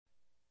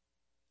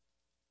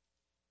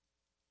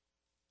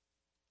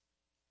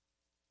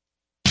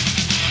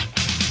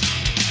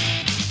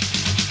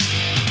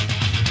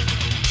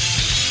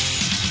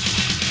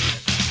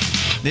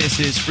This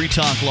is Free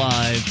Talk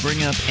Live.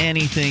 Bring up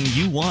anything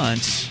you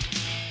want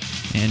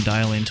and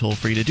dial in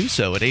toll-free to do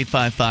so at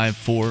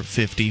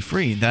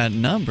 855-450-FREE. That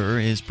number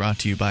is brought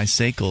to you by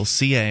SACL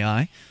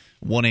CAI,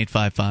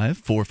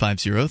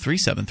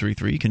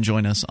 1-855-450-3733. You can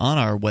join us on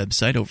our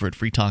website over at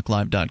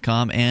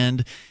freetalklive.com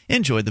and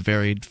enjoy the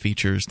varied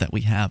features that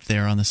we have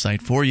there on the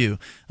site for you.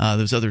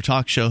 Those other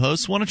talk show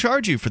hosts want to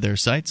charge you for their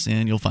sites,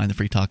 and you'll find the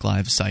Free Talk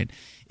Live site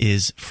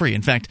is free.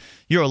 In fact,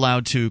 you're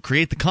allowed to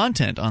create the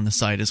content on the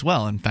site as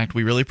well. In fact,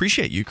 we really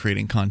appreciate you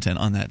creating content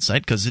on that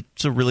site because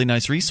it's a really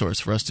nice resource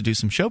for us to do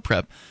some show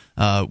prep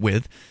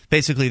with.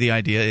 Basically, the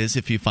idea is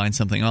if you find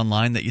something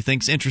online that you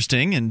think's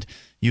interesting and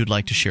you'd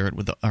like to share it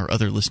with our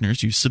other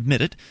listeners, you submit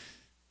it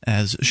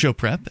as show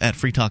prep at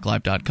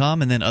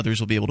freetalklive.com, and then others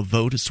will be able to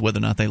vote as to whether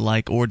or not they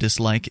like or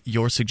dislike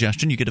your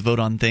suggestion. You get to vote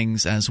on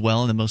things as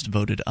well, and the most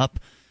voted up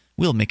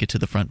we'll make it to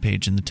the front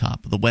page in the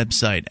top of the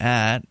website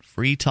at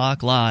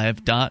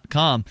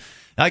freetalklive.com.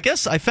 I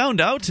guess I found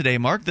out today,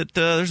 Mark, that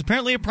there's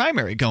apparently a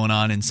primary going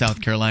on in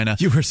South Carolina.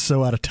 You were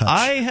so out of touch.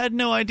 I had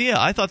no idea.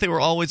 I thought they were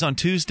always on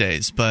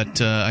Tuesdays,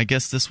 but I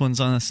guess this one's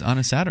on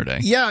a Saturday.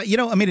 Yeah,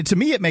 to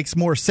me it makes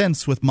more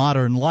sense with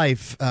modern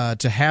life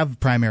to have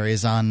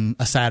primaries on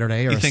a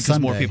Saturday or a Sunday. You think because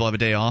more people have a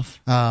day off?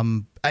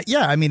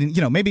 Yeah,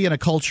 maybe in a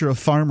culture of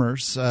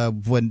farmers,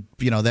 when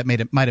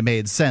that might have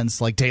made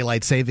sense, like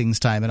daylight savings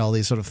time and all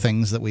these sort of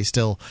things that we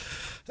still,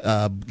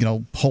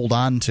 hold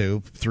on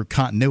to through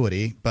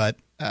continuity. But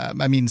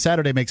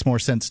Saturday makes more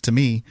sense to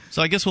me.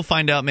 So I guess we'll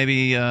find out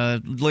maybe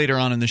later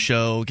on in the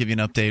show, give you an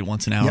update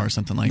once an hour or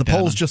something like that. The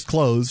polls just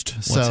closed.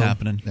 What's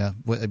happening? Yeah,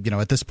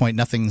 at this point,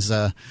 nothing's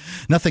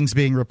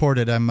being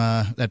reported. I'm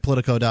at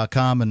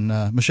Politico.com,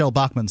 and Michelle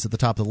Bachmann's at the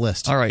top of the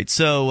list. All right,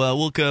 so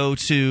we'll go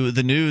to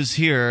the news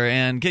here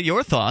and get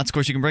your thoughts. Of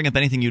course, you can bring up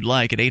anything you'd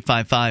like at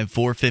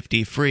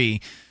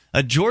 855-450-FREE.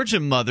 A Georgia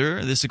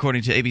mother, this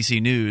according to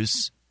ABC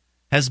News,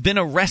 has been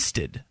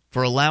arrested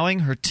for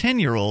allowing her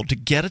 10-year-old to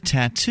get a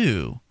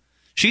tattoo.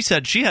 She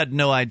said she had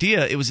no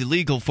idea it was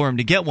illegal for him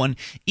to get one,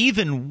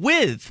 even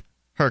with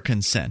her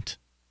consent.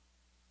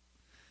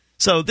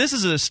 So this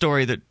is a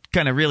story that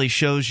kind of really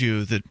shows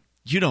you that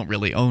you don't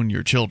really own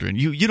your children.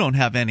 You don't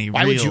have any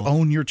Why would you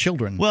own your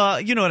children?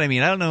 Well, you know what I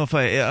mean. I don't know if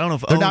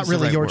they're not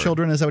really your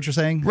children. Is that what you're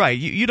saying? Right.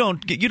 You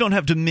don't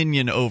have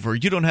dominion over.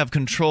 You don't have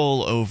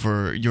control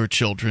over your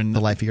children.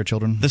 The life of your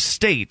children. The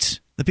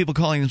state, the people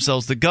calling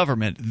themselves the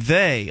government,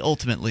 they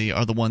ultimately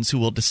are the ones who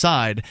will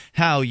decide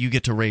how you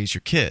get to raise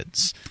your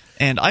kids.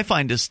 And I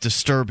find this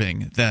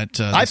disturbing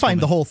that I find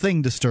the whole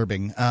thing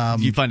disturbing.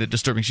 You find it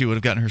disturbing she would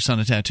have gotten her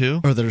son a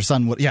tattoo? Or that her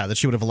son that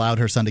she would have allowed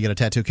her son to get a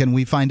tattoo. Can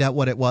we find out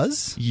what it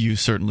was? You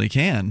certainly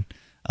can.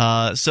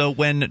 So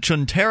when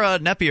Chuntera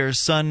Napier's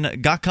son,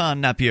 Gakan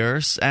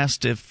Napier,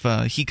 asked if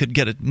he could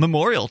get a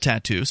memorial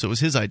tattoo, so it was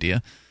his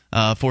idea,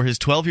 for his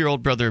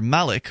 12-year-old brother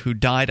Malik, who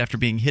died after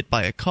being hit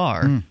by a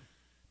car,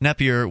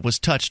 Napier was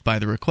touched by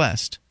the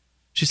request.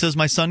 She says,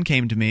 "My son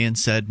came to me and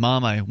said,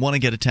 'Mom, I want to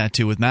get a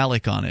tattoo with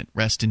Malik on it.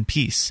 Rest in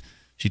peace,'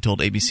 she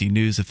told ABC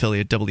News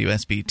affiliate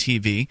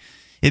WSB-TV.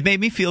 It made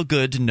me feel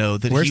good to know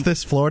that Where's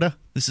this, Florida?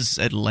 This is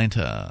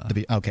Atlanta.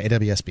 Okay,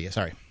 WSB,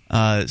 sorry.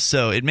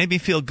 So it made me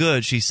feel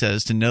good, she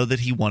says, to know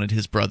that he wanted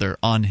his brother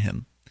on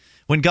him.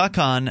 When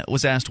Gakan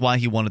was asked why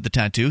he wanted the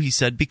tattoo, he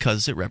said,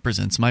 'Because it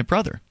represents my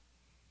brother.'"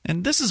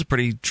 And this is a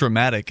pretty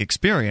traumatic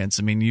experience.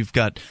 I mean, you've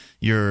got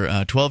your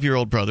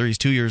 12-year-old brother. He's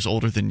 2 years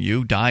older than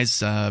you,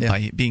 dies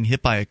by being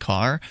hit by a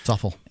car. It's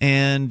awful.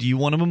 And you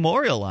want to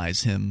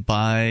memorialize him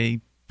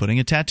by putting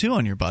a tattoo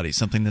on your body,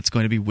 something that's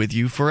going to be with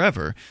you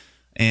forever.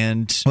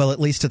 And well, at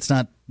least it's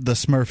not the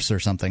Smurfs or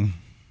something.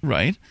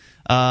 Right.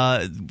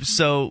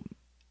 So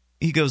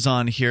he goes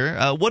on here.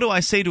 What do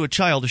I say to a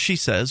child, she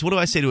says, what do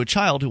I say to a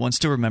child who wants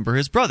to remember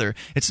his brother?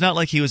 It's not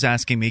like he was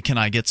asking me, can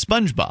I get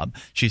SpongeBob,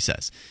 she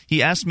says.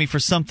 He asked me for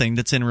something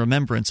that's in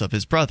remembrance of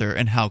his brother,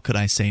 and how could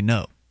I say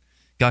no?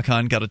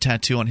 Gakan got a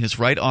tattoo on his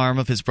right arm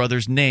of his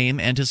brother's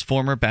name and his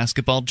former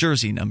basketball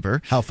jersey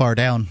number. How far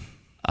down?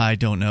 I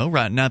don't know.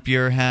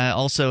 Napier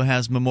also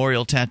has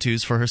memorial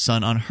tattoos for her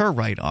son on her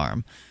right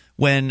arm.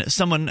 When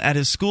someone at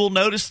his school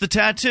noticed the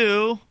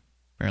tattoo,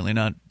 apparently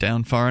not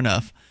down far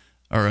enough,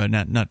 or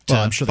not well,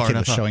 I'm sure the far kid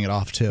enough was showing it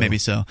off, too. Maybe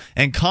so.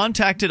 And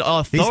contacted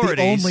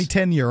authorities. He's the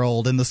only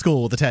 10-year-old in the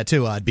school with a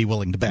tattoo, I'd be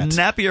willing to bet.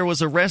 Napier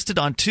was arrested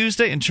on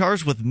Tuesday and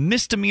charged with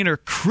misdemeanor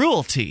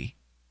cruelty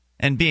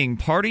and being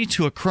party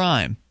to a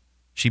crime.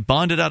 She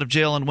bonded out of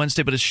jail on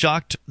Wednesday, but is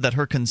shocked that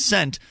her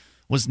consent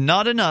was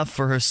not enough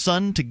for her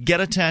son to get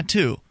a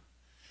tattoo.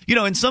 You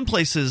know, in some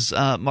places,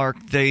 Mark,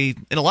 in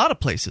a lot of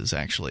places,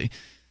 actually,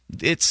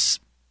 it's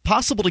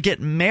possible to get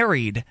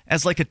married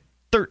as like a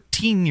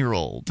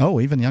 13-year-old. Oh,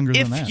 even younger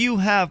than that. If you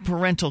have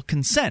parental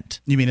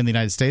consent. You mean in the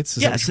United States?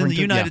 Yes, in the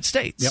United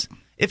States. Yep.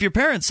 If your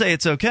parents say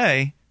it's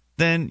okay,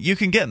 then you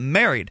can get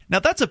married. Now,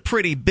 that's a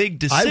pretty big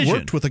decision. I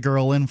worked with a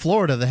girl in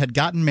Florida that had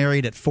gotten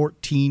married at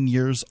 14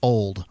 years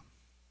old.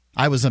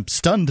 I was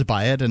stunned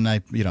by it, and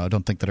I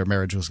don't think that her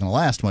marriage was going to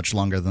last much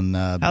longer than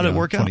How did it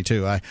work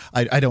 22.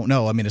 I don't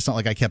know. I mean, it's not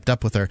like I kept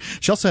up with her.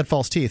 She also had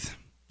false teeth.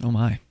 Oh,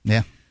 my.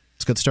 Yeah.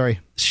 It's a good story.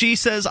 She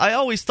says, I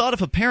always thought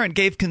if a parent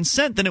gave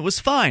consent, then it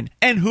was fine.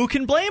 And who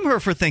can blame her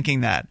for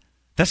thinking that?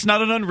 That's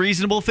not an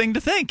unreasonable thing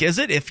to think, is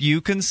it? If you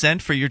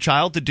consent for your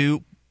child to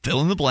do fill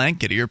in the blank,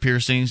 get ear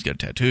piercings, get a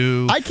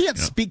tattoo. I can't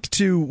speak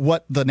to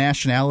what the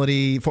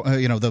nationality,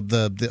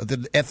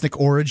 the ethnic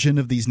origin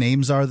of these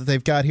names are that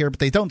they've got here, but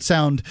they don't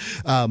sound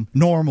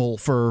normal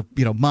for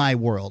my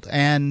world.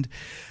 And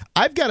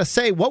I've got to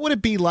say, what would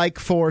it be like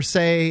for,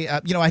 say,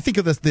 I think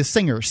of the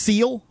singer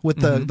Seal with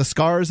the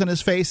scars on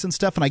his face and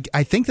stuff, and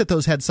I think that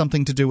those had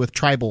something to do with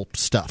tribal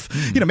stuff.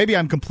 Maybe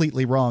I'm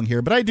completely wrong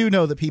here, but I do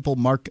know that people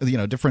mark,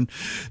 different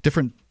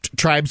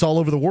tribes all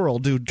over the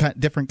world do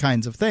different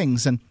kinds of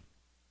things, and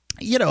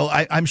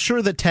I'm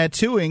sure that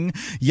tattooing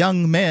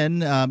young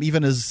men,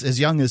 even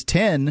as young as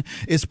 10,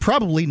 is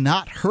probably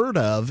not heard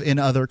of in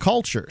other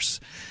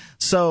cultures.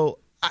 So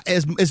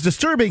as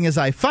disturbing as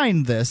I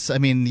find this, I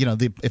mean,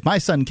 if my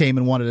son came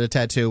and wanted a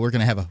tattoo, we're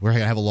gonna have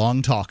a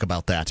long talk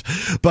about that.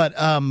 But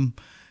who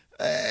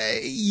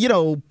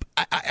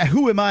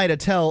am I to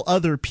tell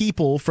other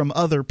people from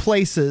other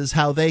places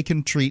how they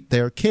can treat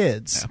their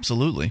kids?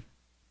 Absolutely.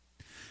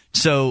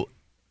 So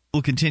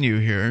we'll continue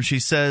here. She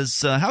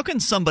says, how can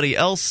somebody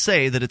else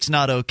say that it's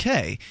not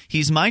okay?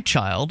 He's my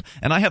child,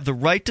 and I have the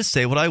right to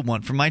say what I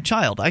want for my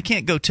child. I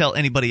can't go tell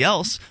anybody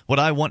else what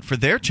I want for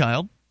their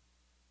child.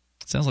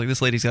 Sounds like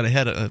this lady's got a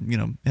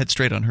head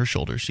straight on her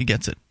shoulders. She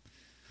gets it.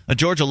 A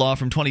Georgia law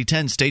from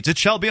 2010 states it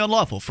shall be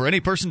unlawful for any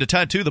person to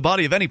tattoo the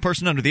body of any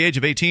person under the age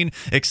of 18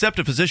 except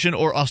a physician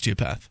or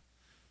osteopath.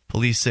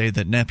 Police say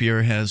that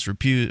Napier has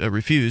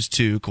refused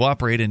to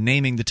cooperate in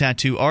naming the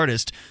tattoo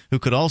artist, who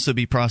could also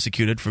be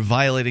prosecuted for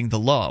violating the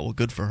law. Well,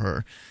 good for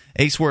her.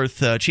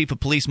 Ainsworth Chief of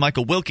Police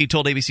Michael Wilkie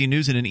told ABC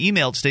News in an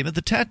emailed statement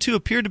the tattoo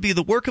appeared to be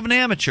the work of an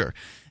amateur,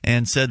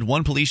 and said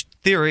one police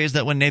theory is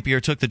that when Napier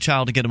took the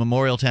child to get a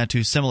memorial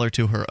tattoo similar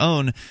to her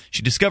own,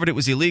 she discovered it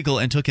was illegal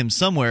and took him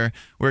somewhere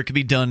where it could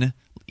be done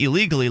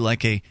illegally,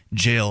 like a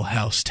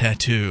jailhouse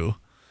tattoo.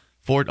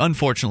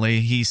 Unfortunately,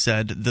 he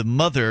said, the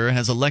mother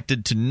has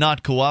elected to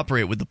not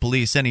cooperate with the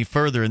police any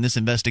further in this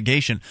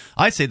investigation.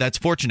 I say that's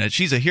fortunate.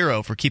 She's a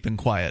hero for keeping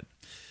quiet.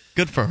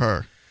 Good for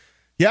her.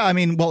 Yeah, I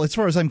mean, well, as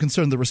far as I'm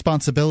concerned, the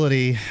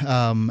responsibility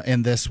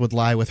in this would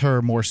lie with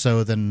her more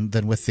so than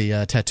with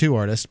the tattoo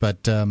artist.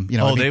 But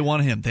they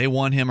want him. They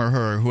want him or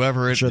her,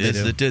 whoever it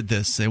is that did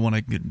this. They want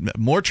to get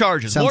more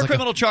charges, more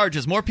criminal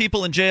charges, more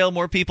people in jail,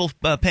 more people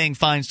paying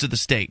fines to the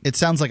state. It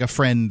sounds like a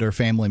friend or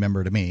family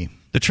member to me.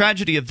 The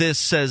tragedy of this,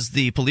 says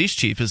the police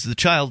chief, is the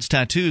child's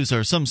tattoos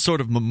are some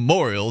sort of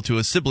memorial to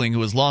a sibling who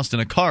was lost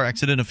in a car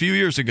accident a few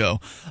years ago.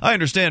 I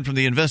understand from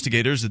the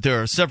investigators that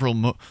there are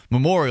several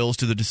memorials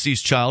to the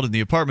deceased child in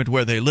the apartment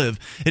where they live.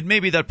 It may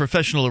be that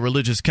professional or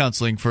religious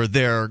counseling for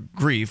their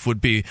grief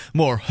would be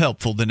more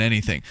helpful than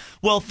anything.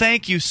 Well,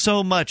 thank you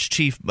so much,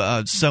 Chief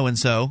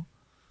so-and-so.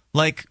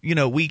 Like,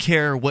 we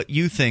care what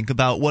you think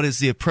about what is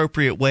the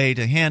appropriate way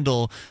to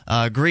handle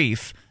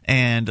grief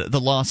and the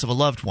loss of a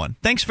loved one.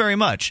 Thanks very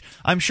much.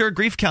 I'm sure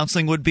grief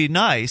counseling would be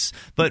nice,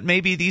 but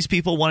maybe these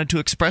people wanted to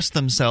express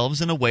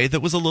themselves in a way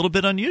that was a little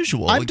bit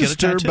unusual. I'm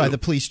disturbed by the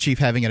police chief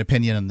having an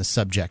opinion on this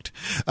subject.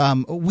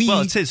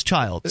 Well, it's his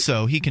child,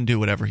 so he can do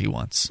whatever he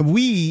wants.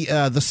 We,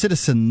 the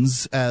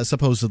citizens,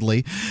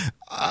 supposedly,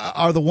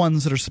 are the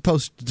ones that are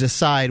supposed to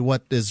decide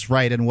what is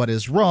right and what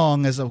is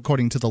wrong, as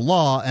according to the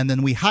law, and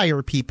then we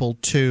hire people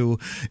to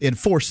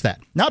enforce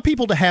that. Not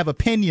people to have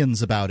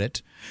opinions about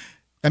it.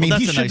 I mean,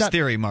 that's he a should nice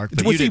theory, Mark.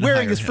 But was he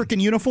wearing hire his him.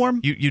 freaking uniform?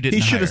 You didn't. He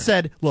should hire have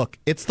said, "Look,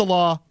 it's the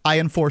law. I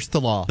enforce the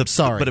law."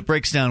 Sorry, but it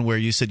breaks down where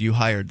you said you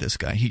hired this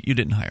guy. You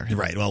didn't hire him.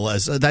 Right. Well,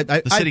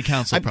 the city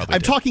council probably.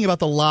 I'm talking about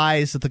the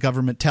lies that the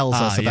government tells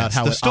us about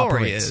how the it story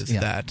operates. is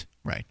that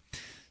right.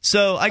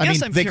 So I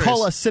guess I'm they curious.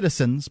 call us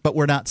citizens, but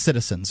we're not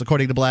citizens.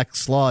 According to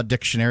Black's Law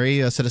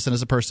Dictionary, a citizen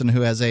is a person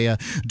who has a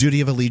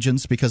duty of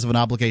allegiance because of an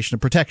obligation of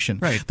protection.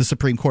 Right. The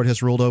Supreme Court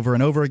has ruled over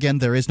and over again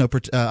there is no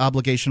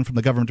obligation from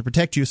the government to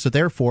protect you, so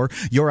therefore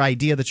your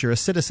idea that you're a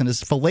citizen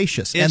is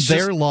fallacious, and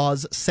their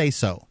laws say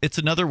so. It's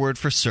another word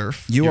for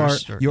serf. You're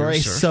a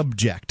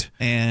subject.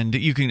 And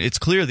it's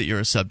clear that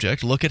you're a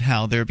subject. Look at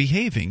how they're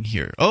behaving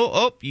here.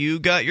 Oh, you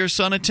got your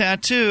son a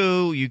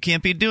tattoo. You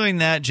can't be doing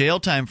that. Jail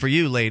time for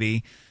you,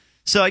 lady.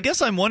 So I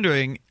guess I'm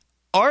wondering,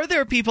 are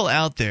there people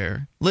out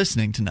there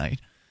listening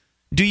tonight?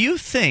 Do you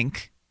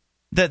think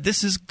that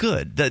this is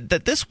good?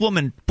 That this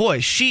woman, boy,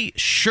 she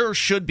sure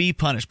should be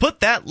punished. Put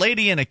that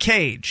lady in a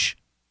cage.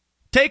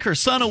 Take her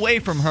son away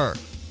from her.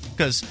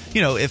 Because,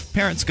 if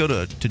parents go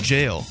to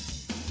jail,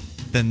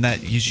 then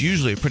that is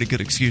usually a pretty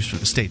good excuse for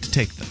the state to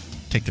take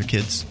their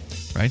kids,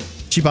 right?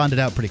 She bonded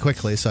out pretty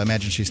quickly, so I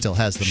imagine she still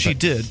has them. She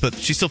did, but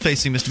she's still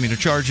facing misdemeanor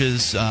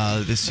charges.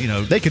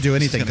 They could do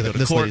anything to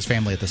this lady's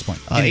family at this point.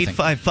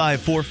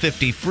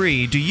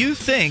 855-450-FREE. Do you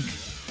think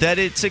that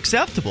it's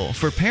acceptable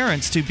for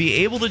parents to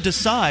be able to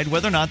decide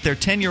whether or not their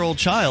 10-year-old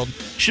child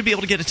should be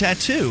able to get a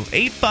tattoo?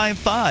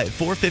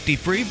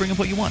 855-450-FREE. Bring up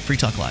what you want. Free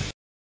Talk Live.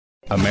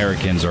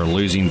 Americans are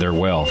losing their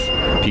wealth.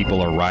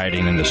 People are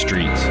rioting in the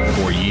streets.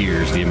 For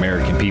years, the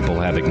American people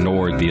have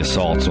ignored the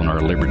assaults on our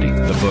liberty.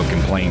 The book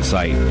In Plain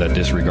Sight, The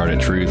Disregarded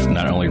Truth,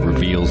 not only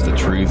reveals the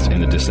truths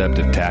and the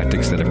deceptive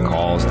tactics that have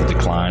caused the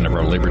decline of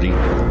our liberty,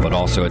 but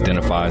also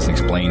identifies and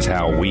explains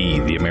how we,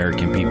 the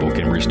American people,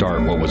 can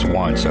restart what was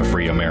once a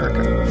free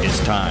America.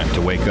 It's time to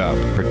wake up,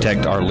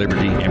 protect our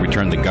liberty, and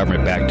return the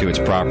government back to its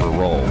proper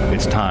role.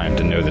 It's time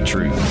to know the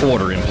truth.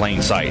 Order In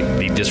Plain Sight,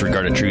 The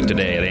Disregarded Truth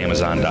today at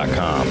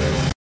Amazon.com.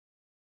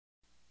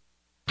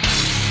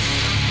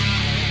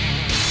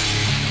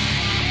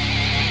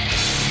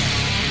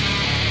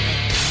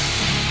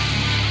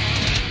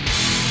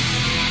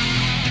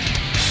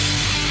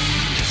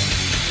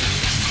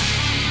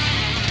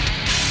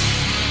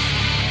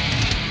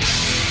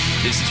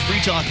 This is Free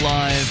Talk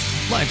Live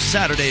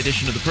Saturday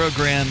edition of the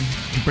program.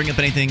 You can bring up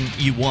anything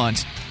you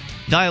want.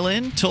 Dial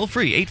in, toll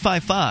free,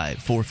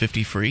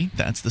 855-450-FREE.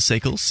 That's the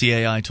SACL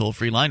CAI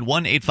toll-free line,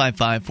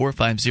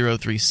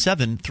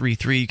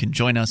 1-855-450-3733. You can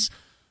join us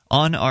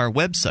on our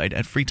website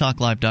at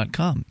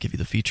freetalklive.com. Give you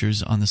the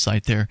features on the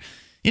site there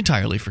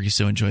entirely free,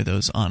 so enjoy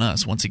those on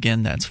us. Once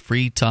again, that's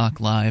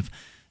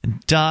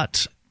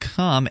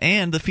freetalklive.com.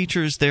 And the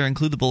features there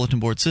include the bulletin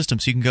board system,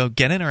 so you can go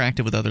get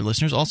interactive with other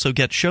listeners. Also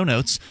get show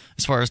notes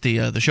as far as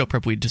the show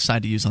prep we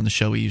decide to use on the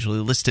show. We usually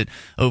list it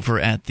over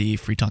at the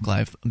Free Talk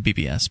Live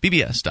BBS,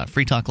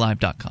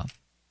 bbs.freetalklive.com.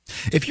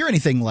 If you're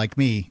anything like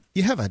me,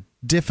 you have a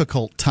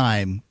difficult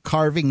time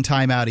carving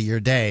time out of your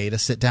day to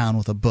sit down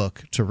with a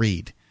book to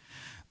read.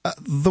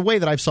 The way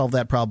that I've solved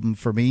that problem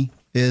for me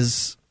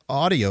is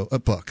audio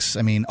books.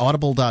 I mean,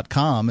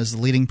 Audible.com is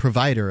the leading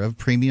provider of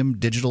premium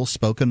digital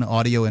spoken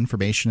audio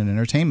information and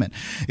entertainment.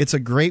 It's a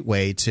great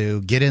way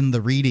to get in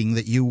the reading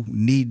that you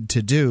need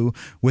to do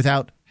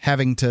without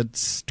having to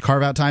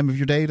carve out time of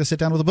your day to sit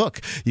down with a book.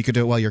 You could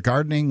do it while you're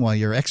gardening, while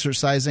you're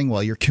exercising,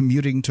 while you're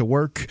commuting to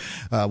work,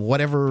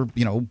 whatever,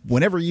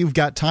 whenever you've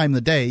got time in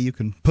the day, you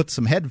can put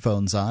some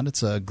headphones on.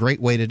 It's a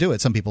great way to do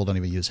it. Some people don't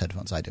even use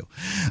headphones. I do.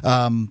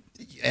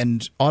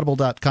 And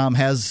Audible.com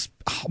has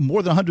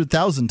more than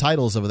 100,000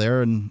 titles over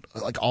there, and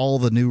like all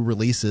the new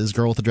releases,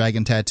 Girl with the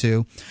Dragon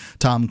Tattoo,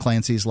 Tom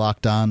Clancy's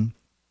Locked On,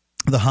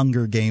 The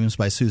Hunger Games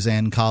by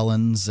Suzanne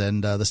Collins,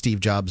 and the Steve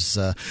Jobs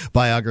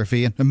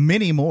biography, and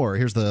many more.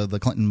 Here's the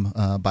Clinton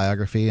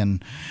biography,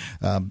 and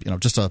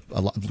just a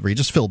lot.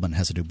 Regis Philbin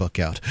has a new book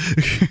out.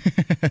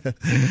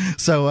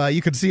 So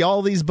you can see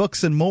all these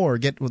books and more.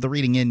 Get the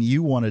reading in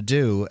you want to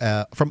do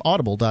from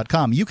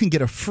Audible.com. You can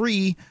get a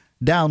free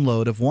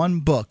download of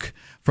one book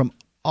from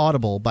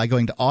Audible by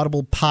going to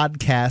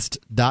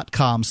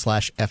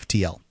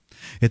audiblepodcast.com/FTL.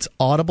 It's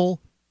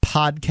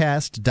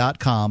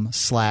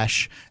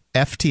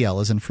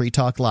audiblepodcast.com/FTL, as in Free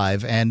Talk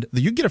Live, and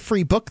you can get a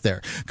free book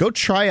there. Go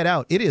try it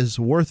out. It is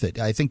worth it.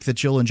 I think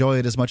that you'll enjoy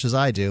it as much as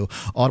I do.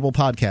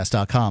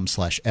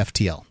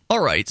 audiblepodcast.com/FTL. All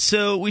right,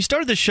 so we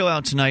started the show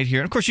out tonight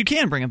here. And of course, you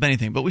can bring up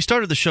anything, but we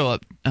started the show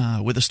up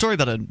with a story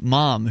about a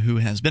mom who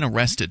has been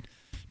arrested,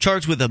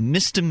 charged with a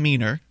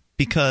misdemeanor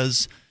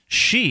because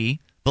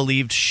she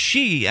believed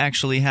she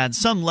actually had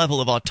some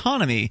level of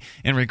autonomy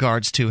in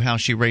regards to how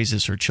she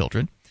raises her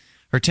children.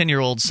 Her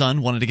 10-year-old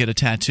son wanted to get a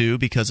tattoo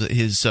because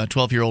his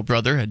 12-year-old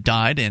brother had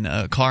died in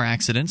a car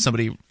accident.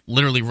 Somebody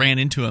literally ran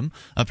into him,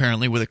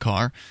 apparently, with a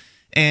car.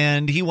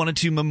 And he wanted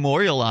to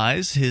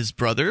memorialize his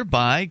brother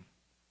by,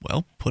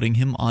 well, putting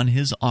him on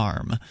his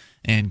arm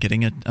and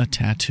getting a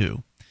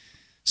tattoo.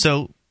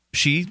 So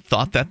she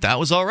thought that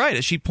was all right.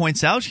 As she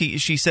points out, she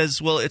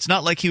says, well, it's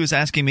not like he was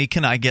asking me,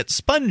 can I get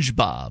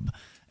SpongeBob?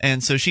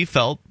 And so she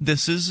felt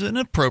this is an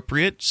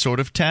appropriate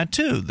sort of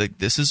tattoo.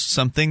 This is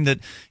something that,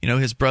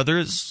 his brother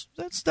is,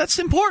 that's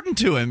important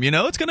to him.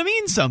 It's going to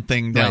mean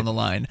something down the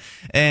line.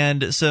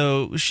 And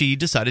so she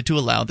decided to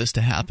allow this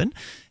to happen.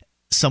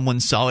 Someone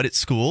saw it at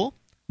school.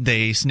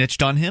 They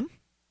snitched on him.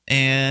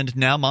 And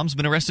now mom's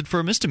been arrested for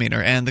a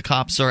misdemeanor, and the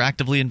cops are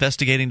actively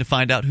investigating to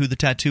find out who the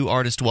tattoo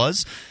artist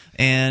was.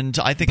 And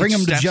I think bring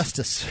him to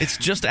justice. It's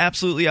just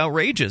absolutely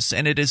outrageous,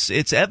 and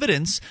it's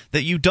evidence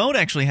that you don't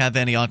actually have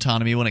any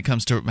autonomy when it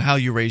comes to how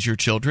you raise your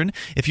children.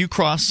 If you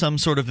cross some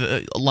sort of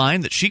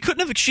line that she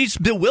couldn't have, she's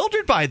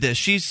bewildered by this.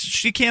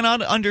 She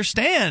cannot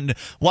understand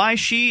why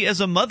she,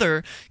 as a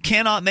mother,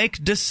 cannot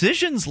make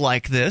decisions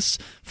like this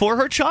for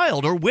her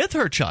child or with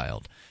her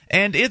child.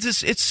 And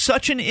it's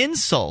such an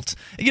insult.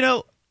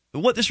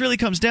 What this really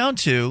comes down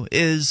to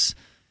is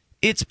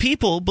it's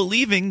people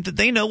believing that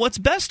they know what's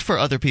best for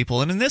other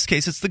people. And in this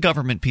case, it's the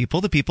government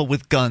people, the people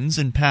with guns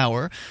and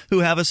power, who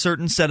have a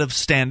certain set of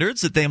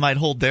standards that they might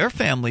hold their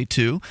family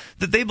to,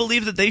 that they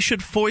believe that they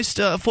should foist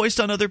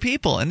on other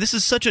people. And this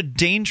is such a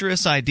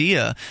dangerous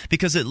idea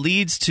because it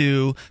leads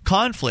to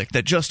conflict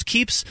that just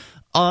keeps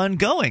on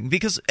going,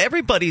 because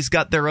everybody's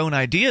got their own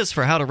ideas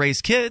for how to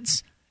raise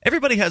kids.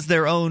 Everybody has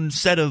their own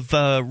set of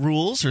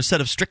rules or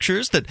set of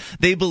strictures that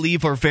they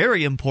believe are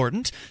very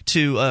important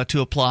to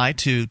apply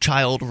to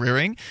child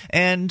rearing,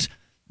 and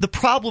the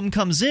problem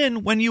comes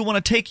in when you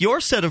want to take your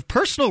set of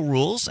personal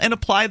rules and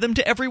apply them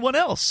to everyone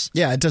else.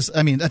 Yeah, it does.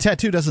 I mean, a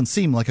tattoo doesn't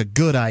seem like a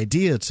good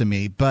idea to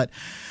me, but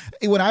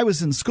when I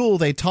was in school,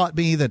 they taught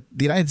me that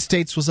the United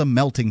States was a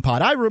melting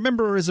pot. I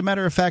remember, as a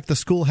matter of fact, the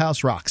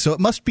Schoolhouse Rock. So it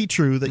must be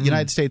true that the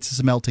United States is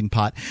a melting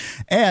pot.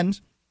 And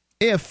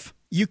if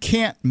you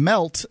can't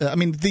melt, I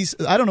mean,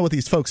 I don't know what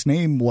these folks'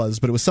 name was,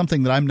 but it was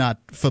something that I'm not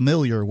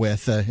familiar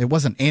with. It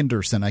wasn't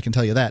Anderson, I can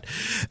tell you that.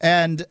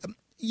 And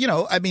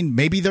I mean,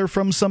 maybe they're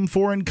from some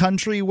foreign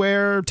country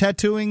where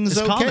tattooing's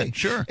okay. Common,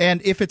 sure.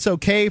 And if it's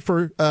okay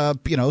for,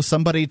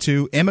 somebody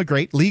to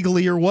immigrate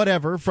legally or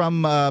whatever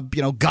from,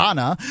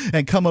 Ghana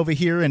and come over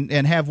here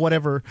and have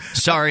whatever.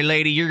 Sorry,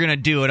 lady, you're going to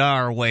do it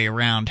our way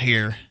around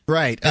here.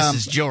 Right. This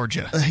is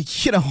Georgia.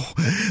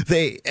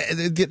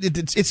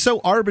 It's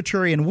so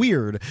arbitrary and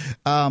weird.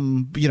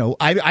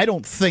 I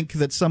don't think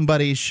that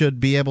somebody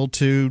should be able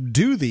to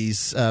do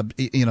these,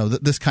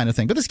 this kind of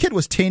thing. But this kid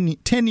was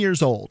 10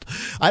 years old.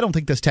 I don't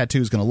think this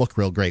tattoo is going to look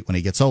real great when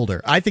he gets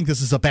older. I think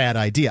this is a bad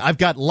idea. I've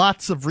got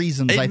lots of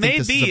reasons I think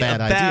this is a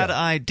bad idea. It may be a bad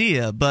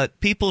idea, but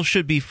people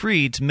should be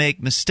free to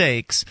make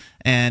mistakes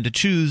and to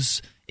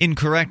choose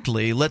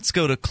incorrectly. Let's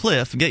go to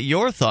Cliff and get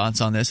your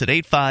thoughts on this at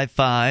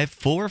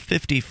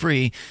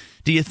 855-450-FREE.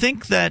 Do you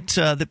think that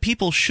that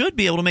people should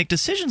be able to make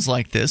decisions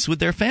like this with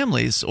their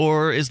families,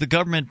 or is the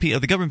government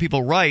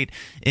people right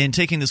in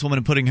taking this woman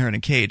and putting her in a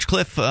cage?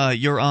 Cliff,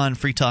 you're on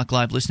Free Talk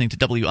Live listening to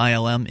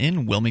WILM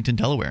in Wilmington,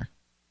 Delaware.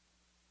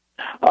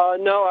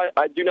 No,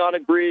 I do not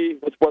agree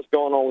with what's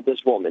going on with this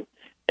woman.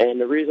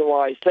 And the reason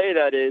why I say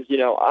that is,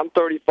 I'm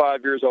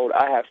 35 years old.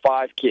 I have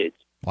 5 kids.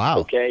 Wow.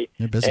 Okay.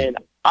 You're busy. And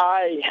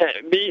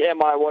me and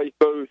my wife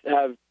both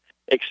have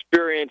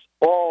experienced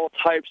all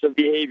types of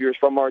behaviors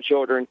from our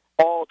children,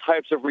 all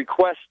types of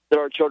requests that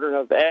our children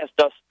have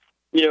asked us,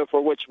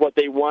 for what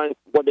they want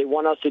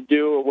us to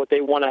do or what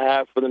they want to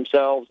have for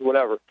themselves,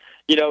 whatever.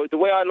 The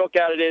way I look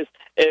at it is,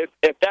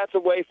 if that's a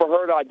way for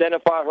her to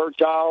identify her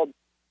child,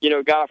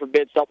 God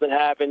forbid something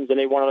happens and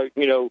they want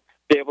to,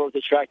 be able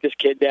to track this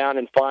kid down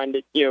and find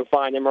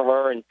him or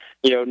her, and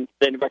then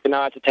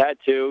recognize the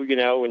tattoo,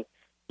 and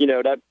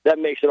that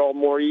makes it all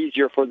more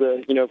easier for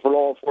the for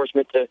law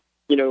enforcement to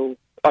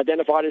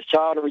identify this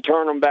child and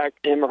return him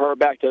or her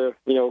back to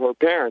her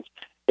parents,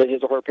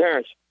 his or her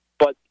parents.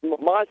 But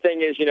my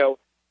thing is,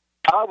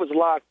 I was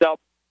locked up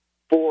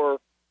for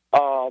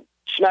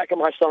smacking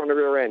my son in the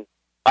rear end.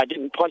 I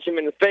didn't punch him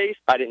in the face.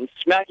 I didn't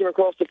smack him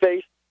across the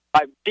face.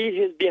 I beat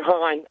his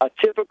behind, a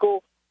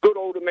typical good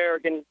old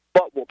American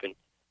butt whooping.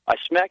 I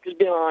smacked his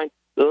behind,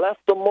 left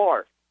a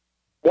mark.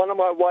 One of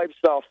my wife's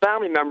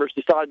family members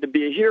decided to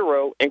be a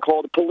hero and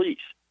called the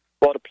police.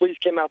 Well, the police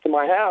came out to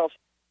my house,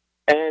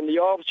 and the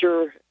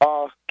officer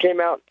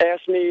came out,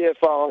 asked me if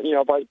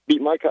I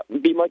beat my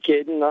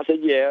kid, and I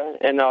said yeah.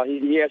 And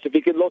he asked if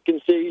he could look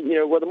and see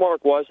where the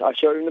mark was. I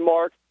showed him the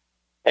mark,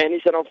 and he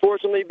said,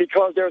 unfortunately,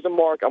 because there's a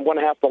mark, I'm going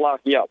to have to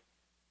lock you up.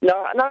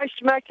 Now, and I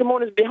smacked him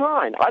on his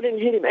behind. I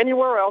didn't hit him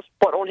anywhere else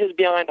but on his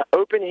behind,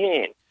 open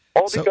hand,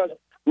 because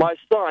my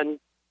son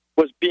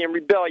was being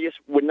rebellious,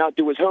 would not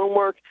do his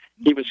homework.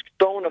 He was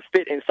throwing a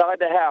fit inside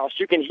the house.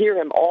 You can hear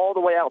him all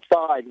the way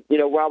outside,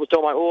 where I was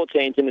doing my oil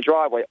change in the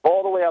driveway,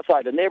 all the way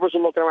outside. The neighbors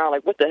are looking around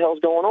like, what the hell's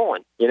going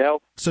on,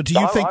 So do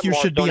you think you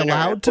should be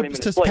allowed to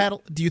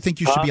paddle? Do you think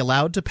you should be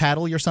allowed to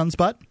paddle your son's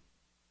butt?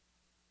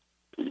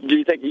 Do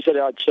you think you said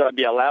should I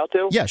be allowed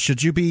to? Yeah,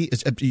 should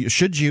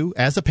you,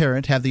 as a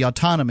parent, have the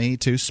autonomy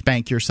to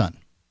spank your son?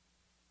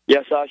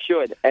 Yes, I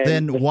should. And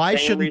then why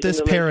shouldn't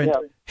this parent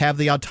have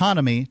the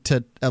autonomy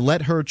to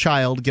let her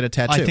child get a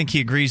tattoo? I think he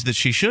agrees that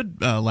she should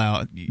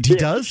allow it. He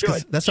does?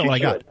 'Cause that's not what I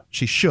got.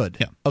 She should.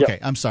 Yeah. Okay,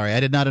 I'm sorry.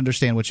 I did not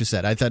understand what you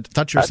said. I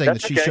thought you were saying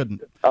that she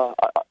shouldn't.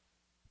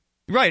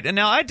 Right, and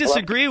now I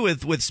disagree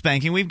with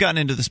spanking. We've gotten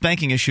into the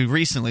spanking issue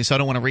recently, so I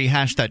don't want to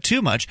rehash that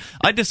too much.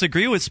 I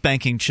disagree with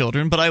spanking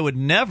children, but I would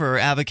never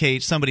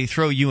advocate somebody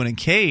throw you in a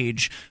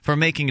cage for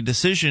making a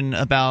decision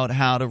about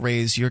how to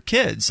raise your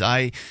kids.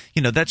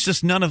 That's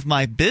just none of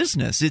my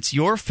business. It's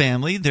your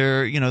family.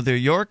 They're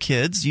your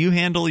kids. You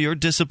handle your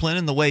discipline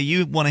in the way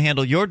you want to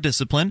handle your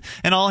discipline,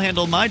 and I'll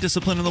handle my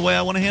discipline in the way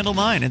I want to handle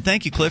mine. And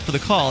thank you, Cliff, for the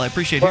call. I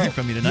appreciate hearing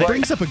from you tonight. It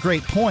brings up a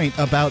great point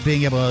about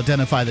being able to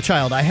identify the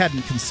child. I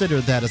hadn't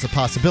considered that as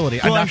a possibility.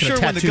 I'm not going to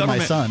tattoo my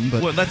son.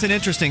 But well, that's an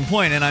interesting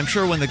point, and I'm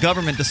sure when the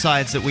government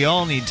decides that we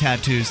all need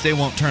tattoos, they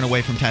won't turn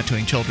away from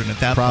tattooing children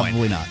at that point.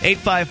 Probably not.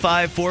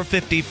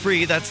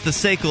 855-450-FREE. That's the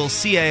SACL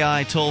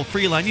CAI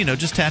toll-free line.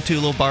 Just tattoo a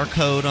little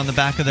barcode on the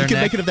back of their neck. You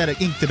can make it of that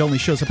ink that only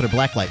shows up at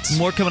black lights.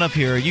 More coming up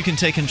here. You can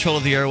take control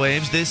of the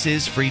airwaves. This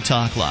is Free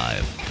Talk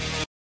Live.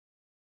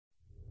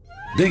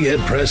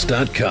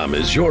 BigHeadPress.com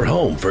is your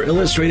home for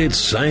illustrated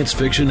science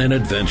fiction and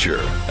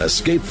adventure.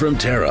 Escape from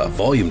Terra,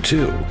 Volume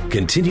 2,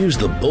 continues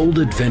the bold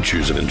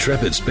adventures of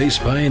intrepid space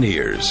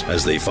pioneers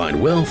as they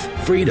find wealth,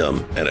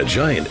 freedom, and a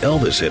giant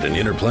Elvis hit in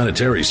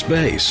interplanetary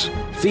space.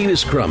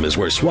 Phoenix Crumb is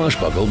where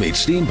swashbuckle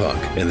meets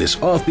steampunk in this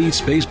offbeat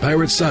space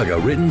pirate saga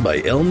written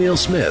by L. Neil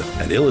Smith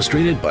and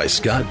illustrated by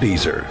Scott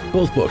Beezer.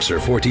 Both books are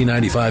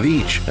 $14.95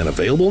 each and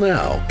available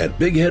now at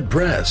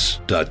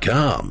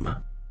BigHeadPress.com.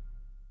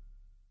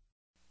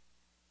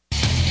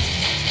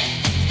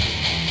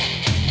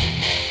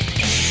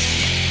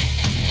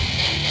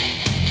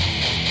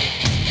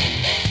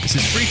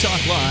 This is Free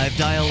Talk Live.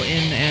 Dial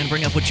in and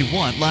bring up what you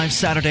want. Live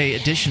Saturday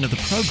edition of the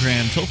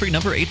program. Toll-free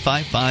number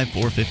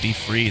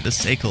 855-450-FREE. The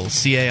SACL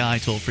CAI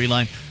toll-free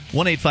line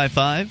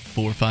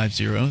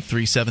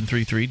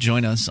 1-855-450-3733.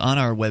 Join us on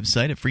our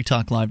website at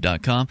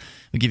freetalklive.com.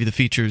 We'll give you the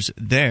features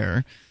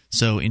there.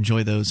 So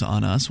enjoy those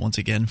on us. Once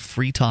again,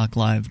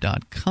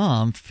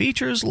 freetalklive.com.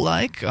 Features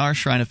like our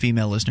Shrine of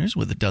Female Listeners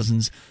with the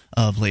dozens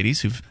of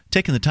ladies who've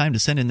taken the time to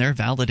send in their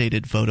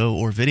validated photo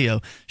or video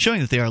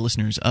showing that they are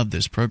listeners of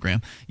this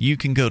program. You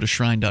can go to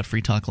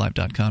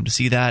shrine.freetalklive.com to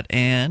see that.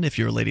 And if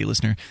you're a lady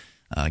listener,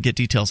 get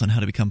details on how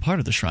to become part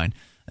of the Shrine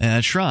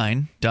at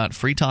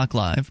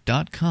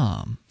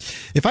shrine.freetalklive.com.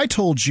 If I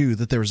told you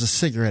that there was a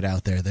cigarette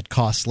out there that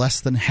cost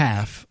less than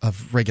half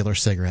of regular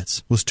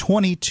cigarettes, was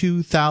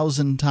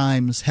 22,000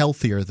 times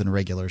healthier than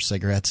regular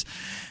cigarettes,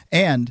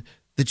 and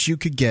that you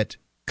could get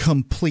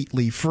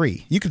completely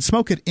free. You could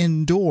smoke it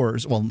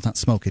indoors. Well, not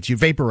smoke it. You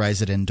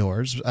vaporize it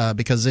indoors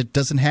because it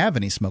doesn't have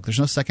any smoke. There's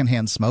no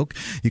secondhand smoke.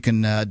 You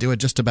can do it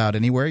just about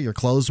anywhere. Your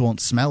clothes won't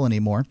smell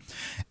anymore.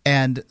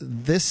 And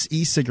this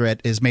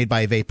e-cigarette is made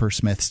by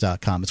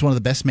Vaporsmiths.com. It's one of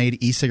the best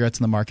made e-cigarettes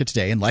in the market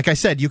today. And like I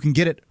said, you can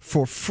get it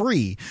for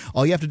free.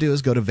 All you have to do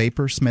is go to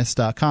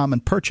Vaporsmiths.com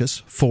and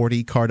purchase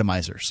 40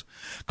 cartomizers.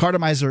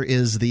 Cartomizer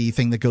is the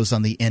thing that goes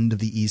on the end of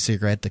the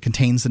e-cigarette that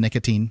contains the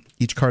nicotine.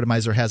 Each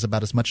cartomizer has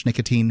about as much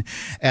nicotine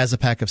as a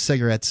pack of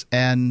cigarettes,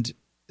 and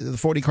the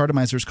 40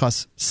 cartomizers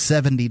cost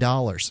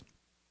 $70.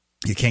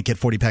 You can't get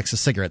 40 packs of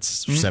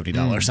cigarettes for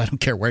 $70. I don't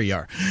care where you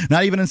are.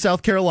 Not even in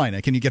South Carolina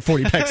can you get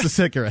 40 packs of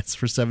cigarettes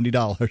for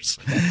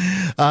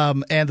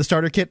 $70. And the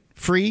starter kit,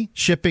 free.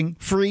 Shipping,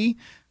 free.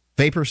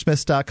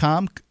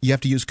 Vaporsmiths.com. You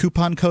have to use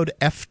coupon code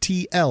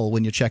FTL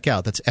when you check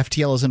out. That's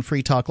FTL as in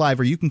Free Talk Live,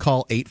 or you can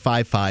call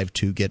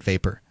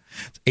 855-2-GET-VAPOR.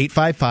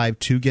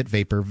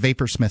 855-2-GET-VAPOR,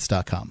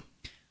 Vaporsmiths.com.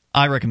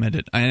 I recommend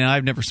it.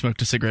 I've never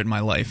smoked a cigarette in my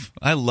life.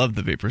 I love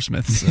the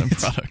Vaporsmiths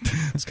product.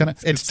 It's kind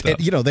of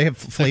they have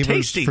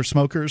flavors for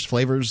smokers,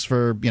 flavors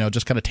for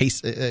just kind of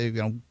taste, I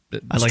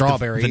like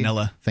strawberry,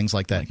 vanilla, things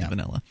like that.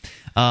 Vanilla.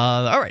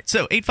 All right.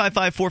 So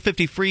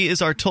 855-450-FREE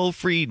is our toll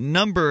free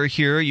number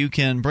here. You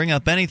can bring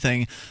up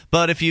anything,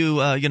 but if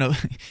you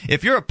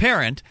if you're a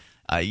parent.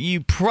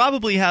 You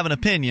probably have an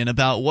opinion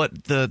about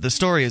what the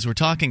story is we're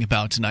talking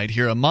about tonight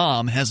here. A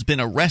mom has been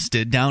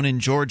arrested down in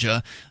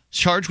Georgia,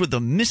 charged with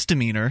a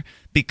misdemeanor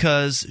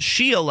because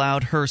she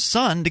allowed her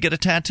son to get a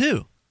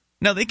tattoo.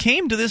 Now, they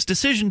came to this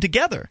decision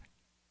together.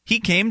 He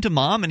came to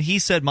Mom and he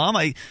said, Mom,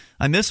 I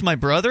miss my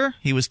brother.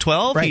 He was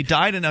 12. Right. He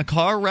died in a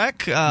car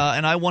wreck,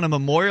 and I want to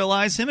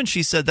memorialize him. And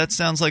she said, that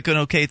sounds like an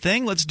okay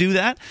thing. Let's do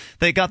that.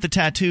 They got the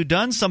tattoo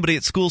done. Somebody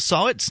at school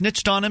saw it,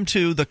 snitched on him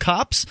to the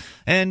cops,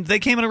 and they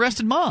came and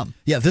arrested Mom.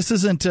 Yeah, this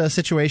isn't a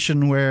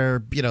situation where,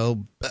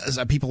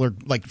 people are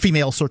like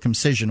female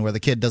circumcision where the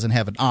kid doesn't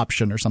have an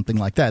option or something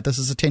like that. This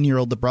is a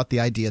 10-year-old that brought the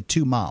idea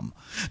to Mom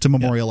to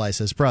memorialize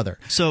his brother.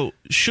 So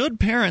should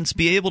parents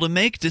be able to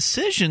make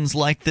decisions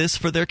like this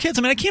for their kids?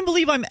 I mean, I can't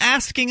believe I'm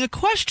asking a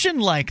question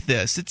like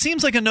this. It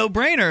seems like a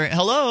no-brainer.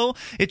 Hello,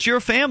 it's your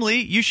family.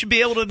 You should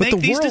be able to make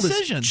these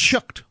decisions. The world is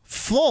chucked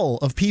full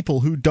of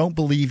people who don't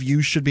believe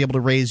you should be able to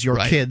raise your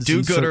kids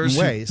in certain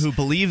ways. Who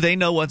believe they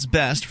know what's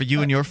best for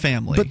you and your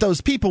family. But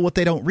those people, what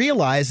they don't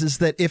realize is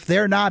that if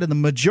they're not in the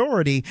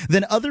majority,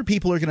 then other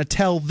people are going to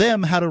tell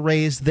them how to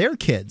raise their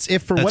kids.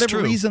 If for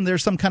whatever reason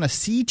there's some kind of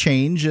sea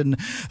change in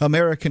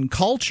American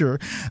culture,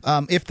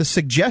 if the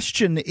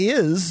suggestion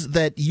is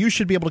that you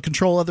should be able to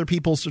control other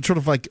people's, sort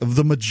of like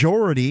the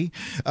majority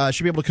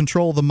should be able to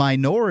control the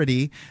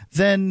minority,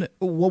 then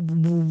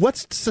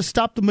what's to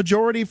stop the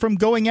majority from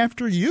going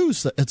after you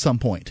at some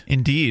point?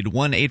 Indeed.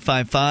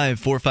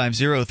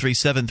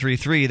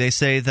 1-855-450-3733. They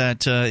say that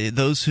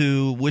those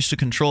who wish to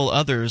control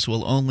others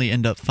will only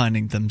end up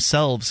finding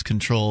themselves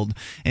controlled.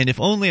 And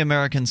if only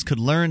Americans could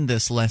learn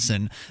this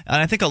lesson.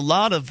 And I think a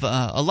lot of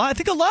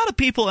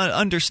people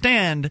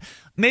understand,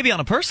 maybe on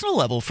a personal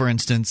level, for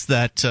instance,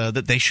 that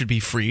they should be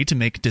free to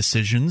make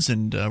decisions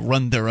and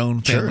run their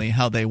own family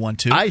how they want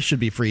to. I should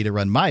be free to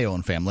run my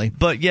own family.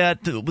 But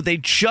yet they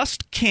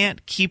just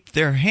can't keep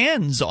their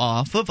hands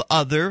off of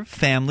other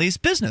families'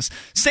 business.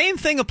 Same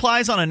thing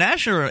applies on a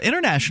national or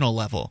international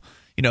level.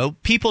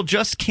 People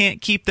just can't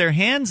keep their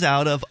hands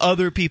out of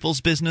other people's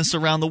business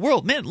around the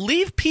world. Man,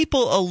 leave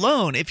people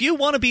alone. If you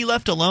want to be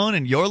left alone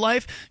in your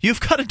life,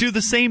 you've got to do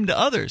the same to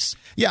others.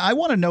 Yeah, I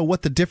want to know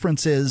what the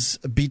difference is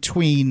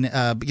between,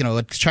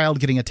 a child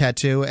getting a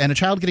tattoo and a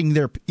child getting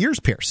their ears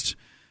pierced.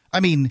 I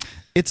mean,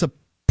 it's a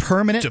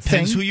permanent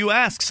Depends thing. who you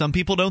ask. Some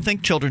people don't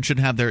think children should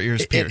have their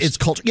ears pierced. It's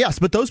culture. Yes,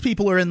 but those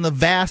people are in the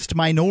vast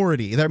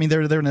minority. They're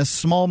in a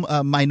small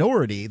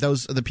minority.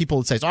 Those are the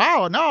people that say,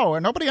 "Oh no,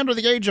 nobody under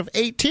the age of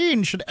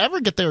 18 should ever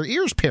get their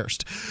ears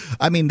pierced."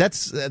 I mean,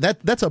 that's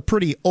a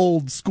pretty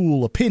old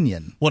school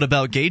opinion. What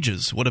about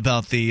gauges? What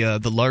about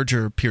the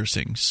larger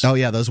piercings? Oh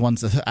yeah, those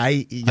ones that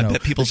I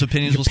bet people's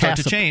opinions will start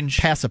to change.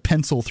 Pass a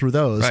pencil through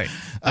those. Right.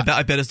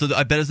 I bet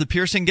as the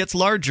piercing gets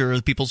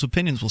larger, people's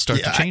opinions will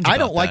start to change. I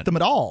don't like them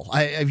at all.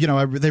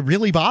 they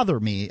really bother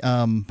me.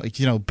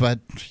 But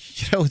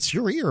it's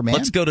your ear, man.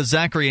 Let's go to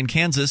Zachary in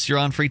Kansas. You're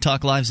on Free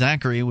Talk Live,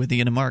 Zachary, with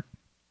Ian and Mark.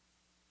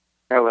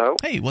 Hello.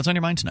 Hey, what's on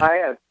your mind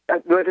tonight?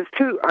 Well, there's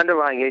two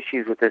underlying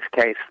issues with this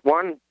case.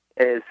 One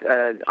is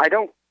I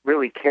don't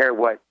really care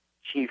what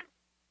Chief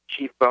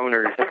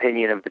Boner's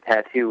opinion of the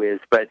tattoo is,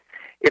 but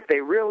if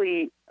they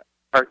really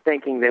are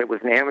thinking that it was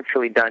an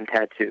amateurly done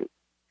tattoo,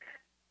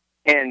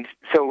 and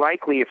so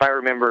likely, if I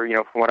remember,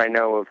 from what I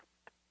know of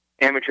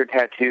amateur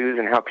tattoos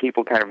and how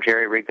people kind of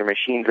jerry-rig their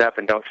machines up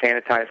and don't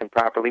sanitize them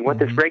properly, what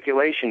this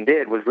regulation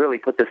did was really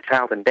put this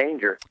child in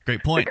danger.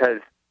 Great point. Because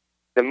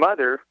the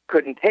mother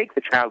couldn't take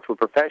the child to a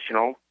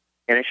professional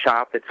in a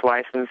shop that's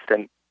licensed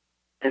and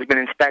has been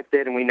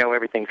inspected, and we know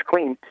everything's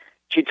clean.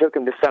 She took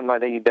him to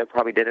somebody that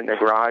probably did it in their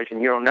garage,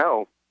 and you don't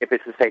know if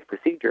it's a safe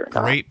procedure.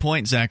 Great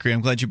point, Zachary.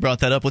 I'm glad you brought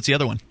that up. What's the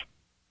other one?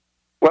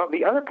 Well,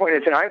 the other point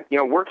is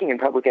that working in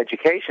public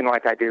education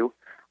like I do,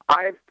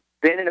 I've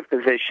been in a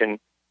position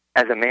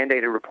as a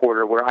mandated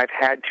reporter where I've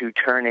had to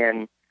turn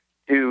in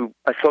to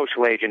a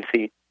social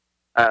agency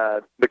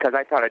because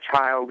I thought a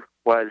child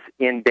was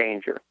in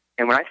danger.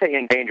 And when I say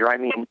in danger, I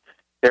mean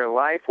their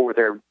life or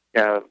their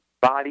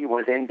body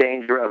was in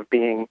danger of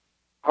being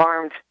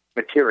harmed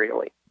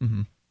materially.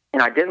 Mm-hmm.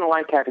 And I didn't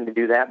like having to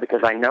do that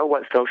because I know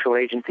what social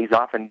agencies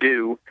often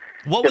do.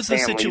 What was the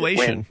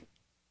situation?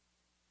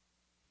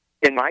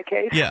 In my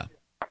case? Yeah.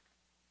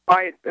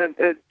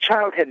 A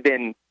child had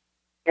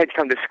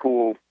come to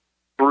school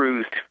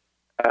bruised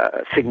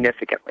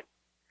significantly.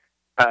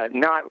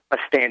 Not a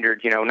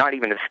standard, not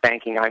even a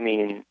spanking. I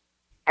mean,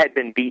 had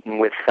been beaten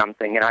with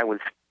something, and I was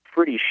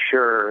pretty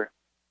sure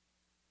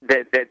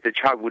that the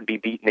child would be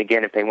beaten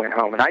again if they went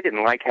home. And I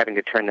didn't like having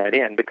to turn that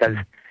in because,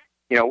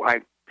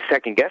 I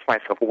second-guessed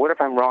myself. Well, what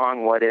if I'm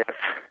wrong? What if?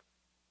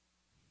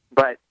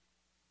 But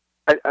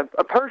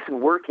a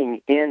person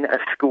working in a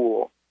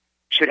school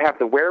should have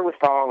the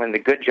wherewithal and the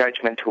good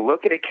judgment to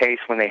look at a case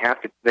when they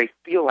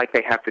feel like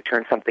they have to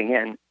turn something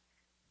in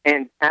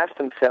and ask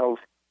themselves,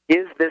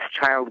 is this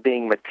child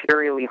being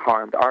materially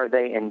harmed? Are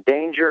they in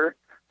danger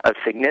of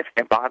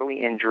significant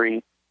bodily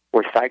injury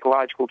or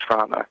psychological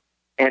trauma?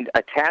 And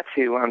a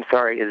tattoo, I'm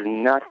sorry, is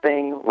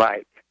nothing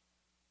like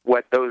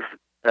what those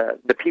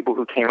the people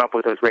who came up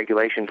with those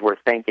regulations were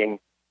thinking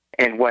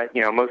and what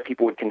most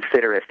people would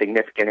consider a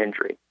significant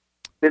injury.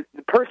 The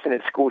person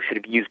at school should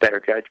have used better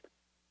judgment.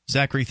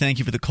 Zachary, thank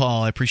you for the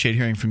call. I appreciate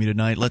hearing from you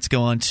tonight. Let's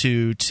go on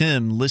to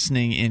Tim,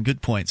 listening in.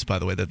 Good points, by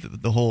the way.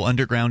 The whole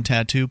underground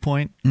tattoo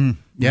point,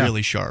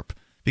 really sharp.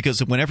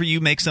 Because whenever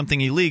you make something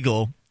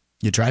illegal,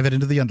 you drive it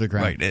into the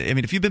underground. Right. I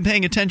mean, if you've been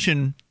paying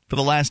attention for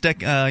the last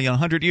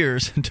 100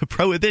 years to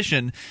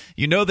prohibition,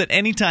 you know that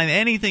anytime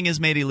anything is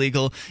made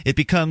illegal, it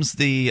becomes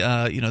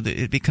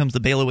it becomes the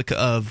bailiwick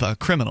of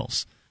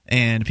criminals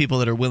and people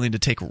that are willing to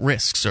take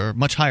risks or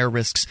much higher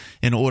risks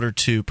in order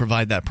to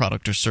provide that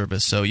product or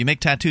service. So you make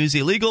tattoos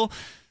illegal,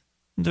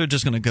 they're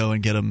just going to go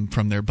and get them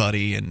from their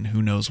buddy, and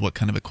who knows what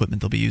kind of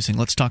equipment they'll be using.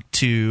 Let's go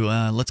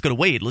to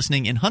Wade,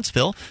 listening in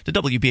Huntsville to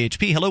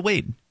WBHP. Hello,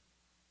 Wade.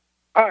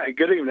 Hi,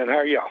 good evening. How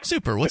are y'all?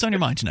 Super. What's on your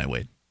mind tonight,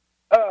 Wade?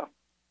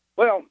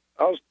 Well,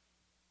 I was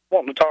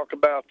wanting to talk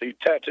about the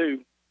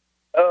tattoo.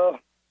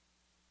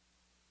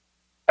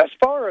 As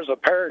far as a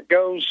parent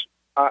goes,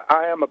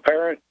 I am a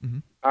parent. Mm-hmm.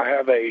 I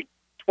have a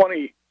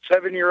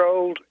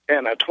 27-year-old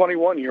and a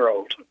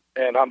 21-year-old,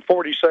 and I'm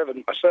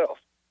 47 myself.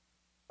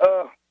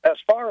 As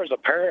far as a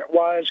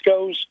parent-wise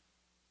goes,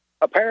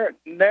 a parent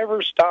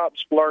never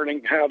stops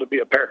learning how to be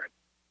a parent.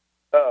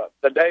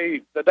 The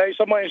day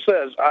somebody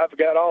says, I've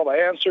got all the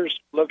answers,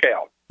 look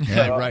out.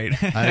 Yeah, right.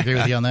 I agree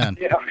with you on that.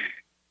 Yeah.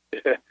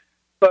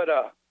 But,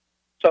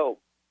 so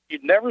you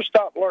never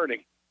stop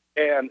learning.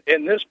 And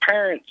in this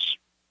parent's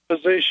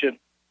position,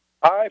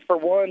 I, for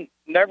one,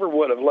 never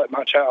would have let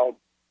my child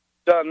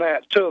done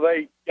that till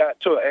they got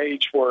to an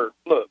age where,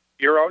 look,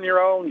 you're on your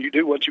own, you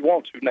do what you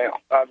want to now.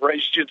 I've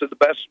raised you to the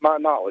best of my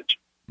knowledge.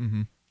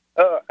 Mm-hmm.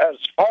 As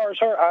far as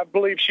her, I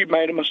believe she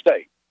made a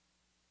mistake.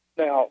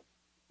 Now,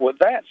 with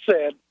that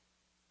said,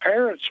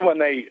 parents, when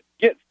they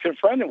get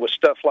confronted with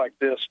stuff like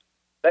this,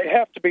 they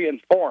have to be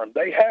informed.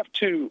 They have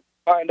to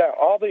find out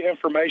all the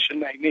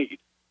information they need.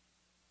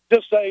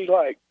 Just say,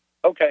 like,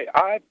 okay,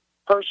 I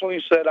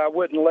personally said I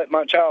wouldn't let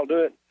my child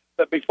do it,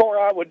 but before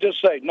I would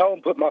just say no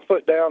and put my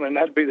foot down and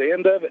that'd be the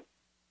end of it,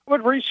 I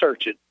would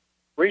research it,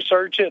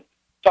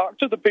 talk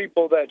to the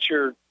people that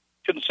you're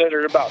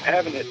considered about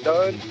having it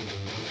done,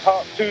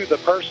 talk to the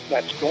person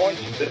that's going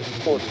to do it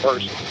for the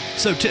person.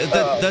 So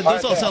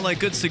those all sound like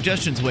good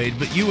suggestions, Wade,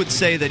 but you would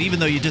say that even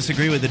though you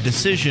disagree with the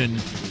decision,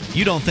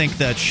 you don't think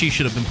that she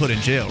should have been put in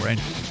jail, right?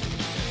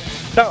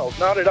 No,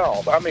 not at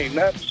all. I mean,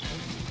 that's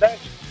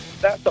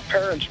the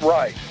parent's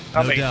right.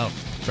 No doubt.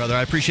 Brother,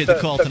 I appreciate the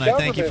call tonight.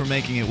 Thank you for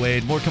making it,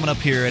 Wade. More coming up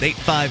here at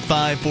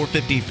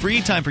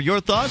 855-450-FREE. Time for your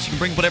thoughts. You can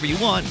bring whatever you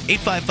want.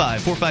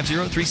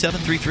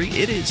 855-450-3733.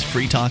 It is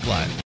Free Talk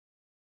Live.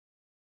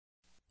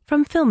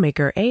 From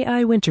filmmaker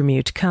A.I.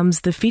 Wintermute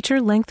comes the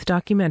feature-length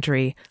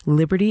documentary,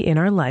 Liberty in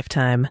Our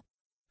Lifetime.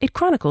 It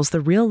chronicles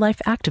the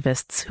real-life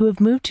activists who have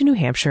moved to New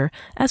Hampshire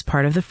as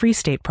part of the Free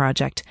State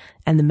Project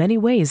and the many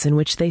ways in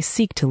which they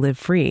seek to live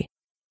free.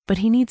 But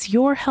he needs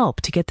your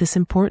help to get this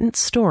important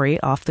story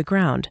off the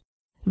ground.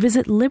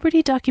 Visit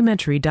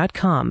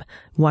libertydocumentary.com,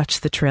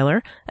 watch the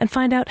trailer, and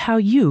find out how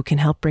you can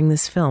help bring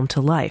this film to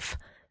life.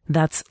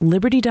 That's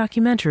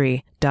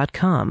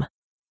libertydocumentary.com.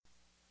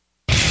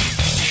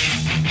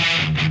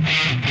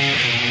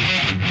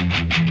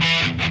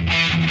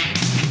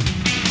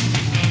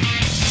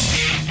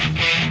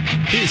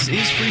 This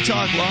is Free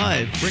Talk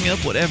Live. Bring up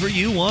whatever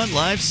you want.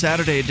 Live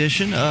Saturday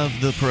edition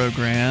of the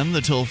program.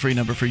 The toll-free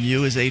number for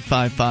you is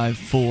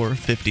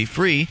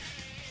 855-450-FREE.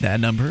 That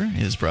number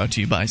is brought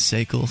to you by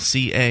SACL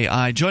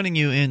CAI. Joining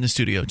you in the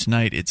studio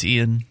tonight, it's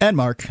Ian. And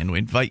Mark. And we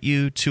invite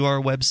you to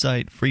our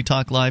website,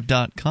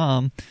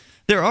 freetalklive.com.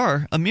 There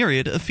are a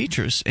myriad of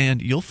features,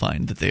 and you'll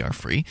find that they are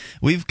free.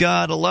 We've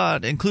got a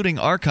lot, including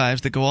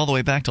archives that go all the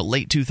way back to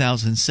late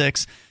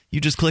 2006.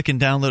 You just click and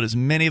download as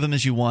many of them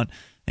as you want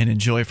and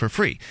enjoy for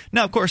free.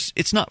 Now, of course,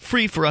 it's not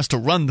free for us to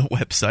run the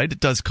website. It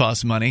does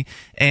cost money,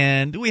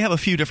 and we have a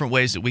few different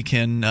ways that we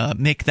can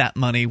make that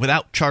money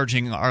without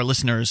charging our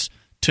listeners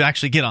to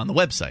actually get on the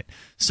website.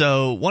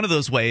 So one of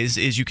those ways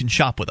is you can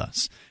shop with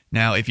us.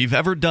 Now, if you've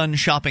ever done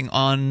shopping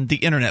on the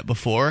internet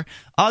before,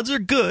 odds are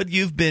good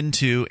you've been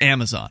to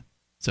Amazon.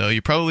 So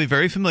you're probably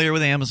very familiar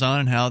with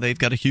Amazon and how they've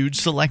got a huge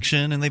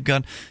selection, and they've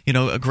got,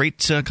 a great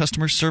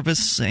customer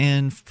service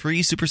and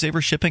free Super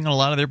Saver shipping on a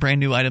lot of their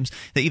brand new items.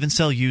 They even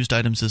sell used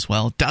items as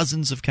well.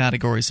 Dozens of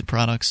categories of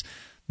products,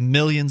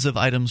 millions of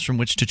items from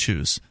which to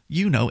choose.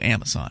 You know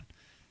Amazon.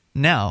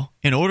 Now,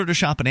 in order to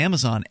shop at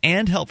Amazon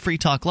and help Free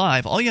Talk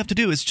Live, all you have to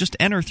do is just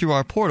enter through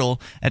our portal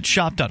at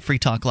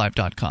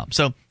shop.freetalklive.com.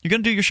 So you're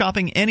going to do your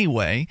shopping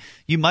anyway.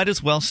 You might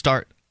as well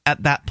start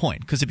at that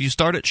point, because if you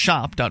start at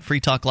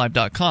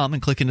shop.freetalklive.com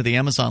and click into the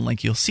Amazon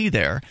link you'll see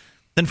there,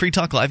 then Free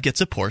Talk Live gets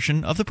a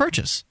portion of the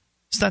purchase.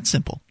 It's that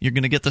simple. You're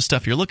going to get the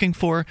stuff you're looking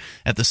for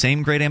at the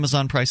same great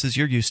Amazon prices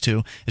you're used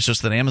to. It's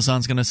just that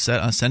Amazon's going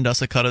to send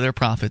us a cut of their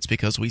profits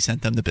because we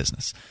sent them the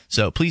business.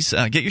 So please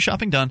get your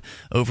shopping done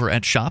over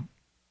at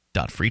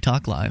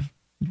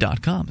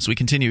shop.freetalklive.com. As we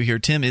continue here,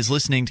 Tim is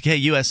listening to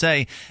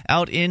KUSA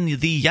out in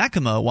the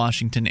Yakima,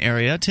 Washington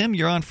area. Tim,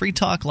 you're on Free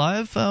Talk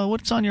Live.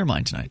 What's on your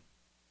mind tonight?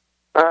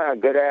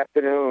 Good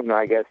afternoon.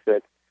 I guess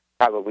it's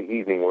probably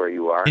evening where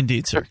you are.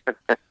 Indeed, sir.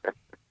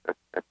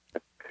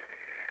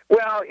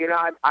 Well,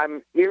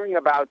 I'm hearing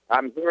about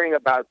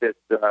this,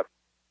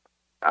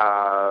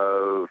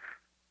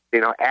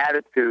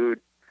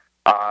 attitude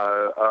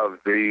of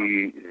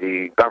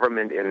the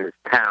government in this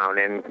town.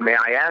 And may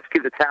I ask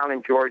you the town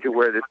in Georgia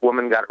where this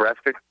woman got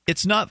arrested?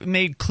 It's not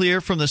made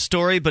clear from the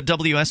story, but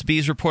WSB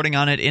is reporting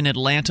on it in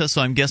Atlanta,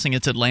 so I'm guessing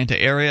it's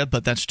Atlanta area,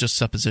 but that's just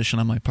supposition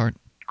on my part.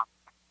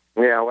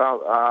 Yeah,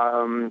 well,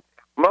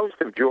 most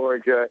of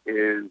Georgia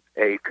is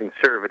a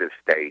conservative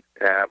state,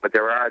 but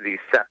there are these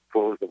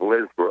cesspools of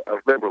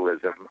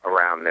liberalism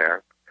around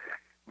there.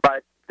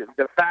 But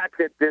the fact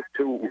that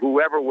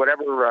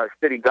whatever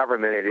city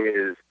government it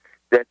is,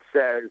 that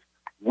says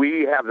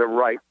we have the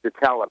right to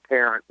tell a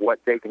parent what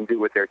they can do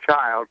with their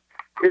child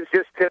is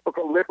just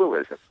typical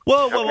liberalism.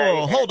 Whoa,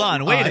 hold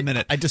on. Wait a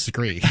minute. I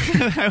disagree.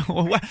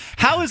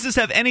 How does this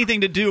have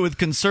anything to do with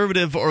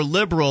conservative or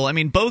liberal? I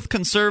mean, both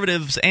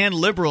conservatives and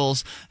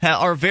liberals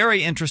are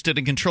very interested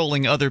in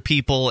controlling other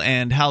people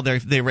and how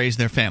they raise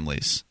their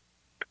families.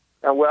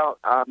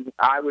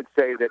 I would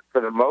say that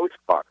for the most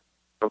part,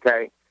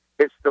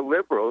 it's the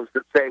liberals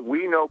that say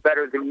we know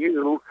better than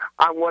you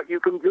on what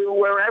you can do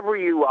wherever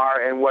you are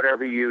and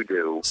whatever you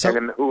do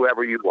and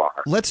whoever you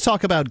are. Let's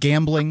talk about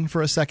gambling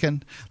for a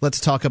second. Let's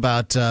talk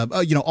about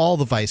all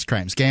the vice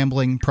crimes: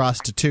 gambling,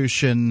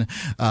 prostitution,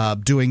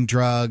 doing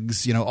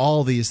drugs.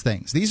 All these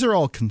things. These are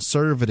all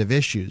conservative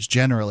issues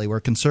generally,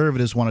 where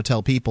conservatives want to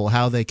tell people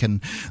how they can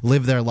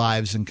live their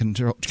lives and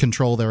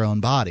control their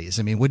own bodies.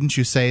 I mean, wouldn't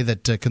you say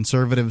that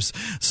conservatives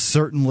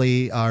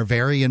certainly are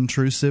very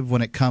intrusive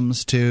when it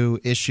comes to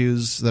issues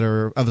that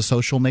are of a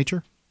social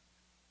nature?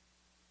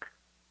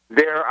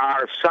 There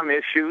are some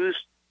issues.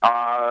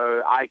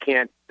 I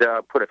can't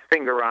put a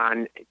finger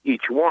on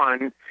each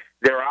one.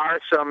 There are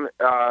some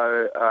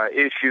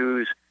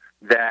issues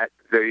that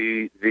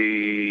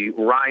the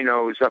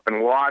rhinos up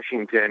in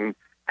Washington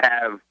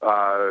have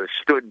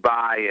stood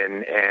by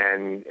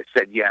and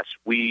said, yes,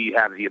 we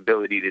have the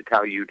ability to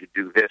tell you to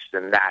do this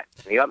and that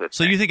and the other thing.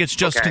 So you think it's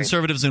just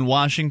conservatives in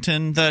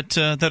Washington that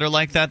are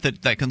like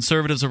that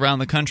conservatives around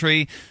the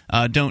country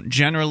don't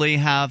generally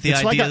have the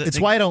idea?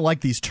 It's why I don't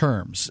like these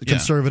terms,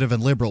 conservative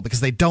and liberal, because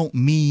they don't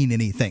mean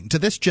anything. To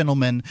this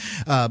gentleman,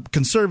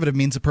 conservative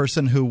means a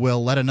person who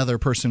will let another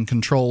person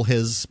control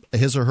his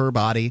or her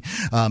body,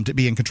 to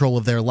be in control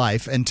of their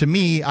life. And to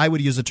me, I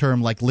would use a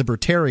term like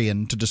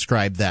libertarian to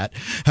describe that.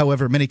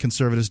 However, many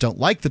conservatives don't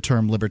like the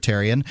term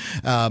libertarian,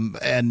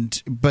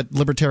 but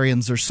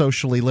libertarians are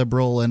socially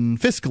liberal and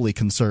fiscally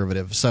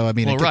conservative. So I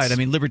mean, right. I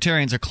mean,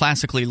 libertarians are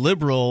classically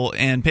liberal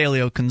and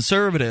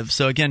paleo-conservative.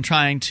 So again,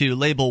 trying to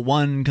label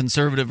one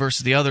conservative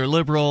versus the other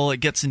liberal, it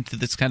gets into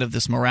this kind of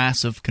this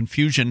morass of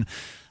confusion.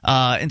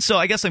 And so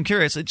I guess I'm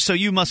curious. So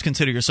you must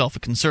consider yourself a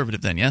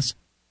conservative then, yes?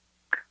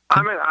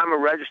 I'm a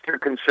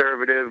registered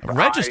conservative.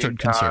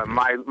 Conservative.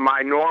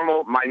 My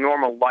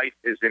normal life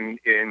is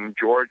in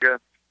Georgia,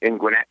 in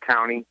Gwinnett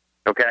County.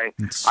 Okay,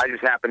 I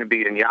just happen to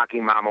be in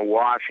Yakima,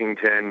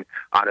 Washington,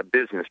 on a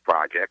business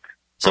project.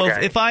 So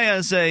if I,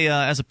 as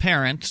a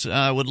parent,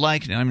 would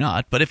like, I'm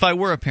not, but if I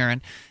were a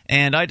parent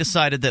and I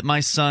decided that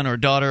my son or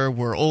daughter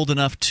were old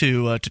enough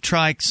to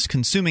try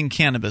consuming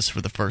cannabis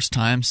for the first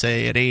time,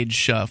 say at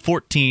age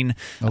 14,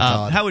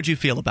 how would you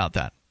feel about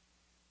that?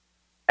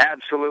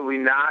 Absolutely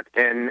not,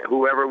 and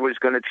whoever was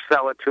going to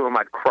sell it to him,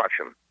 I'd crush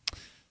him.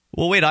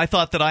 Well, wait, I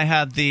thought that I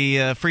had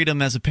the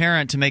freedom as a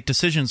parent to make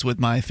decisions with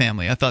my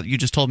family. I thought you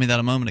just told me that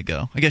a moment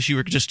ago. I guess you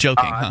were just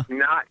joking, huh?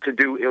 Not to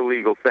do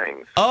illegal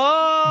things.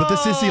 Oh! But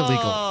this is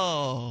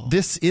illegal.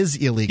 This is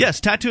illegal.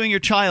 Yes, tattooing your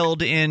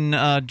child in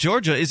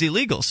Georgia is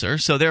illegal, sir,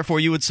 so therefore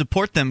you would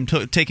support them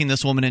taking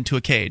this woman into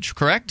a cage,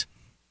 correct?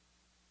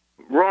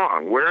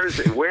 Wrong. Where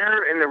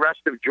in the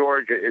rest of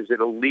Georgia is it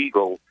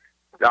illegal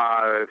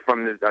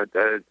from the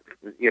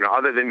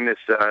other than this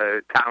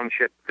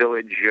township,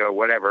 village,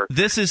 whatever?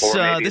 This is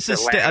I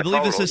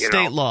believe this is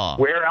state law.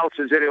 Where else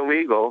is it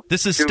illegal?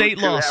 This is state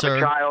law,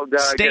 sir.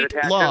 State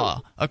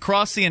law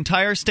across the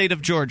entire state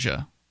of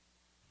Georgia.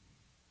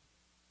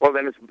 Well,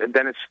 then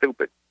it's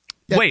stupid.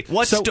 Wait,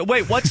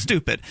 what's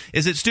stupid?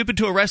 Is it stupid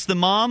to arrest the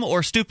mom,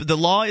 or stupid? The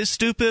law is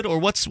stupid, or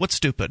what's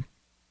stupid?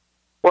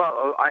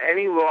 Well,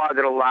 any law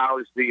that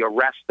allows the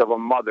arrest of a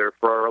mother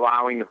for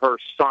allowing her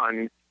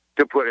son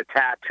to put a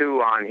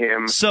tattoo on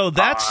him. So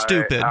that's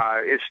stupid.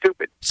 It's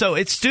stupid. So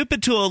it's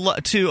stupid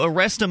to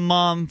arrest a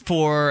mom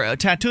for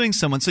tattooing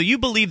someone. So you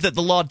believe that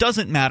the law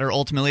doesn't matter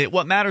ultimately.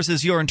 What matters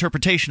is your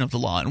interpretation of the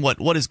law and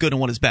what is good and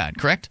what is bad,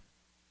 correct?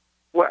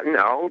 Well,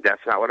 no,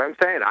 that's not what I'm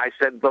saying. I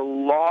said the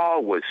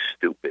law was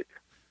stupid.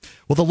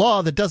 Well, the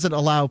law that doesn't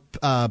allow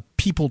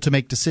people to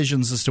make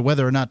decisions as to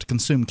whether or not to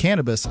consume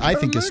cannabis, I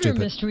think is stupid.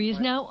 Mystery is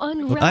now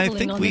unraveling. I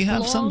think we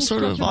have some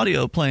sort of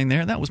audio playing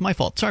there. That was my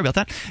fault. Sorry about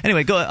that.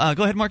 Anyway, go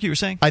ahead, Mark. You were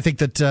saying? I think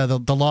that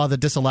the law that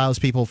disallows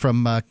people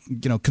from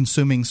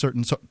consuming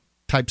certain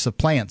types of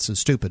plants is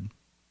stupid.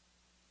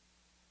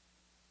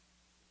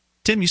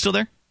 Tim, you still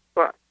there?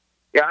 Well,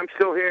 yeah, I'm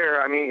still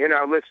here. I mean,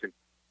 listen.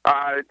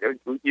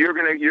 You're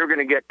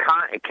gonna get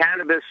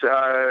cannabis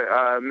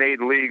made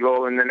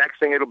legal, and the next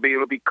thing it'll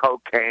be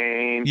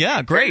cocaine.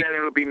 Yeah, great. And then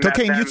it'll be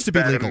cocaine used to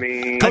be legal.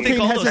 Cocaine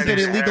hasn't been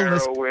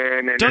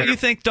illegal. Don't you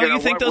think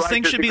those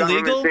things should be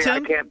legal,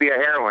 Tim? I can't be a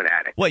heroin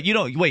addict.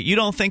 You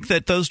don't think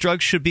that those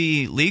drugs should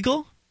be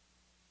legal?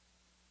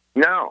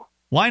 No.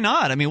 Why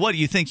not? I mean, what do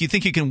you think? You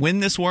think you can win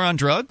this war on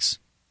drugs?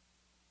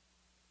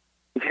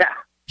 Yeah.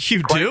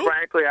 You Quite do?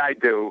 Frankly, I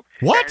do.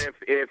 What? And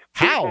if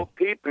how?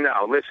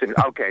 No, listen.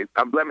 Okay,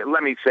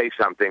 let me say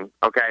something.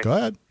 Okay. Go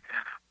ahead.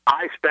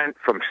 I spent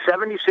from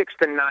 76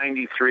 to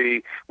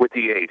 93 with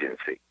the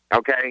agency.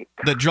 Okay.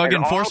 The Drug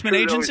and Enforcement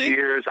all Agency. Those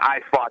years,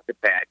 I fought the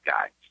bad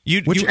guys.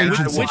 Which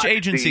agency? Which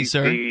agency,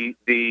 sir?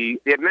 The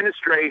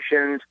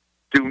administrations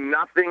do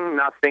nothing.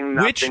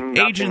 Which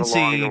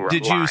agency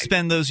did you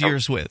spend those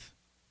years with?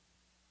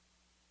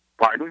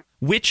 Pardon?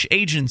 Which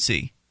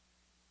agency?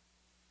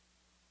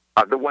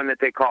 The one that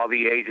they call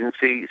the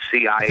agency,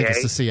 CIA. I think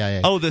it's the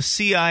CIA. Oh, the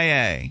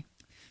CIA.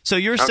 So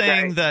you're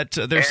saying that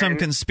there's some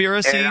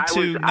conspiracy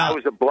to not... I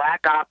was a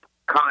black op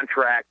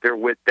contractor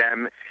with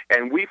them,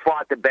 and we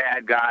fought the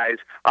bad guys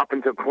up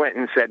until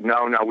Clinton said,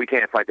 no, we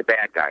can't fight the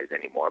bad guys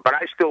anymore. But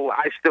I still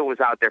was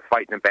out there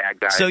fighting the bad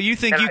guys. So you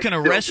think you can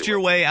arrest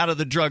your way out of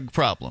the drug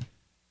problem?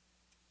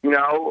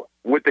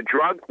 With the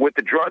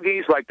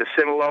druggies like the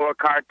Sinaloa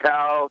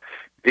cartel,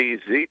 the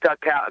Zeta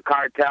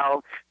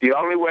cartel, the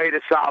only way to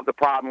solve the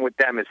problem with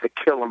them is to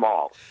kill them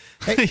all.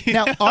 Hey,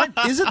 now,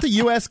 isn't the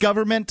U.S.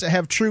 government to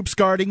have troops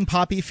guarding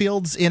poppy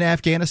fields in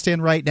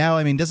Afghanistan right now?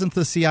 I mean, doesn't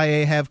the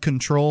CIA have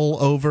control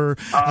over,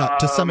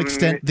 to some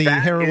extent, the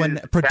heroin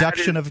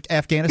production of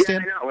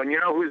Afghanistan? Yeah, I know. And you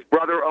know whose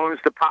brother owns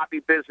the poppy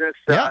business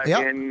in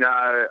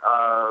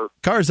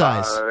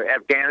Karzai's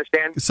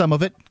Afghanistan? Some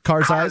of it.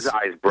 Karzai's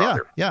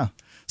brother. Yeah.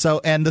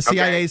 So, and the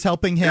CIA is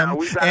helping him,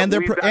 and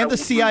the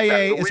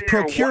CIA is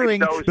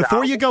procuring.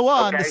 Before you go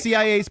on, the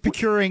CIA is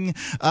procuring,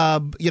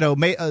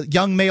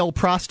 young male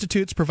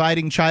prostitutes,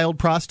 providing child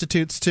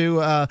prostitutes to,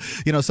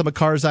 some of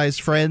Karzai's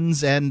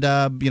friends, and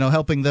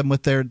helping them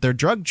with their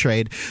drug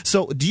trade.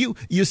 So,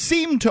 you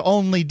seem to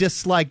only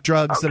dislike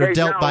drugs that are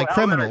dealt by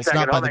criminals,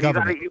 not by the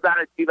government. You got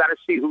to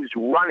see who's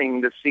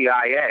running the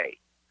CIA.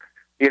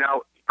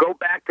 Go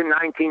back to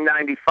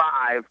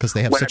 1995 because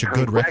they have such a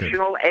good record.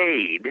 Congressional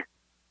aide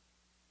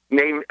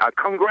named a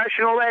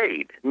congressional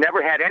aide,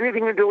 never had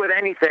anything to do with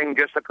anything,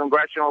 just a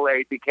congressional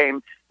aide,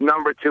 became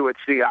number 2 at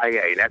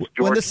CIA. That's George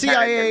when the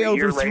CIA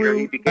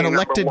overthrew an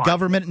elected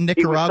government in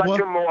Nicaragua, he was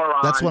such a moron.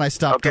 That's when I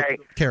stopped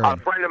caring. A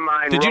friend of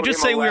mine Did you wrote just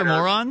him say a we were letter,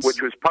 morons?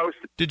 Which was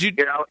posted. Did you?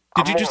 A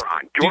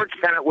moron. George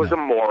Tenet was a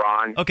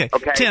moron. Okay,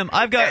 Tim,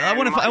 I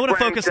want to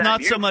focus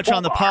not so much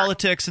on the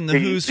politics and the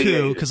who's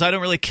who, because I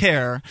don't really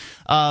care.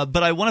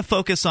 But I want to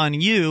focus on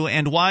you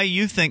and why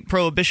you think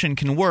prohibition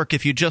can work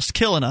if you just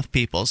kill enough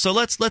people. So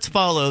let's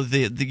follow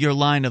your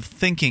line of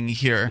thinking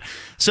here.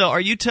 So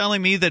are you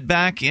telling me that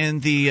back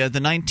in the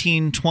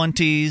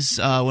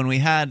 1920s when we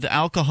had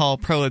alcohol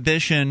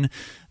prohibition,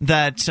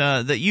 that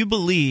you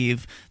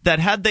believe that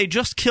had they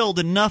just killed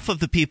enough of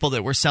the people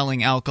that were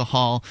selling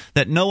alcohol,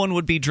 that no one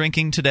would be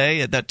drinking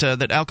today,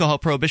 that alcohol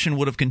prohibition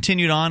would have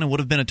continued on and would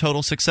have been a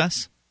total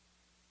success?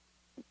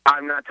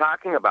 I'm not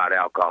talking about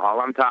alcohol.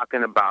 I'm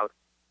talking about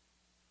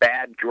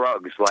bad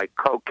drugs like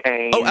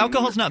cocaine. Oh,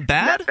 alcohol's not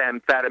bad?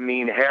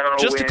 Methamphetamine, heroin.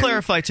 Just to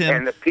clarify,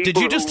 Tim, did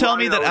you just tell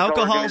me that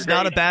alcohol's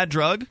not a bad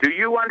drug? Do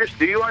you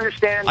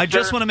understand? I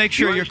just want to make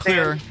sure you're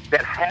clear.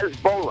 That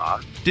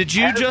Hezbollah. Did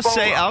you just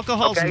say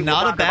alcohol's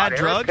not a bad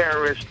drug?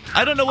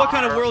 I don't know what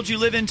kind of world you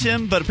live in,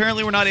 Tim, but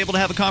apparently we're not able to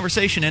have a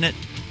conversation in it.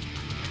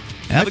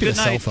 Have a good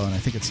night. Cell phone. I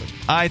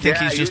think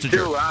he's just a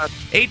jerk.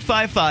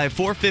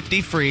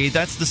 855-450-FREE.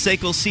 That's the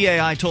SACL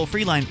CAI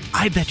toll-free line.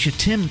 I bet you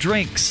Tim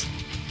drinks.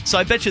 So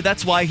I bet you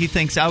that's why he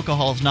thinks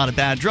alcohol is not a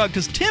bad drug,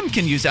 because Tim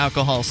can use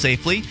alcohol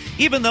safely,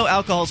 even though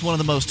alcohol is one of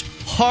the most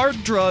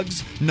hard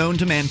drugs known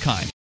to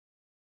mankind.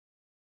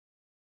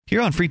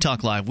 Here on Free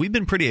Talk Live, we've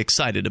been pretty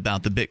excited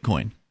about the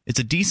Bitcoin. It's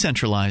a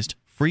decentralized,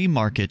 free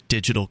market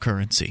digital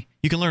currency.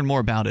 You can learn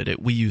more about it at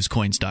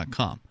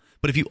weusecoins.com.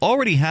 But if you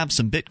already have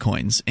some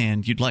Bitcoins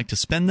and you'd like to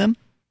spend them,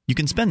 you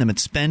can spend them at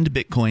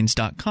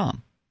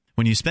spendbitcoins.com.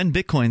 When you spend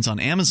Bitcoins on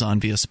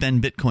Amazon via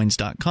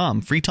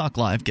spendbitcoins.com, Free Talk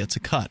Live gets a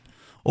cut.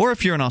 Or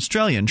if you're an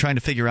Australian trying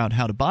to figure out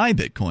how to buy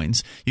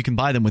Bitcoins, you can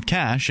buy them with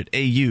cash at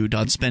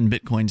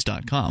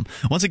au.spendbitcoins.com.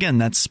 Once again,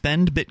 that's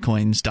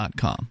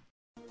spendbitcoins.com.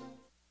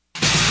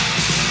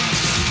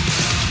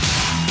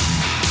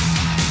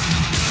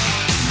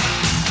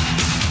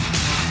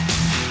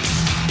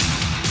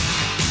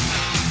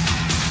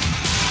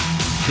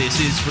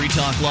 This is Free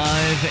Talk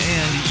Live,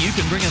 and you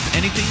can bring up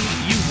anything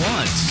you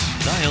want.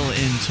 Dial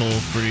in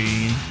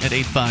toll-free at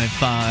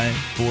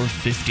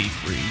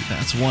 855-450-FREE.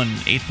 That's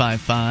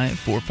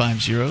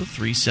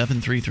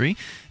 1-855-450-3733.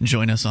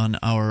 Join us on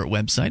our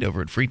website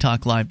over at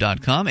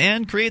freetalklive.com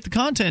and create the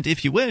content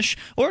if you wish,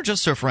 or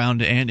just surf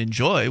around and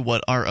enjoy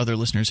what our other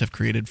listeners have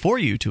created for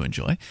you to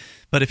enjoy.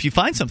 But if you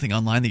find something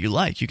online that you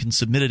like, you can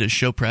submit it as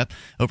show prep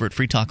over at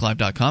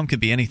freetalklive.com. Could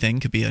be anything.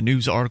 Could be a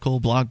news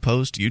article, blog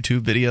post,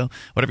 YouTube video,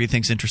 whatever you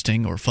think's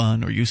interesting or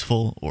fun or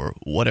useful or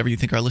whatever you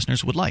think our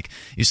listeners would like.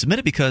 You submit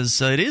it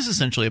because it is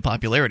essentially a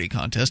popularity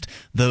contest.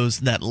 Those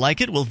that like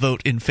it will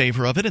vote in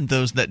favor of it, and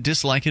those that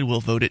dislike it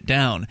will vote it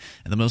down.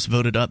 And the most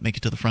voted up make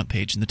it to the front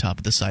page in the top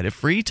of the site at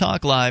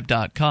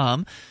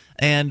freetalklive.com.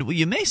 And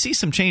you may see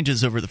some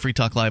changes over the Free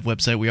Talk Live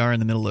website. We are in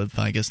the middle of,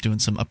 I guess, doing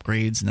some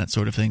upgrades and that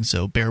sort of thing,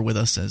 so bear with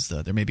us as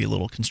there may be a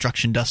little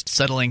construction dust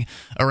settling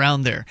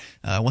around there.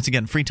 Once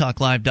again,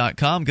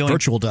 freetalklive.com.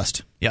 Virtual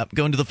dust. Yep,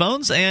 going to the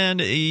phones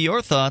and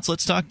your thoughts.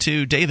 Let's talk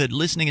to David,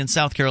 listening in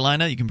South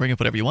Carolina. You can bring up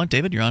whatever you want.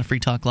 David, you're on Free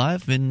Talk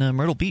Live in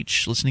Myrtle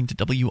Beach, listening to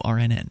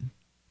WRNN.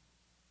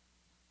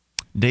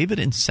 David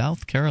in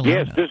South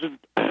Carolina. Yes,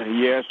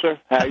 yes, sir.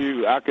 How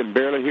you? I can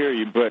barely hear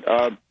you, but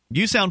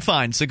you sound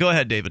fine. So go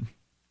ahead, David.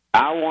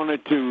 I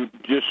wanted to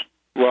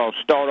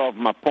start off.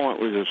 My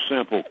point was a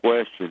simple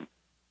question.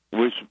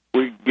 We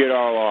get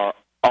all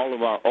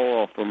of our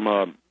oil from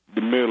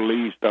the Middle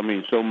East. I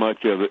mean, so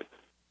much of it.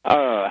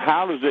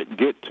 How does it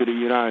get to the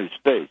United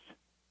States?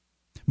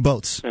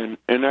 Boats. And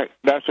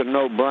that's a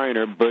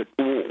no-brainer. But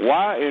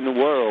why in the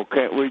world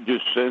can't we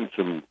just send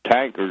some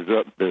tankers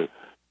up to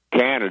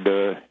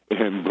Canada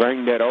and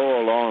bring that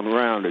oil on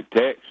around to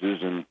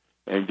Texas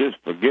and just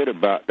forget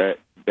about that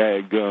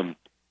daggum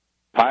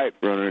pipe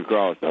running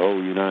across the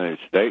whole United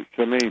States?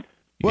 I mean,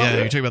 you're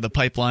talking about the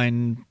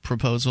pipeline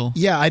proposal.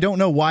 Yeah, I don't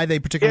know why they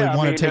particularly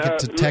want to take it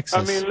to Texas.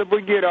 I mean,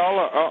 we get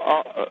all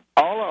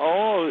the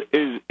oil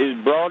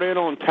is brought in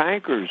on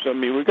tankers. I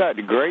mean, we got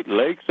the Great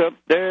Lakes up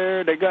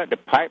there. They got the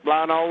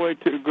pipeline all the way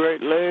to the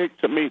Great Lakes.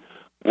 I mean,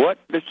 what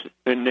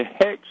in the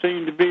heck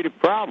seems to be the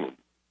problem?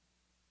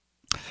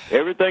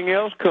 Everything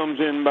else comes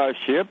in by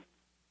ship.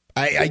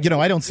 I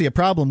don't see a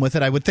problem with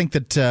it. I would think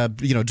that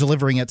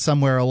delivering it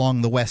somewhere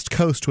along the West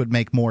Coast would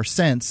make more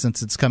sense,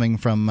 since it's coming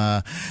from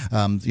sort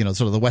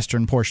of the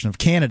western portion of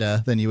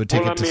Canada. Then you would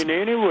take it to. I mean,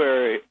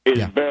 anywhere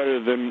is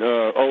better than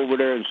over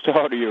there in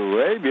Saudi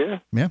Arabia.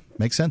 Yeah,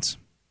 makes sense.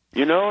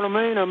 You know what I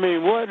mean? I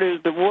mean, what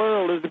is the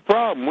world is the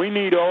problem? We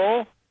need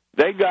oil.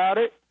 They got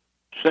it.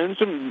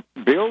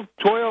 Build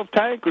 12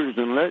 tankers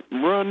and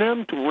run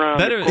them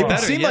around. It would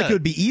seem like it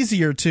would be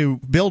easier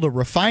to build a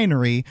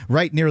refinery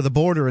right near the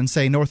border in,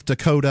 say, North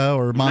Dakota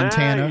or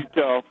Montana. Now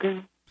you're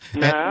talking.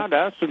 Now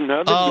that's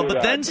another. Oh, good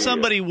but then idea.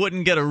 somebody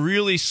wouldn't get a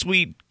really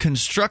sweet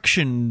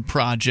construction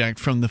project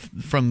from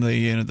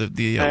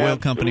the oil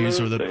companies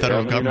or the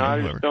federal government. I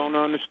or just whoever. don't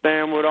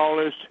understand what all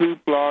this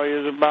hoopla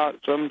is about.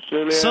 Some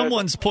silly.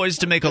 Someone's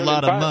poised to make a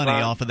lot of money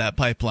off of that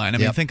pipeline. I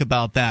mean, think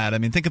about that. I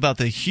mean, think about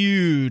the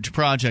huge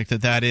project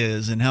that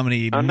is, and how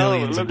many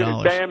millions of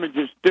dollars. Look at the damage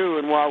it's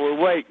doing while we're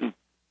waiting.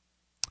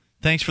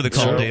 Thanks for the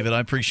call, David. I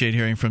appreciate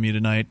hearing from you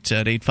tonight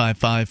at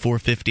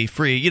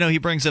 855-450-FREE. You know, he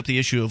brings up the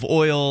issue of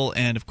oil,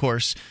 and of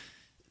course,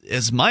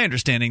 as my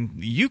understanding,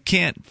 you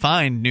can't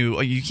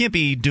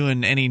be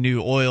doing any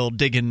new oil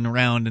digging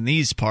around in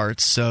these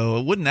parts.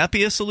 So wouldn't that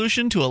be a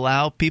solution to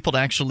allow people to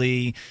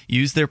actually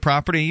use their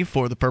property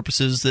for the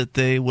purposes that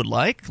they would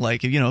like?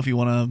 Like, if you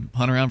want to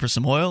hunt around for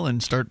some oil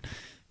and start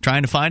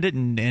trying to find it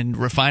and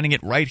refining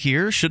it right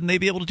here, shouldn't they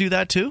be able to do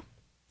that too?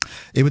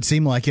 It would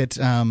seem like it.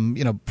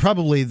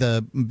 Probably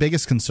the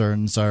biggest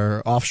concerns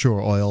are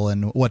offshore oil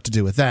and what to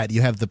do with that.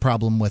 You have the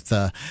problem with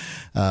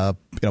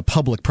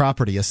public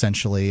property,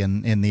 essentially,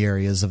 in the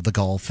areas of the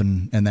Gulf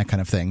and that kind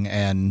of thing.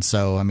 And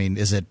so, I mean,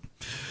 is it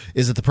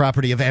the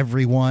property of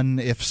everyone?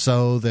 If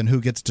so, then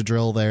who gets to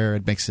drill there?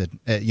 It makes it,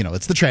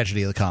 it's the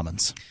tragedy of the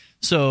commons.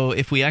 So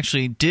if we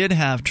actually did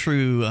have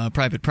true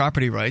private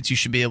property rights, you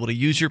should be able to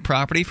use your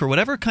property for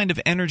whatever kind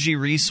of energy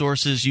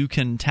resources you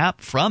can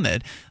tap from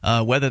it,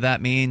 whether that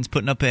means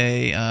putting up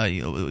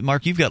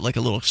Mark, you've got like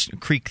a little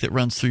creek that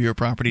runs through your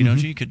property,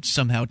 don't you? You could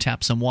somehow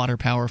tap some water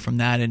power from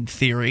that in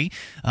theory.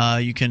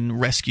 You can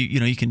rescue,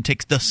 you can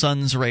take the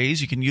sun's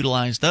rays, you can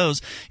utilize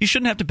those. You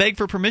shouldn't have to beg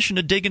for permission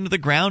to dig into the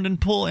ground and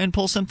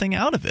pull something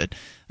out of it.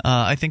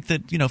 I think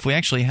that, if we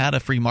actually had a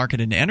free market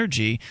in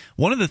energy,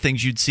 one of the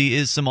things you'd see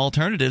is some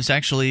alternatives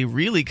actually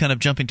really kind of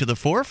jumping to the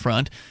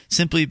forefront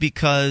simply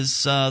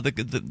because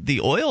the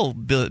oil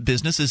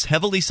business is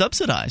heavily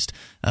subsidized.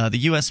 The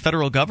U.S.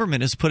 federal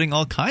government is putting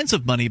all kinds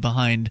of money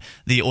behind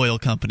the oil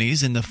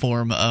companies in the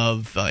form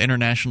of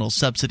international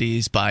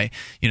subsidies by,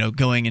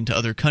 going into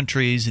other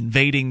countries,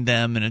 invading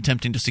them, and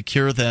attempting to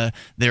secure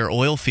their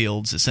oil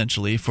fields,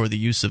 essentially, for the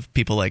use of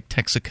people like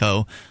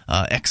Texaco,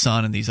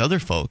 Exxon, and these other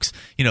folks.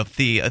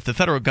 If the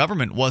federal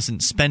government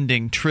wasn't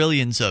spending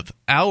trillions of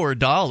our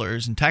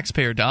dollars and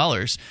taxpayer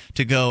dollars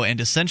to go and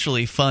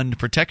essentially fund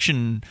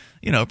protection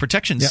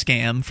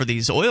scam for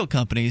these oil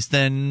companies,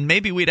 then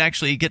maybe we'd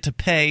actually get to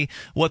pay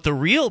what the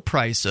real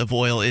price of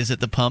oil is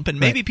at the pump, and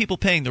maybe people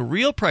paying the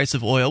real price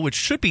of oil, which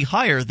should be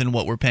higher than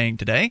what we're paying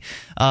today,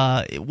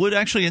 it would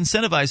actually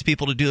incentivize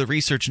people to do the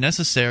research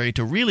necessary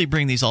to really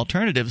bring these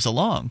alternatives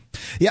along.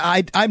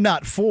 Yeah, I'm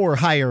not for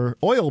higher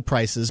oil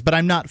prices, but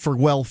I'm not for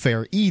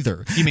welfare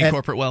either. You mean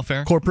corporate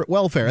welfare? Corporate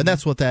welfare, and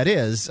that's what that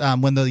is.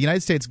 When the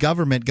United States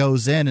government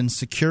goes in and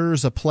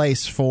secures a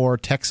place for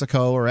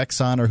Texaco or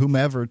Exxon or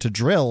whomever to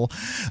drill,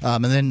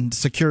 and then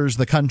secures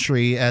the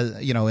country,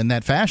 in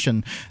that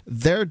fashion,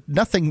 they're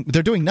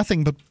doing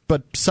nothing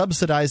but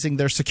subsidizing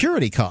their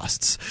security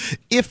costs.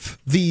 If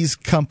these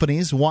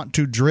companies want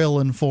to drill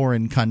in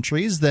foreign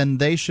countries, then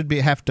they should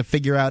have to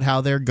figure out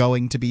how they're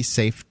going to be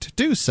safe to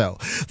do so.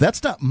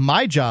 That's not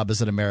my job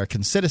as an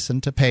American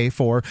citizen to pay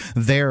for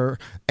their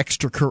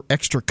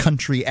extra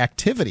country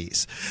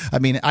activities. I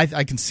mean,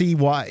 I can see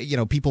why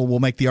people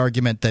will make the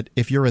argument that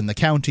if you're in the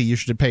county, you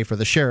should pay for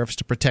the sheriffs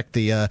to protect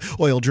the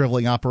oil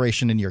drilling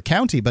operation in your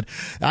county. But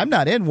I'm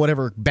not in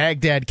whatever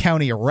Baghdad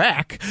County,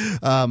 Iraq.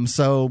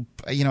 So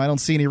I don't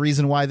see any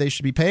reason why they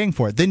should be paying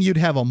for it. Then you'd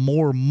have a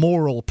more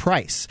moral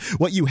price.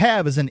 What you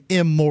have is an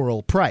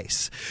immoral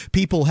price.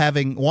 People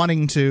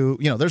wanting to,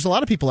 there's a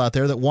lot of people out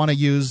there that want to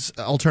use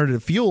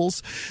alternative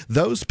fuels.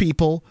 Those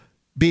people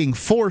being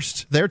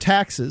forced their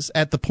taxes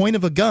at the point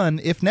of a gun,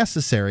 if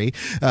necessary,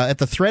 at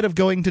the threat of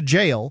going to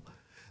jail.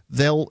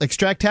 They'll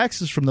extract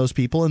taxes from those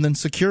people and then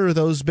secure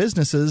those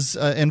businesses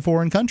in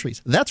foreign countries.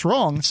 That's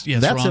wrong. That's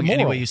wrong immoral.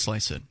 Any way you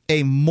slice it.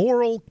 A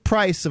moral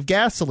price of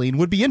gasoline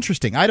would be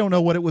interesting. I don't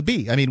know what it would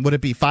be. I mean, would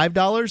it be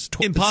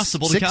 $5?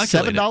 Impossible to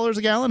calculate. $7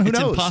 a gallon? Who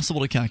knows? It's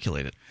impossible to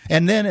calculate it.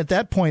 And then at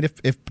that point,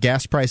 if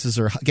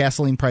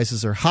gasoline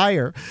prices are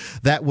higher,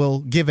 that will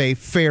give a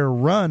fair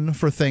run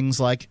for things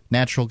like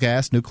natural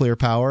gas, nuclear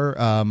power,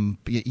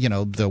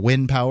 the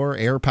wind power,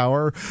 air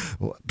power,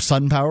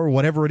 sun power,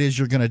 whatever it is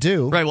you're going to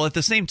do. Right. Well, at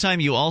the same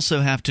time, you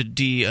also have to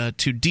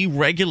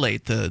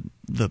deregulate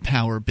the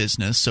power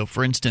business. So,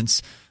 for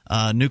instance,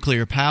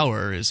 nuclear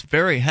power is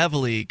very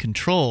heavily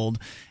controlled,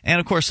 and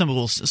of course,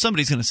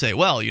 somebody's going to say,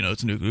 "Well,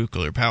 it's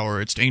nuclear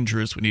power; it's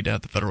dangerous. We need to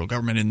have the federal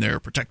government in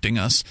there protecting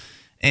us."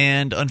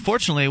 And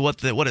unfortunately,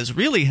 what has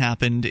really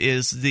happened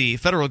is the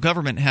federal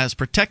government has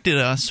protected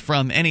us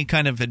from any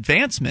kind of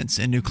advancements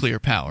in nuclear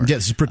power.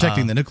 Yes,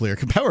 protecting the nuclear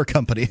power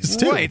companies,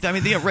 too. Right. I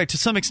mean, right. To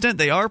some extent,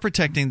 they are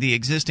protecting the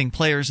existing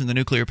players in the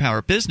nuclear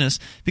power business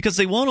because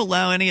they won't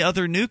allow any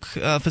other nuke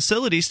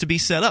facilities to be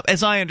set up,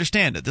 as I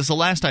understand it. This is the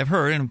last I've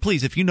heard, and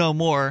please, if you know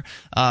more,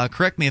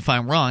 correct me if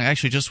I'm wrong. I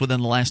actually just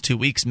within the last 2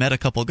 weeks met a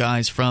couple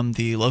guys from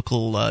the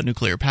local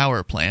nuclear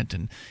power plant,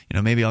 and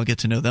maybe I'll get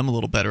to know them a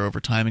little better over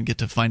time and get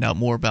to find out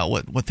more more about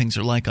what things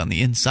are like on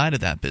the inside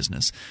of that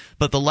business.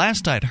 But the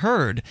last I'd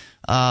heard,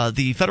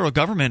 the federal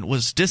government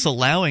was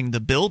disallowing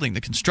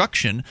the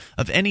construction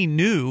of any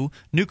new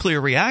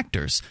nuclear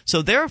reactors.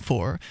 So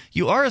therefore,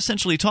 you are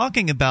essentially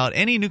talking about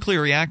any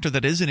nuclear reactor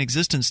that is in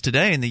existence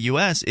today in the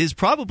U.S. is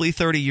probably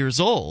 30 years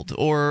old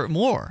or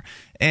more.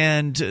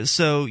 And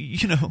so,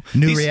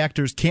 new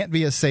reactors can't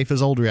be as safe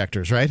as old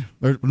reactors, right?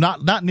 Or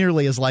not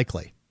nearly as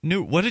likely.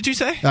 What did you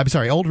say? I'm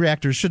sorry. Old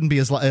reactors shouldn't be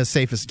as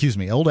safe as. Excuse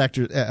me. Old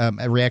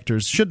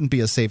reactors shouldn't be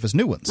as safe as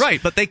new ones. Right,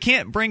 but they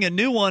can't bring a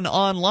new one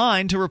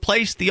online to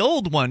replace the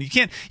old one. You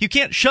can't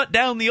shut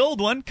down the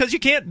old one because you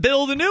can't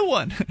build a new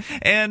one.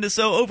 And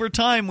so over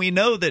time, we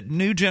know that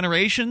new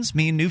generations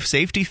mean new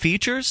safety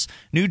features.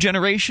 New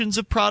generations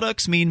of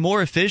products mean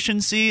more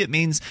efficiency. It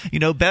means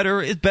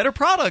better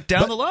product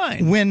down the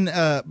line. When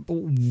as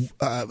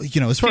far as I'm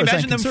concerned,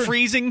 imagine them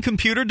freezing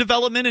computer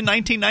development in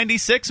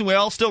 1996, and we're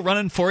all still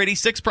running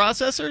 486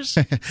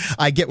 processors.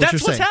 I get what you're saying.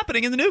 That's what's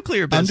happening in the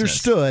nuclear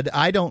business. Understood.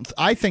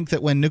 I think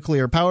that when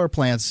nuclear power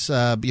plants,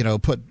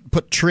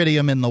 put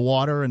tritium in the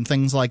water and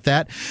things like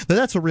that,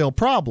 that's a real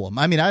problem.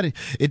 I mean,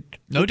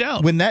 no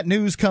doubt. When that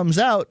news comes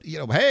out,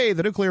 hey,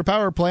 the nuclear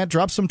power plant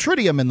dropped some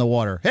tritium in the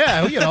water.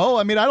 Yeah,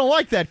 I mean, I don't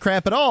like that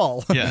crap at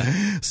all.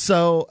 Yeah.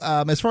 So,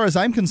 as far as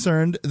I'm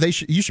concerned,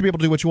 you should be able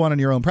to do what you want on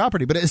your own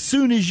property. But as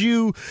soon as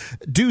you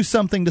do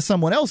something to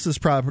someone else's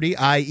property,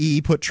 i.e.,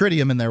 put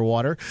tritium in their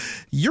water,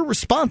 you're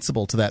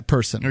responsible to that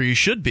person. Or you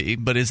should be,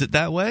 but is it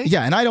that way?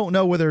 Yeah, and I don't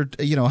know whether,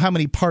 how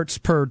many parts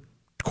per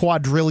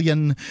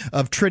quadrillion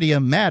of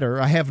tritium matter.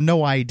 I have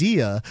no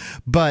idea.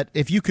 But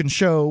if you can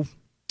show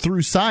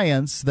through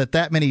science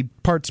that many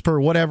parts per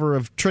whatever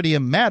of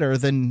tritium matter,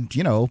 then, they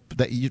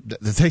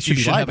should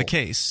be liable. Have a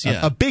case.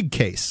 Yeah. A big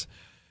case.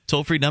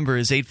 Toll-free number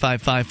is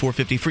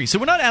 855-450-FREE. So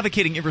we're not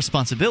advocating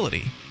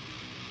irresponsibility.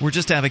 We're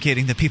just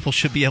advocating that people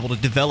should be able to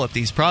develop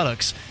these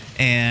products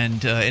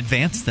and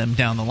advance them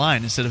down the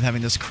line instead of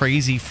having this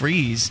crazy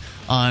freeze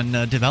on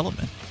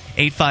development.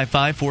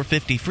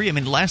 855-450-FREE. I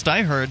mean, last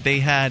I heard, they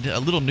had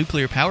little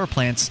nuclear power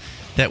plants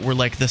that were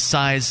like the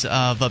size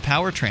of a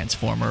power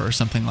transformer or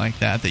something like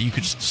that you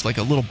could just like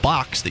a little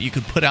box that you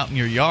could put out in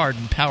your yard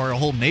and power a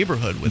whole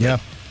neighborhood with it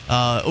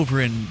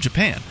over in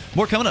Japan.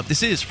 More coming up.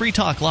 This is Free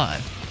Talk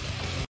Live.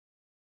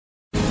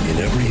 In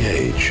every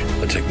age,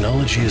 a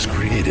technology is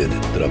created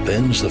that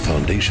upends the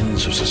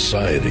foundations of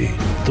society.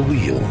 The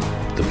wheel,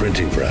 the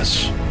printing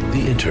press,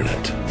 the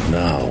internet.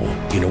 Now,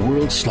 in a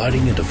world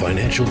sliding into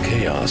financial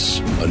chaos,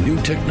 a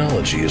new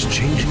technology is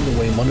changing the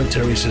way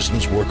monetary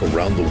systems work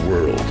around the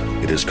world.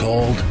 It is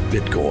called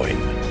Bitcoin.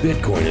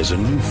 Bitcoin is a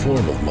new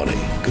form of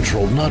money,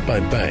 controlled not by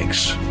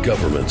banks,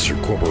 governments, or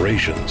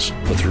corporations,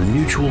 but through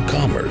mutual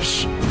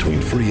commerce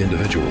between free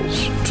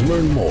individuals. To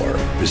learn more,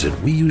 visit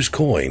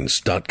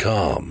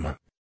weusecoins.com.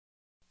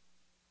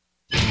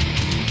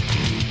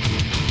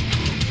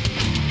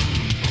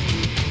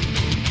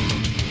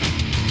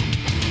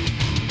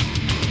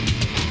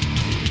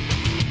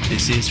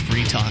 This is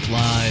Free Talk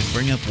Live.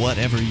 Bring up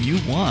whatever you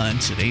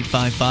want at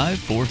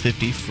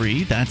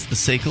 855-450-FREE. That's the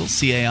SACL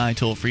CAI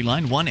toll-free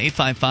line,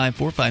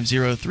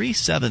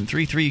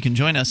 1-855-450-3733. You can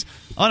join us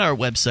on our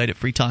website at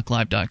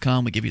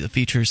freetalklive.com. We give you the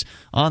features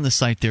on the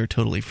site there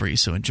totally free,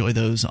 so enjoy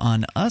those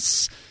on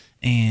us.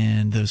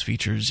 And those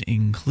features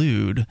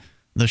include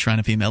the Shrine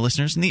of Female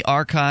Listeners and the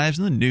archives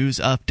and the news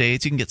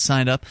updates. You can get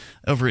signed up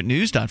over at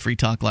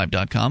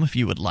news.freetalklive.com. If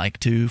you would like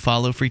to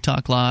follow Free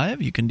Talk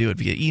Live, you can do it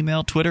via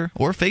email, Twitter,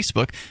 or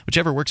Facebook,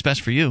 whichever works best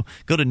for you.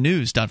 Go to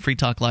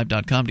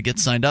news.freetalklive.com to get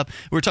signed up.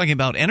 We're talking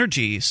about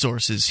energy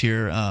sources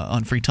here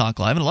on Free Talk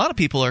Live, and a lot of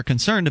people are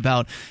concerned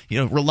about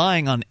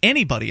relying on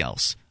anybody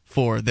else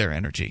for their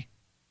energy.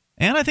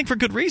 And I think for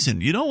good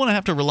reason. You don't want to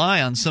have to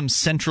rely on some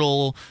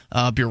central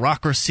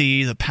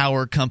bureaucracy, the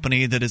power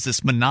company that is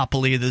this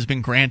monopoly that has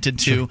been granted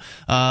to,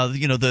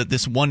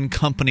 this one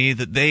company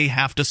that they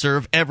have to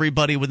serve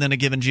everybody within a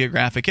given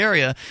geographic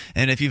area.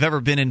 And if you've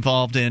ever been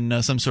involved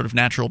in some sort of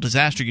natural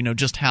disaster, you know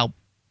just how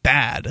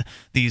bad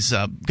these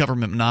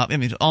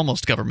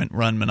almost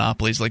government-run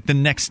monopolies, like the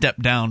next step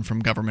down from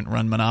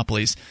government-run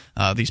monopolies,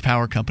 these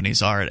power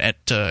companies are at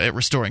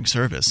restoring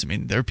service. I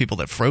mean, there are people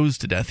that froze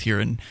to death here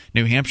in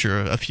New Hampshire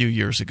a few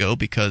years ago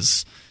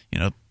because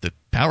the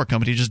power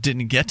company just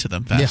didn't get to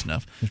them fast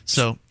enough.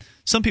 So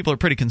some people are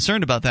pretty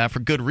concerned about that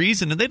for good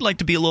reason, and they'd like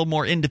to be a little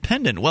more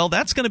independent. Well,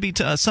 that's going to be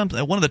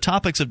one of the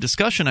topics of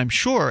discussion, I'm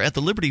sure, at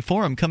the Liberty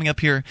Forum coming up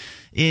here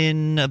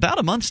in about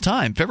a month's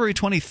time, February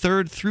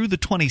 23rd through the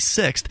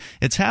 26th.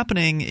 It's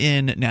happening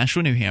in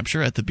Nashua, New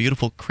Hampshire at the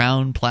beautiful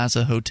Crown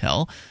Plaza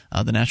Hotel,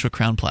 the Nashua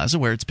Crown Plaza,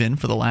 where it's been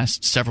for the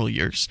last several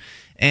years.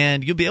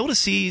 And you'll be able to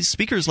see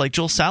speakers like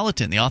Joel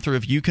Salatin, the author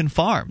of You Can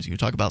Farm. You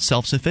talk about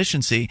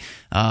self-sufficiency.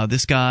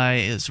 This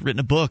guy has written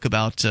a book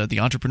about the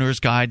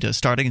entrepreneur's guide to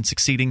starting and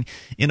succeeding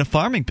in a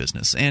farming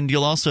business. And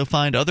you'll also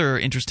find other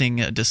interesting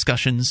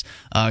discussions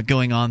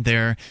going on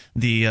there.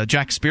 The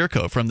Jack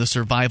Spirko from the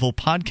Survival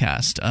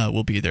Podcast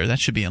will be there. That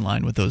should be in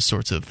line with those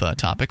sorts of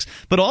topics.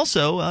 But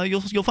also,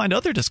 you'll find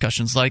other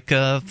discussions like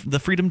the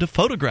freedom to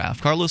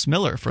photograph. Carlos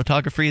Miller,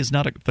 Photography is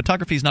Not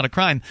a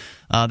Crime.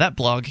 That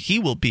blog, he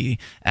will be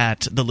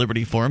at the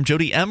Liberty Forum.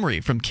 Jody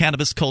Emery from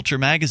Cannabis Culture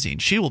Magazine,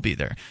 she will be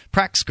there.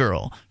 Prax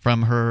Girl from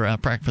the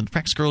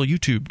Prax Girl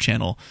YouTube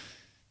channel.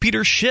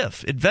 Peter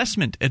Schiff,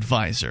 investment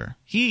advisor,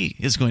 he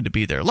is going to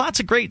be there. Lots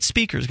of great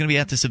speakers going to be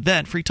at this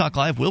event. Free Talk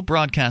Live will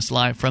broadcast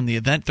live from the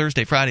event.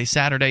 Thursday, Friday,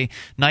 Saturday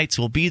nights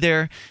will be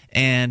there,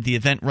 and the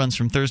event runs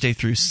from Thursday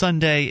through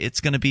Sunday.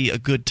 It's going to be a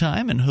good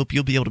time, and hope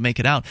you'll be able to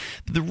make it out.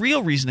 But the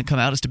real reason to come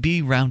out is to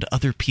be around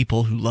other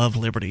people who love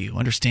liberty, who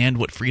understand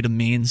what freedom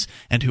means,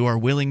 and who are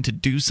willing to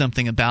do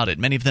something about it.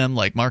 Many of them,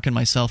 like Mark and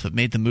myself, have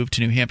made the move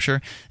to New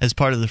Hampshire as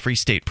part of the Free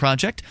State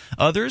Project.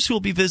 Others who will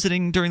be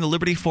visiting during the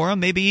Liberty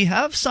Forum maybe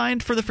have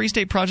signed for the Free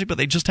State Project, but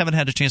they just haven't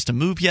had a chance to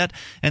move yet.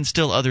 And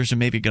still others are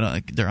maybe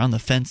they're on the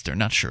fence. They're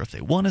not sure if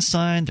they want to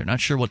sign. They're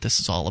not sure what this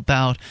is all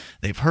about.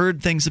 They've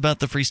heard things about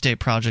the Free State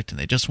Project, and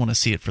they just want to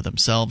see it for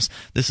themselves.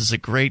 This is a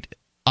great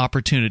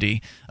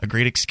opportunity, a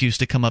great excuse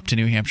to come up to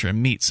New Hampshire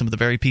and meet some of the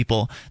very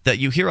people that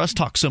you hear us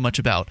talk so much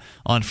about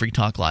on Free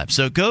Talk Live.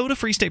 So go to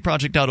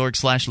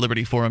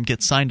freestateproject.org/Liberty Forum,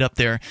 get signed up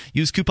there,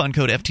 use coupon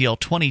code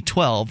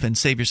FTL2012, and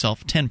save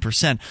yourself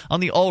 10% on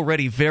the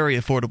already very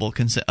affordable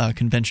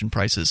convention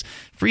prices.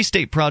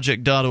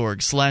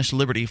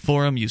 freestateproject.org/Liberty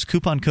Forum, use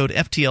coupon code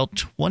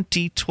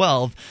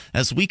FTL2012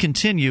 as we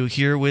continue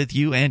here with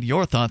you and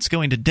your thoughts.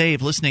 Going to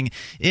Dave, listening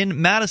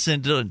in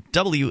Madison to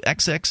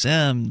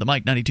WXXM, the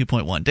Mike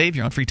 92.1. Dave,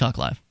 you're on Free Talk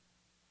Live.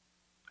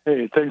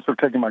 Hey, thanks for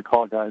taking my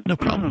call, guys. No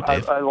problem,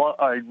 Dave.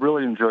 I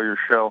really enjoy your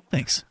show.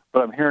 Thanks.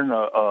 But I'm hearing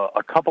a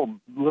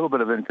little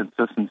bit of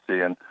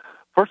inconsistency. And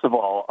first of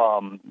all,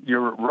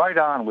 you're right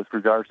on with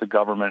regards to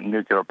government and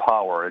nuclear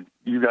power. And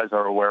you guys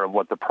are aware of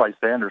what the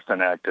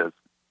Price-Anderson Act is.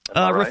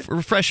 Right?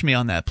 Refresh me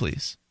on that,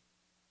 please.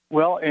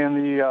 Well, in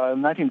the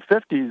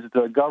 1950s,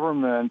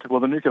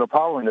 the nuclear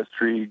power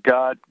industry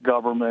got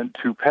government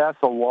to pass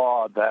a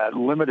law that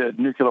limited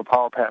nuclear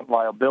power plant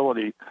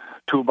liability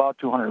to about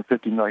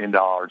 $250 million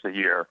a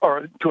year,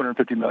 or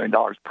 $250 million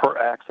per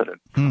accident.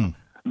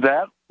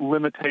 That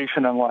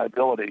limitation on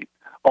liability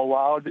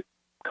allowed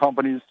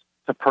companies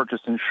to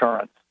purchase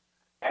insurance.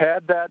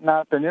 Had that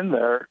not been in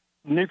there,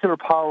 nuclear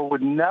power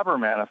would never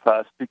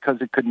manifest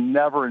because it could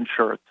never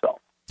insure itself.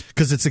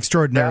 Because it's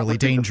extraordinarily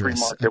dangerous.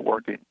 The free market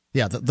working.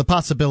 Yeah, the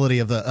possibility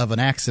of an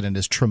accident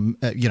is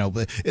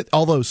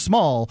although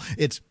small,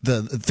 it's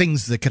the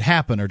things that could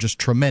happen are just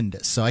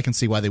tremendous. So I can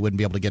see why they wouldn't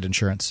be able to get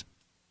insurance.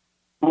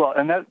 Well,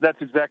 and that's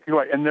exactly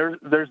right. And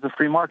there's the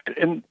free market.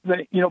 And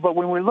but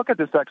when we look at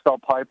this XL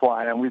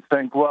pipeline and we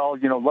think, well,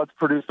 let's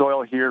produce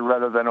oil here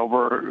rather than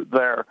over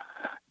there,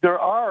 there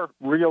are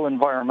real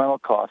environmental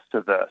costs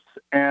to this.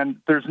 And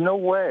there's no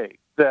way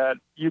that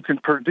you can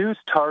produce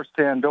tar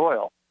sand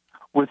oil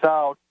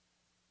without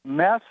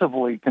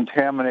massively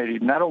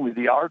contaminating not only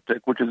the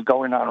Arctic, which is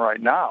going on right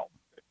now,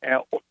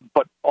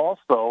 but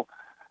also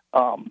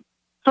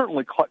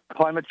certainly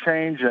climate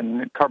change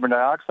and carbon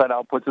dioxide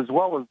outputs, as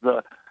well as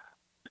the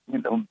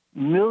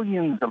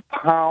millions of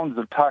pounds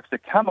of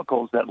toxic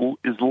chemicals that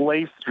is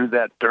laced through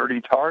that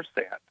dirty tar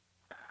sand.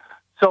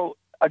 So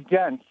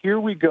again, here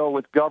we go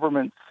with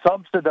government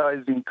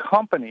subsidizing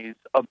companies'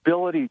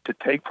 ability to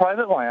take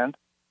private land,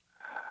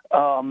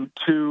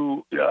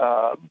 to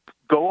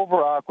go over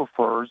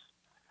aquifers.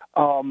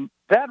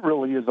 That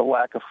really is a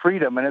lack of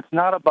freedom, and it's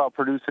not about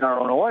producing our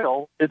own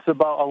oil. It's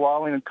about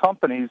allowing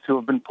companies who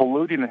have been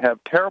polluting and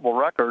have terrible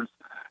records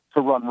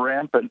to run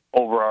rampant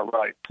over our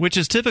rights. Which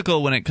is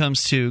typical when it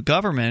comes to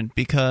government,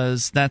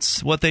 because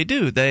that's what they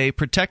do. They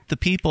protect the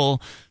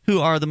people who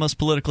are the most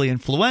politically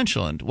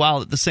influential, and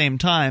while at the same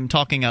time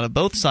talking out of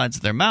both sides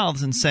of their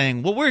mouths and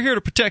saying, well, we're here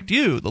to protect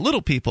you, the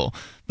little people.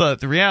 But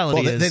the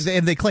reality is...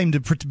 they claim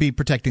to be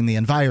protecting the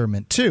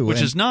environment, too.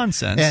 Which is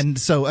nonsense. And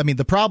so,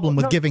 the problem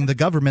with giving the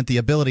government the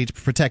ability to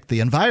protect the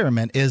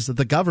environment is that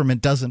the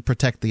government doesn't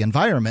protect the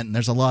environment, and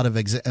there's a lot of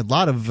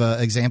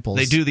examples.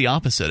 They do the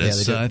opposite,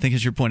 I think,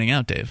 as you're pointing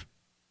out, Dave.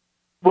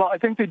 Well, I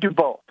think they do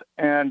both,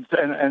 and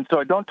so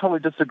I don't totally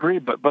disagree.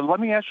 But let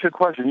me ask you a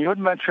question. You had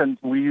mentioned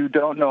you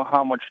don't know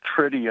how much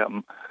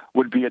tritium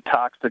would be a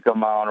toxic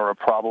amount or a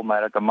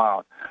problematic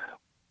amount.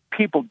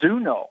 People do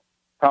know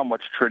how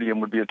much tritium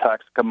would be a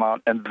toxic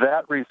amount, and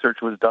that research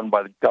was done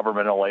by the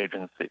governmental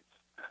agencies.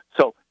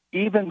 So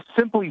even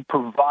simply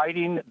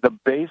providing the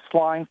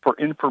baseline for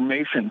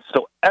information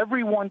so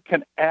everyone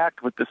can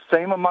act with the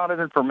same amount of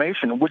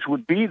information, which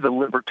would be the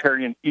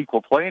libertarian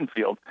equal playing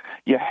field,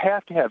 you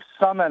have to have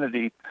some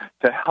entity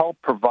to help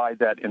provide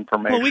that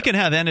information. Well, we can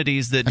have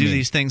entities that do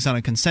these things on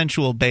a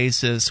consensual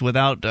basis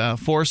without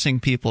forcing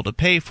people to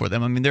pay for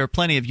them. I mean, there are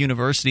plenty of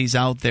universities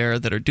out there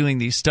that are doing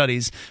these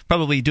studies,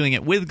 probably doing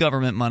it with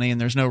government money, and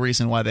there's no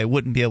reason why they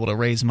wouldn't be able to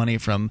raise money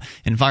from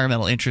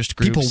environmental interest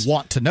groups. People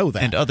want to know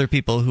that. And other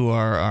people who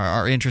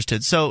are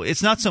interested. So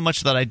it's not so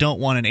much that I don't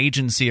want an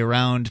agency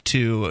around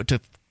to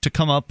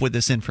come up with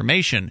this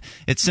information.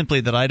 It's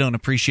simply that I don't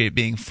appreciate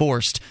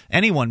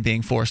anyone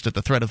being forced at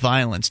the threat of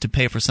violence to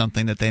pay for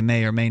something that they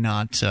may or may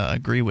not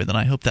agree with. And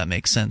I hope that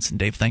makes sense. And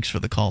Dave, thanks for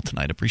the call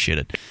tonight. Appreciate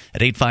it.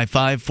 At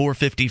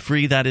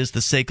 855-450-FREE, that is the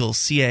SACL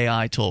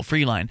CAI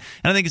toll-free line.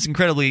 And I think it's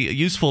incredibly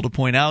useful to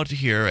point out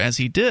here, as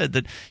he did,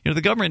 that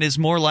the government is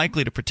more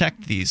likely to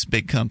protect these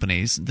big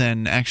companies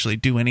than actually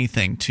do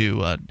anything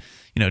to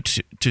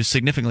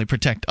significantly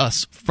protect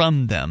us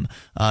from them.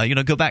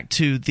 Go back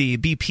to the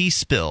BP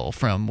spill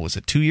from, was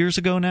it 2 years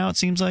ago now? It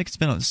seems like it's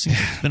been a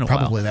while.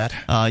 Probably that.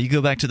 You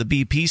go back to the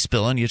BP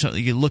spill and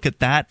you look at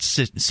that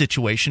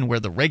situation where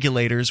the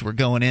regulators were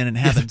going in and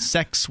having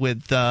sex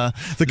with the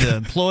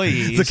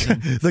employees.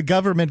 The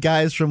government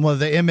guys from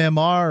the MMR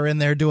are in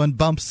there doing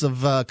bumps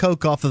of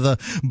coke off of the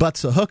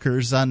butts of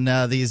hookers on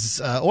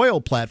these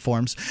oil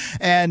platforms.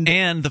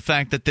 And the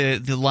fact that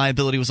the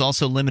liability was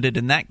also limited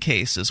in that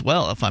case as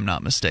well, if I'm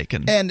not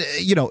mistaken. And,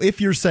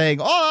 if you're saying,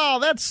 oh,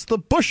 that's the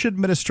Bush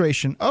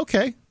administration,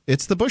 okay,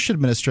 it's the Bush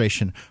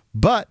administration.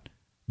 But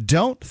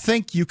don't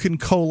think you can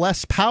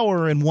coalesce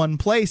power in one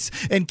place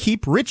and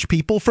keep rich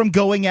people from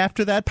going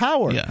after that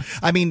power. Yeah.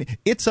 I mean,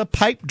 it's a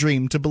pipe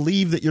dream to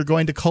believe that you're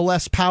going to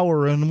coalesce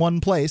power in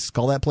one place,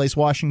 call that place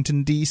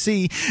Washington,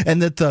 D.C.,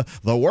 and that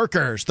the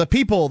workers, the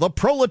people, the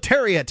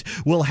proletariat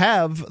will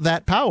have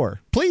that power.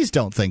 Please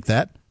don't think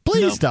that.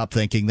 Please stop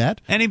thinking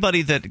that.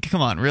 Anybody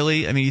come on,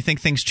 really? I mean, you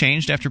think things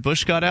changed after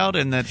Bush got out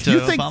and that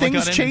Obama got in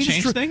and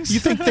changed things?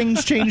 You think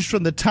things changed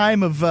from the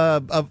time of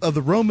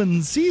the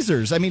Roman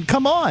Caesars? I mean,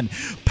 come on.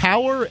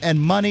 Power and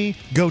money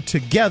go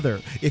together.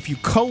 If you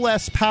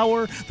coalesce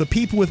power, the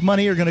people with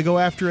money are going to go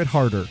after it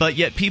harder. But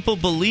yet people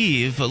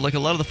believe, like a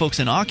lot of the folks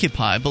in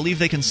Occupy, believe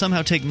they can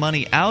somehow take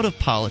money out of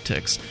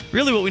politics.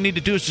 Really what we need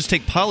to do is just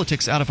take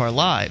politics out of our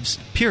lives,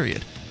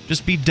 period.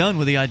 Just be done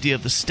with the idea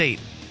of the state.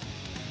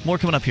 More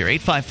coming up here,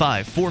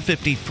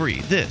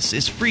 855-450-FREE. This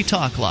is Free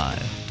Talk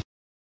Live.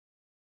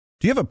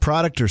 Do you have a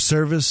product or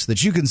service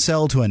that you can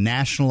sell to a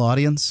national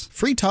audience?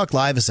 Free Talk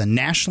Live is a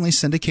nationally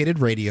syndicated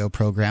radio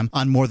program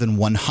on more than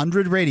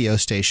 100 radio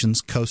stations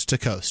coast to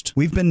coast.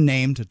 We've been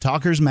named to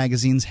Talkers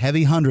Magazine's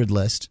Heavy 100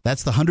 list.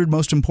 That's the 100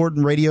 most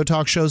important radio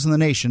talk shows in the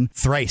nation,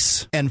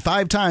 thrice. And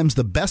 5 times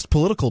the best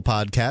political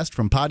podcast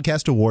from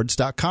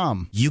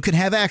podcastawards.com. You can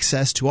have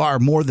access to our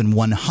more than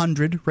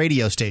 100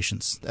 radio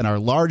stations and our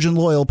large and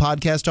loyal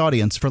podcast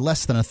audience for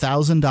less than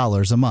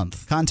 $1,000 a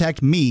month.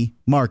 Contact me,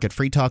 Mark, at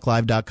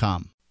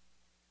freetalklive.com.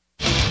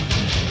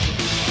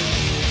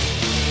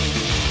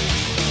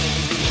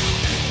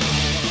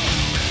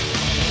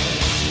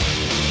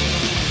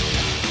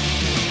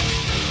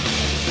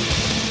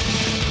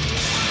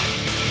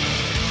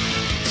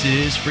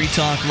 This is Free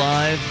Talk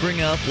Live. Bring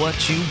up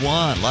what you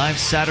want. Live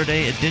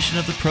Saturday edition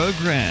of the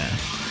program.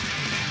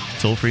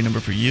 Toll-free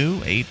number for you,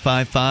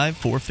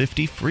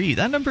 855-450-FREE.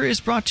 That number is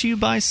brought to you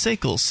by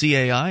SACL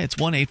CAI. It's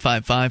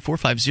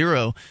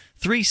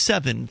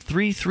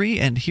 1-855-450-3733.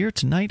 And here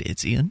tonight,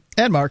 it's Ian.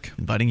 And Mark.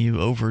 Inviting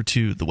you over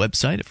to the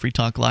website at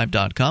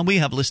freetalklive.com. We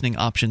have listening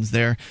options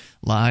there,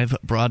 live,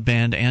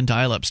 broadband, and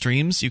dial-up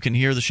streams. You can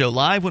hear the show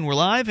live when we're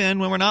live,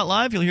 and when we're not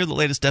live, you'll hear the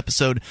latest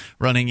episode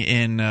running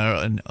in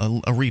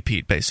a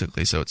repeat,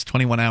 basically. So it's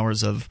 21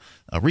 hours of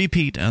a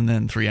repeat, and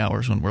then 3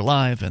 hours when we're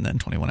live, and then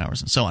 21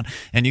 hours and so on.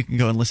 And you can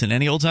go and listen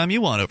any old time you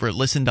want over at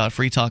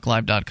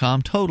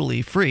listen.freetalklive.com,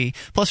 totally free.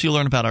 Plus, you'll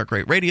learn about our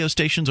great radio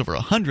stations, over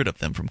 100 of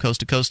them from coast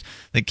to coast,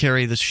 that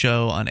carry this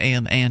show on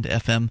AM and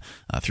FM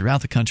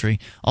throughout the country.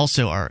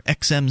 Also, our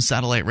XM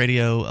satellite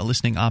radio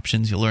listening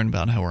options. You'll learn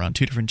about how we're on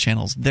 2 different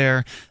channels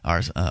there.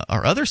 Our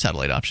other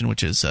satellite option,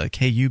 which is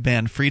KU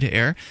band free to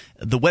air,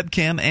 the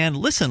webcam and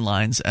listen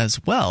lines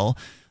as well,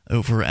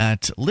 over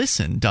at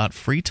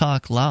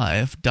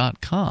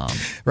listen.freetalklive.com.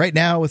 Right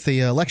now, with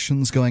the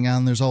elections going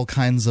on, there's all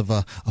kinds of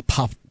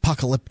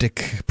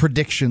apocalyptic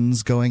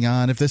predictions going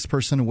on. If this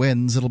person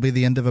wins, it'll be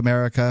the end of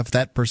America. If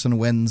that person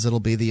wins,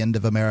 it'll be the end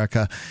of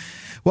America.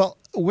 Well,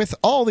 with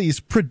all these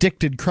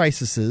predicted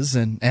crises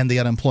and the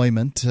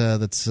unemployment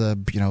that's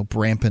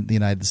rampant in the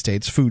United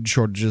States, food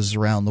shortages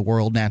around the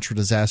world, natural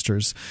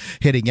disasters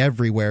hitting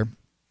everywhere,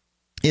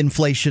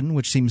 inflation,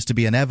 which seems to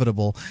be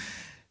inevitable,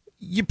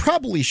 you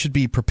probably should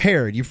be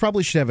prepared. You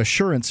probably should have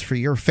assurance for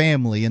your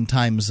family in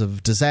times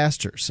of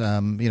disasters.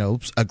 A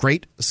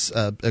great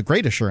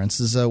assurance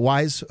is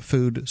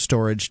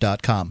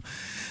wisefoodstorage.com.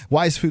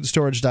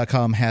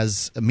 Wisefoodstorage.com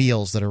has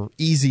meals that are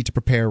easy to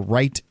prepare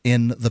right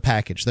in the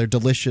package. They're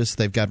delicious.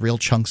 They've got real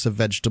chunks of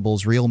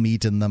vegetables, real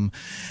meat in them,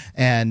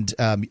 and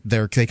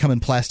they come in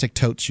plastic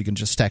totes. You can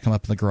just stack them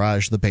up in the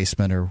garage, the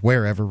basement, or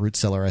wherever, root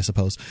cellar, I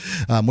suppose,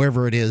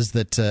 wherever it is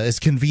that is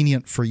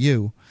convenient for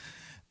you.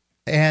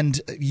 And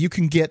you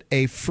can get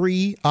a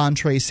free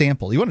entree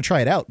sample. You want to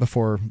try it out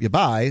before you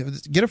buy.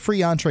 Get a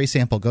free entree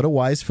sample. Go to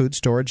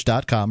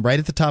wisefoodstorage.com. Right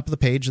at the top of the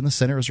page in the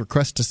center is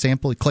request a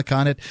sample. You click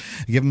on it,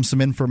 give them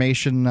some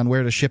information on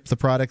where to ship the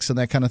products and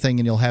that kind of thing,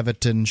 and you'll have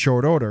it in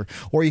short order.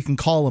 Or you can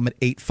call them at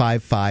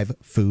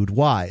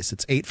 855-FOOD-WISE.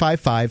 It's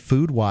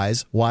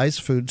 855-FOOD-WISE,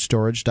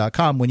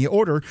 wisefoodstorage.com. When you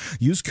order,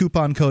 use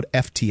coupon code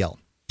FTL.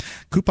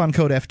 Coupon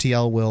code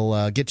FTL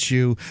will get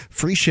you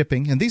free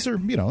shipping, and these are,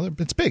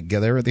 it's big.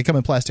 They come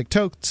in plastic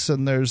totes,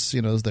 and there's,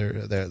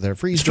 they're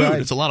freeze dried.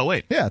 It's a lot of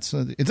weight. Yeah, it's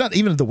not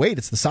even the weight;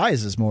 it's the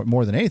size is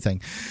more than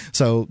anything.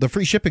 So the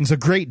free shipping's a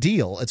great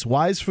deal. It's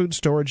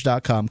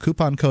wisefoodstorage.com.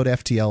 Coupon code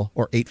FTL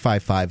or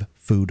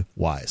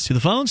 855-FOOD-WISE. To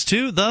the phones,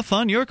 to the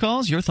fun. Your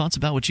calls, your thoughts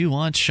about what you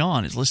want.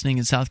 Sean is listening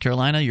in South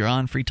Carolina. You're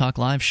on Free Talk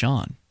Live.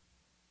 Sean.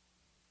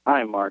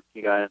 Hi, Mark.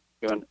 You guys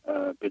are doing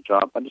a good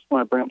job. I just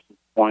want to bring up some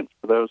points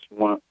for those who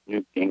want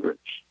Newt Gingrich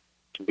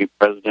to be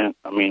president.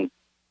 I mean,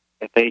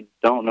 if they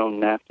don't know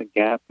NAFTA,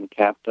 GAP, and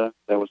CAFTA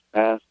that was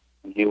passed,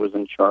 and he was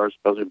in charge,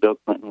 supposedly Bill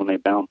Clinton, when they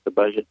balanced the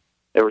budget,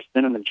 they were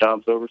sending the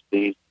jobs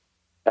overseas.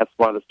 That's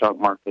why the stock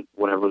market,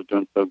 whatever, was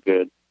doing so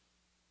good.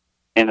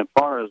 And as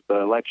far as the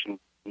election,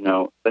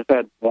 they've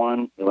had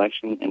one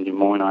election in Des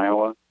Moines,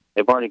 Iowa.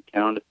 They've already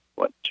counted,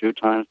 2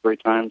 times, 3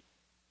 times?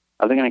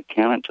 Are they going to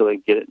count it until they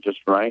get it just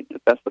right?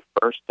 If that's the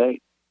first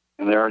state,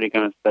 and they're already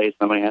going to say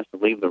somebody has to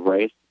leave the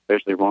race,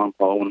 especially Ron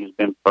Paul when he's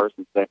been first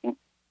and second.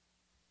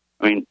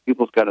 I mean,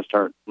 people's got to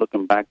start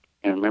looking back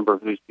and remember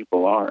who these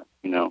people are,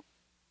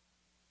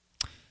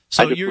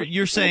 So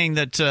you're saying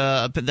that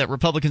that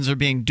Republicans are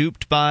being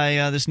duped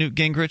by this Newt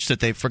Gingrich,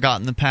 that they've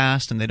forgotten the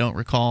past and they don't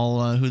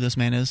recall who this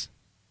man is?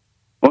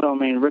 Well, I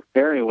mean, Rick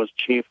Perry was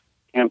chief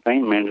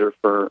campaign manager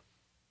for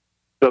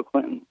Bill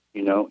Clinton.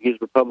 He's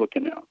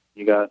Republican now.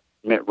 You got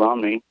Mitt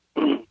Romney,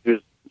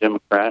 who's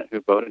Democrat,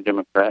 who voted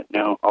Democrat.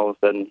 Now all of a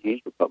sudden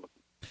he's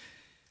Republican.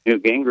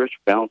 Newt Gingrich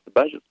balanced the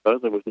budget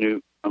supposedly with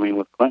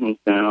with Clinton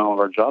sending all of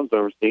our jobs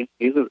overseas.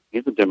 He's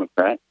a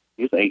Democrat.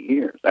 He's 8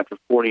 years. After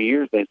 40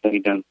 years, they say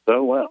he's done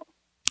so well.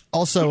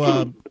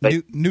 Also,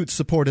 Newt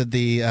supported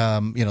the,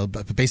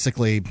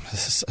 basically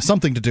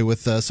something to do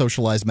with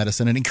socialized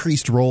medicine, an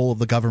increased role of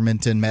the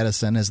government in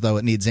medicine, as though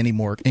it needs any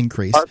more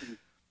increase.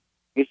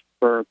 He's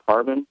for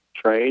carbon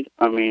trade.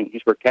 I mean,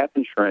 he's for cap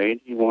and trade.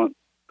 He wants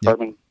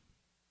carbon.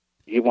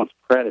 He wants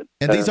credit.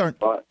 And these aren't.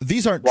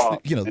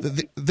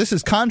 This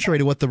is contrary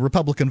to what the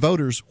Republican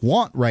voters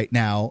want right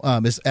now,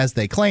 as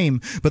they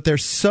claim. But they're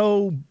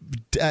so,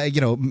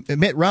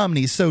 Mitt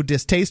Romney's so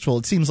distasteful.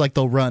 It seems like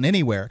they'll run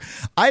anywhere.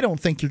 I don't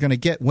think you're going to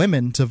get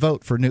women to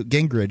vote for Newt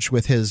Gingrich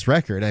with his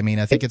record. I mean,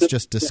 I think it's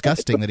just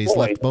disgusting that he's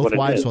left both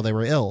wives while they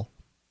were ill.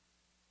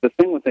 The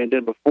thing what they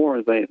did before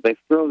is they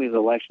throw these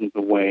elections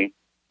away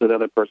so the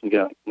other person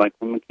got, like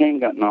when McCain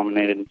got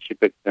nominated and she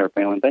picked Sarah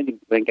Palin, they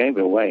gave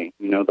it away.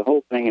 The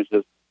whole thing is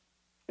just,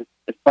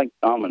 it's like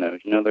dominoes.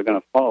 They're going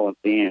to fall at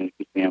the end if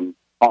you see them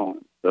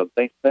falling. So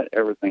they set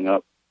everything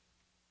up.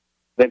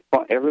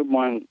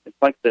 Everyone, it's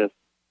like this.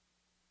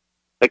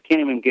 They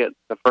can't even get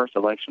the first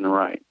election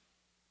right.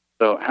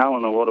 So how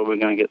in the world are we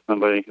going to get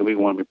somebody who we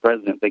want to be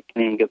president? They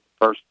can't even get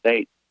the first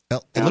state.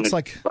 Well, it looks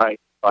like right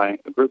by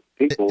a group of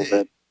people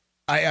that.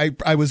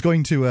 I was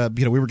going to,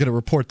 we were going to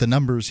report the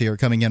numbers here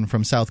coming in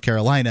from South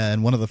Carolina,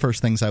 and one of the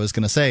first things I was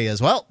going to say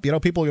is,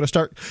 people are going to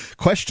start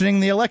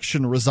questioning the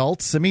election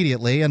results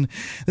immediately, and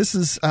this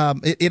is,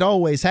 it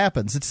always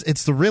happens.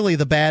 It's really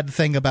the bad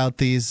thing about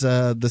these,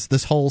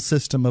 this whole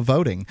system of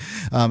voting.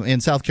 In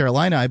South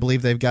Carolina, I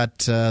believe they've got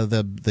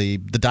the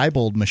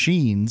Diebold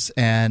machines,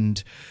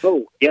 and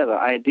the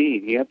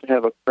ID. You have to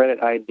have a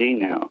credit ID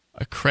now.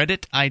 A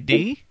credit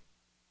ID?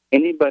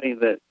 Anybody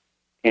that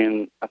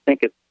can, I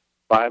think it's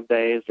 5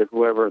 days or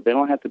whoever, they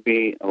don't have to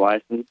be a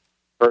licensed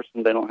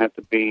person. They don't have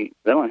to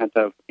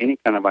have any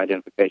kind of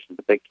identification,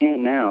 but they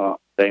can now.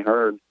 I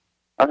heard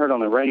on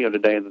the radio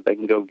today that they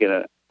can go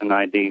get an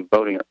ID,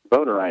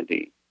 voter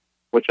ID,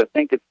 which I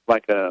think it's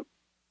like a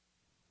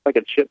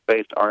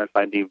chip-based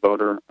RFID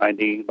voter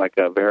ID, like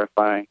a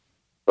Verify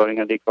voting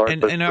ID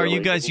card. And are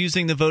you guys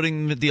using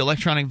the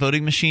electronic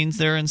voting machines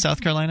there in South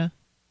Carolina?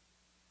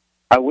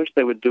 I wish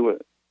they would do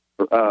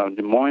what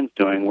Des Moines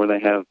doing, where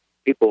they have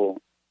people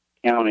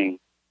counting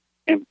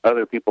and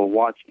other people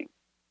watching,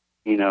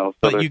 So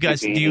but you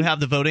guys, do you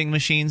have the voting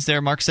machines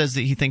there? Mark says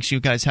that he thinks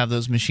you guys have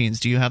those machines.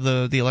 Do you have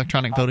the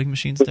electronic voting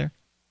machines there?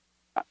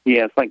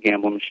 Yeah, it's like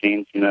gambling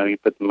machines. You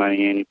put the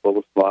money in, you pull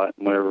the slot,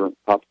 and whatever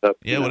pops up.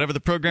 Yeah, whoever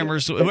the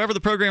programmers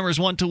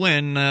want to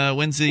win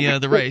wins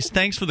the race.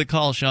 Thanks for the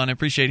call, Sean. I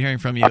appreciate hearing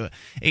from you.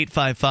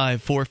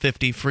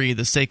 855-450-FREE,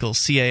 the SACL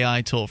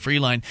CAI toll-free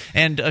line.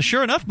 And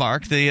sure enough,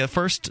 Mark,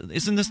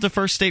 isn't this the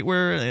first state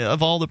where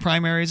of all the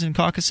primaries and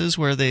caucuses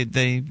where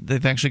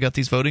they've actually got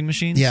these voting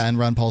machines? Yeah, and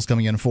Ron Paul's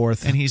coming in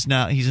fourth, and he's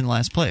in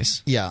last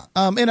place. Yeah,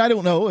 and I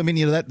don't know. I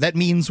mean, that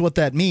means what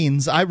that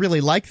means. I really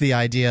like the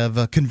idea of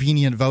a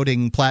convenient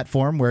voting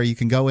platform where you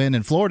can go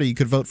in Florida, you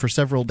could vote for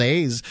several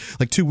days,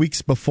 like 2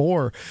 weeks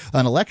before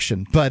an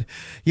election. But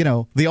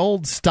the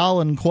old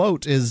Stalin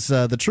quote is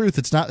the truth.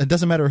 It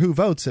doesn't matter who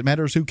votes; it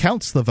matters who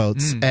counts the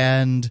votes.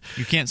 And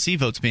you can't see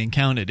votes being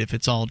counted if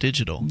it's all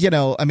digital.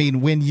 I mean,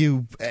 when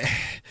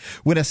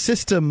a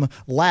system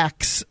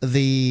lacks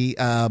the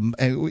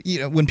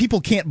when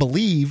people can't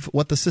believe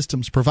what the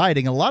system's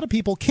providing, a lot of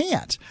people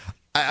can't.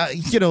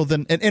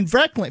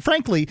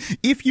 Frankly,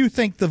 if you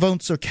think the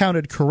votes are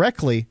counted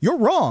correctly, you're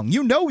wrong.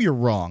 You're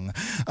wrong.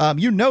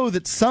 You know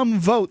that some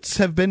votes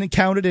have been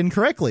counted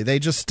incorrectly.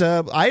 They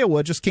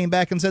Iowa just came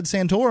back and said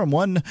Santorum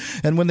won,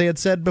 and when they had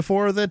said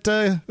before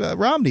that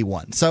Romney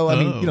won. So I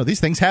mean, these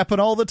things happen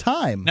all the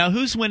time. Now,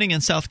 who's winning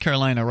in South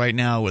Carolina right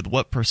now with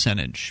what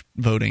percentage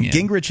voting in?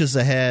 Gingrich is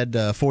ahead,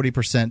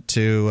 40%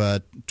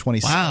 to 20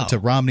 to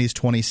Romney's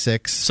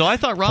 26. So I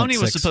thought Romney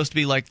was supposed to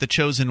be like the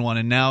chosen one,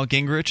 and now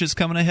Gingrich is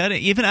coming ahead.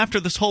 Even after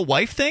this whole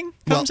wife thing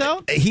comes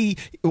out?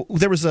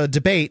 There was a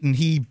debate, and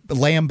he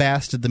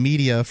lambasted the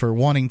media for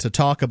wanting to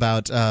talk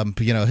about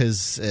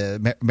his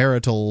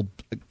marital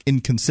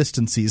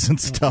inconsistencies and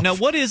stuff. Now,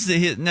 what is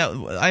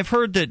now? I've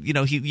heard that you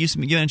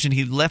mentioned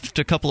he left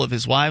a couple of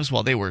his wives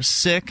while they were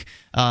sick.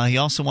 He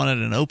also wanted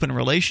an open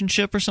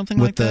relationship or something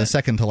like that. With the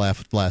second to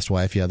last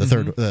wife, yeah,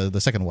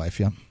 the second wife,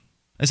 yeah.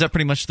 Is that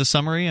pretty much the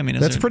summary? I mean,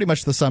 that's pretty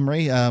much the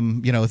summary.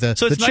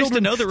 So it's nice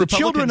to know the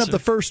children of the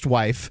first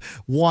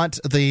wife want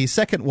the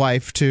second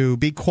wife to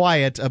be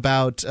quiet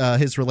about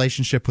his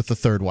relationship with the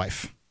third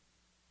wife.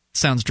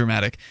 Sounds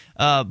dramatic,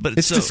 but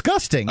it's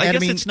disgusting. I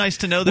guess it's nice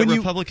to know that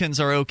Republicans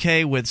are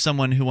okay with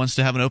someone who wants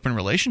to have an open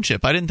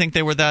relationship. I didn't think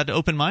they were that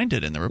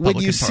open-minded in the Republican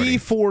Party. When you see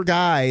four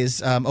guys,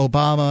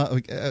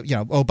 Obama,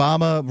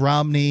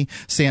 Romney,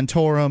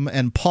 Santorum,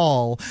 and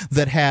Paul,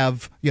 that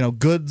have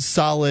good,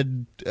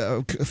 solid,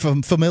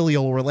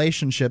 familial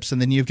relationships,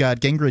 and then you've got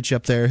Gingrich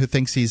up there who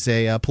thinks he's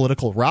a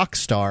political rock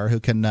star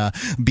who can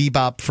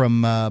bebop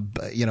from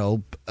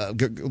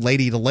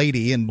lady to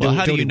lady and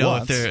how do you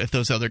know if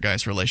those other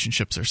guys'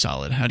 relationships are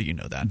solid? How do you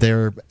know that?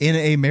 They're in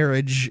a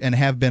marriage and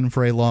have been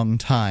for a long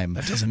time.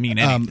 That doesn't mean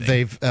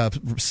anything.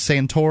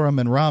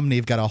 Santorum and Romney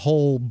have got a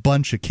whole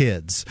bunch of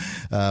kids,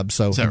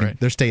 so right?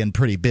 They're staying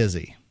pretty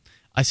busy.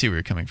 I see where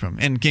you're coming from.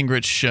 And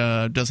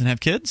Gingrich doesn't have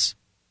kids?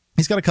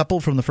 He's got a couple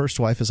from the first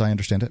wife, as I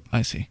understand it.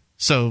 I see.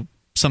 So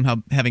somehow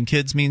having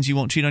kids means you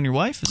won't cheat on your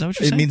wife? Is that what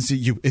you're saying? It means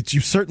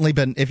you've certainly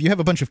been, if you have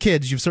a bunch of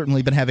kids, you've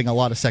certainly been having a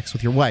lot of sex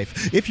with your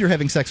wife. If you're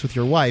having sex with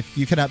your wife,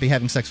 you cannot be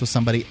having sex with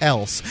somebody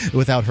else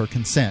without her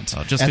consent.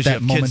 Just because you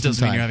have kids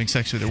doesn't mean you're having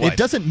sex with your wife. It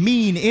doesn't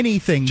mean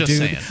anything, dude.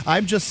 Saying.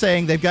 I'm just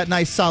saying they've got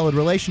nice, solid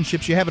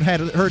relationships. You haven't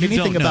heard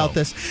anything about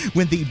this.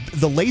 When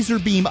the laser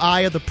beam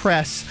eye of the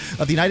press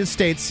of the United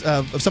States,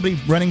 of somebody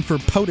running for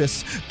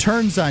POTUS,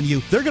 turns on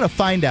you, they're going to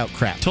find out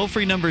crap.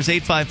 Toll-free number is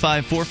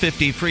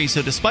 855-450-FREE.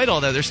 So despite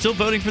all that, they're still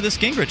voting for this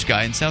Gingrich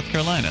guy in South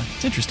Carolina.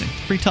 It's interesting.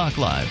 Free Talk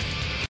Live.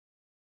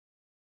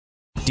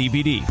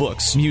 DVD,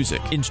 books, music,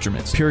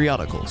 instruments,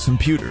 periodicals,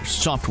 computers,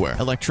 software,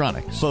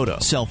 electronics, photo,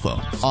 cell phone,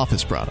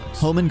 office products,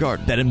 home and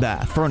garden, bed and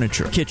bath,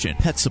 furniture, kitchen,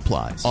 pet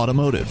supplies,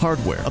 automotive,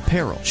 hardware,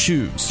 apparel,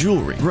 shoes,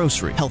 jewelry,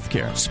 grocery,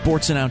 healthcare,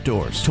 sports and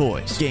outdoors,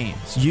 toys,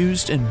 games,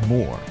 used, and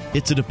more.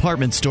 It's a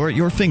department store at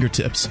your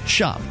fingertips.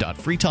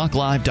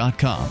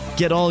 Shop.freetalklive.com.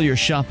 Get all your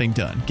shopping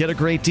done, get a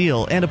great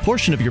deal, and a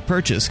portion of your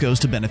purchase goes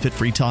to benefit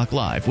Free Talk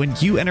Live when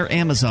you enter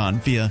Amazon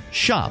via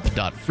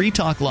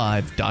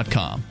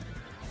shop.freetalklive.com.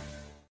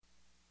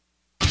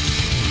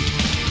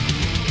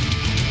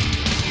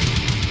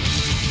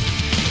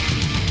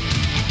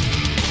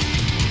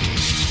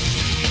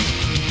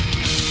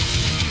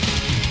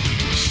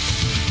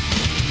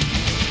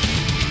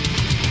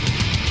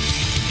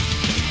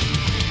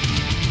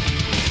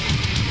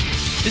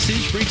 This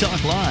is Free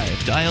Talk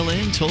Live. Dial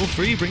in, toll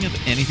free, bring up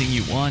anything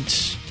you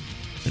want.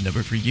 The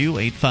number for you,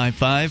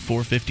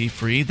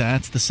 855-450-FREE.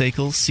 That's the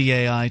SACL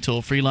CAI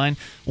toll-free line,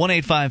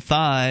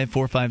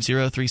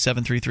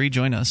 1-855-450-3733.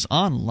 Join us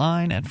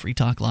online at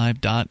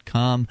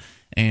freetalklive.com.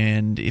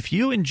 And if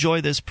you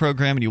enjoy this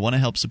program and you want to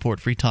help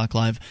support Free Talk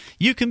Live,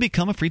 you can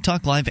become a Free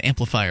Talk Live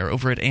amplifier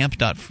over at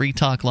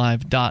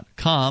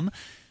amp.freetalklive.com.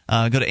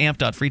 Go to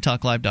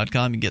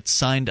amp.freetalklive.com and get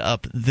signed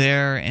up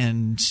there,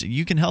 and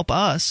you can help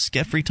us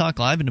get Free Talk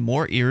Live into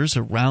more ears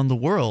around the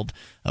world.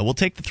 We'll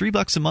take the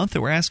 $3 a month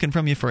that we're asking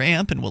from you for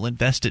AMP, and we'll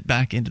invest it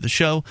back into the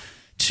show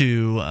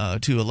to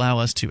allow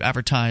us to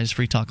advertise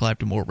Free Talk Live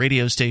to more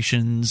radio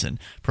stations and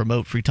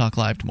promote Free Talk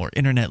Live to more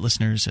internet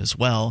listeners as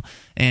well.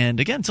 And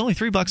again, it's only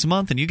 $3 a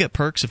month, and you get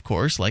perks, of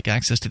course, like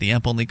access to the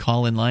AMP-only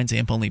call-in lines,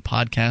 AMP-only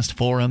podcast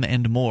forum,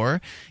 and more.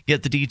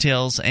 Get the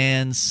details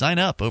and sign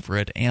up over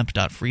at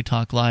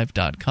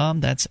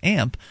amp.freetalklive.com. That's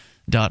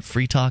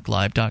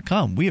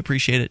amp.freetalklive.com. We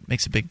appreciate it. It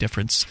makes a big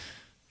difference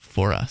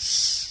for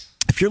us.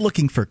 If you're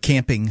looking for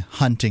camping,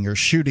 hunting, or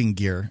shooting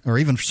gear, or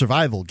even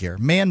survival gear,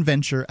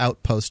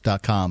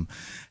 manventureoutpost.com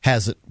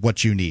has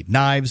what you need.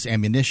 Knives,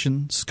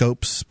 ammunition,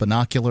 scopes,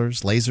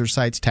 binoculars, laser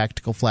sights,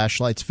 tactical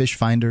flashlights, fish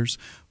finders,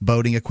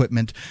 boating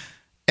equipment.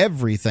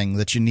 Everything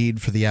that you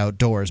need for the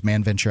outdoors,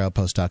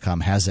 manventureoutpost.com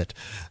has it.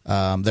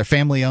 They're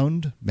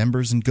family-owned,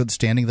 members in good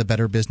standing, the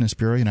Better Business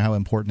Bureau. You know how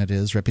important it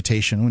is,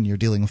 reputation when you're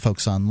dealing with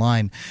folks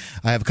online.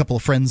 I have a couple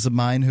of friends of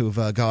mine who've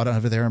gone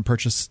over there and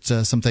purchased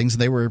some things.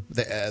 They were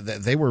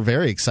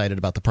very excited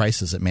about the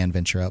prices at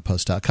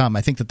manventureoutpost.com.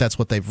 I think that's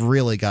what they've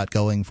really got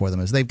going for them,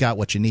 is they've got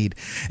what you need,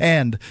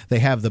 and they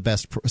have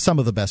some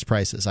of the best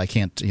prices. I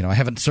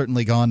haven't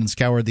certainly gone and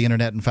scoured the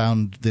internet and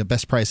found the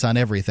best price on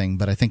everything,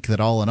 but I think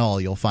that all in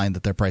all, you'll find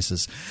that their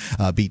prices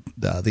beat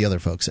the other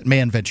folks at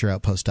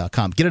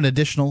manventureoutpost.com. Get an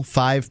additional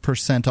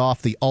 5%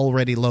 off the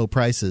already low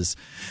prices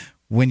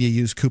when you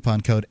use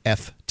coupon code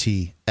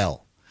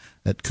FTL.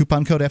 That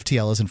coupon code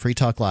FTL is in Free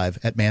Talk Live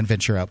at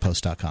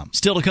manventureoutpost.com.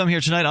 Still to come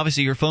here tonight,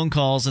 obviously your phone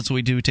calls. That's what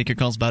we do, take your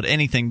calls about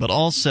anything, but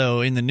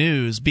also in the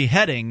news,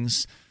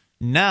 beheadings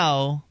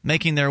now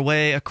making their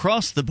way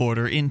across the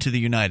border into the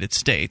United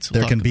States.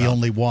 There can be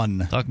only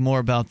one. Talk more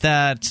about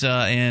that,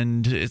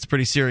 and it's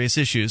pretty serious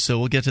issues, so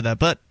we'll get to that.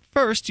 But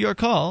first, your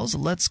calls.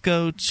 Let's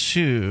go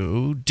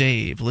to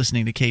Dave,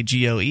 listening to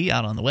KGOE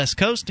out on the West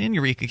Coast in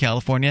Eureka,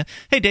 California.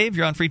 Hey, Dave,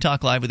 you're on Free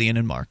Talk Live with Ian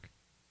and Mark.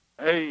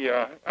 Hey,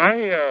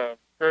 I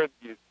heard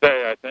you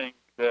say, I think,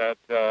 that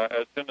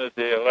as soon as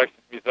the election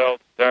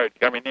results started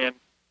coming in,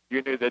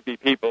 you knew there'd be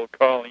people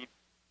calling,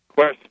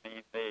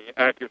 questioning the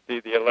accuracy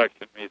of the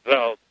election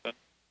results. And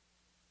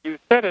you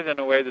said it in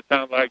a way that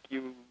sounded like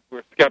you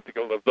were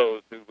skeptical of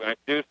those who might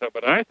do so.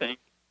 But I think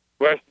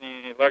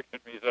questioning the election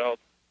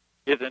results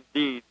is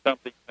indeed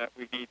something that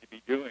we need to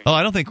be doing. Oh,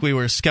 I don't think we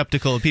were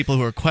skeptical of people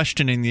who are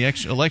questioning the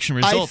election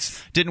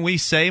results. Didn't we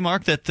say,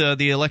 Mark, that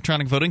the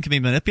electronic voting can be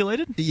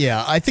manipulated?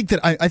 Yeah, I think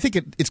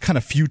it's kind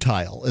of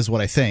futile, is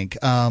what I think.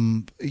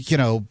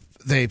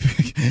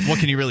 What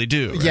can you really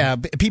do? Right? Yeah,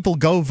 people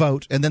go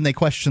vote and then they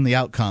question the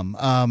outcome.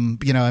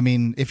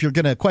 If you're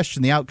going to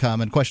question the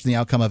outcome and question the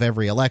outcome of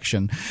every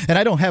election, and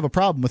I don't have a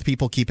problem with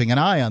people keeping an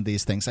eye on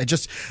these things.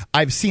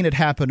 I've seen it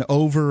happen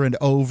over and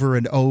over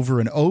and over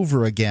and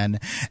over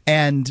again.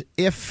 And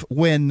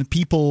when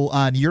people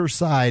on your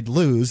side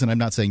lose, and I'm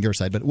not saying your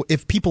side, but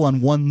if people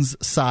on one's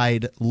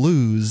side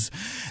lose,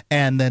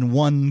 and then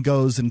one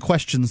goes and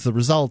questions the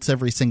results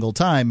every single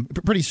time,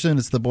 pretty soon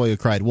it's the boy who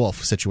cried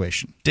wolf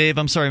situation. Dave,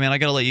 I'm sorry, man. I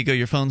got to let you go.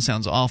 Your phone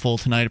sounds awful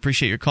tonight.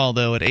 Appreciate your call,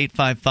 though, at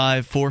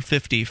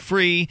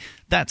 855-450-FREE.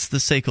 That's the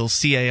SACL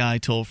CAI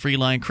toll-free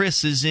line.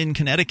 Chris is in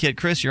Connecticut.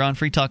 Chris, you're on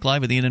Free Talk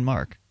Live with Ian and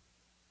Mark.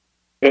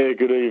 Hey,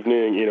 good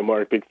evening, Ian and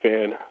Mark. Big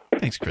fan.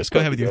 Thanks, Chris. Go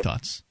ahead with your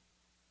thoughts.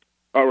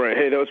 All right.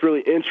 Hey, that was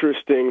really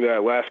interesting,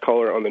 that last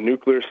caller on the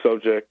nuclear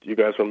subject. You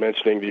guys were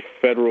mentioning the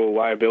federal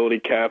liability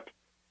cap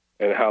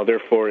and how,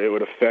 therefore, it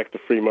would affect the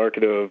free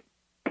market of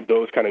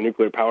those kind of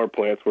nuclear power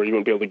plants where you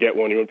wouldn't be able to get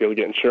one, you wouldn't be able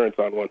to get insurance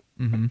on one.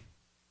 Mm-hmm.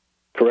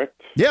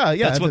 Correct? Yeah.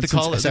 That's what the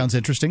caller sounds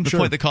interesting. The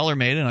point the caller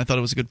made, and I thought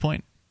it was a good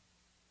point.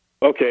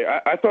 Okay,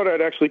 I thought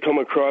I'd actually come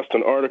across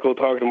an article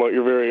talking about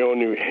your very own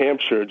New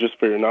Hampshire, just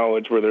for your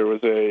knowledge, where there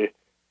was a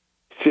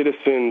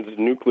citizens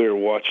nuclear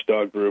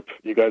watchdog group.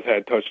 You guys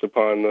had touched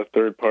upon the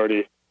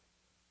third-party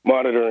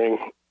monitoring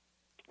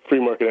free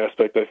market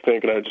aspect, I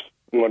think, and I just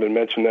wanted to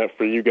mention that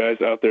for you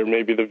guys out there.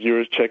 Maybe the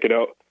viewers check it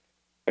out.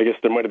 I guess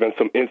there might have been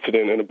some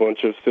incident, and a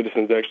bunch of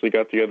citizens actually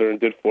got together and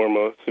did form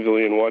a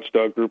civilian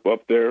watchdog group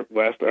up there,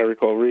 last I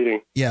recall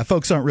reading. Yeah,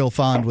 folks aren't real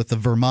fond with the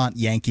Vermont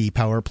Yankee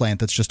power plant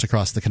that's just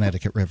across the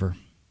Connecticut River.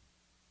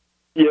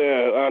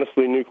 Yeah,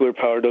 honestly, nuclear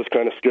power does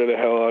kind of scare the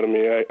hell out of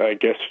me. I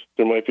guess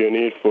there might be a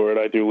need for it.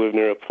 I do live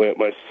near a plant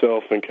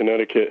myself in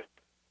Connecticut.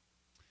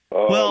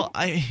 Well,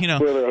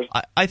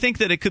 I think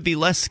that it could be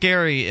less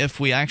scary if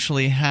we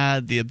actually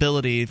had the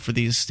ability for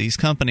these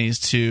companies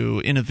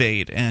to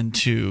innovate and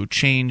to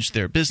change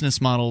their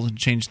business models and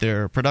change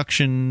their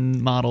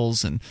production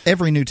models. And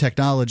every new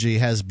technology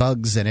has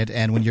bugs in it,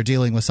 and when you're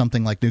dealing with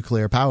something like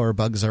nuclear power,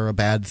 bugs are a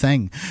bad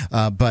thing.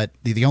 But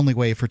the only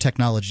way for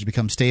technology to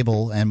become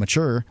stable and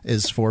mature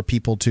is for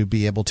people to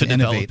be able to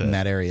innovate in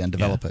that area and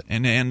develop it.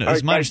 And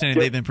as my understanding,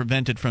 they've been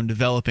prevented from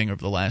developing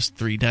over the last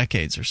 3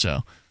 decades or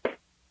so.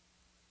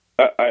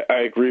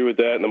 I agree with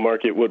that, and the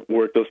market would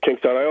work those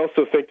kinks out. I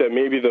also think that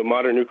maybe the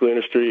modern nuclear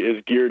industry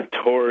is geared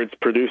towards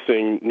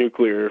producing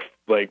nuclear,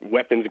 like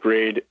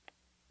weapons-grade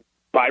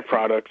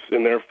byproducts,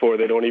 and therefore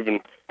they don't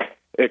even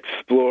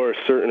explore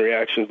certain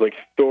reactions, like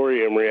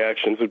thorium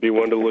reactions would be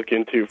one to look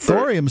into.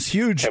 Thorium's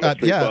huge. I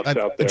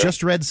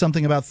just read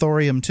something about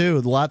thorium too. A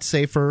lot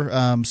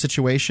safer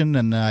situation,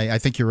 and I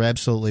think you're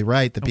absolutely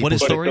right. That what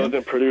is thorium? It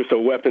doesn't produce a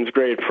weapons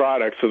grade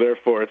product, so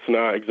therefore it's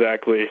not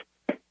exactly.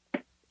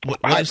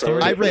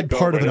 I read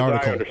part of an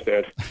article.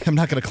 I'm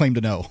not going to claim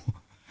to know.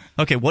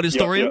 Okay, what is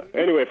thorium?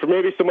 Yeah. Anyway, for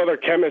maybe some other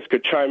chemists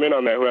could chime in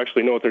on that who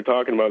actually know what they're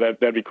talking about.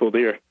 That'd be cool to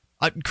hear.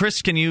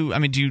 Chris, can you? I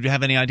mean, do you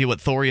have any idea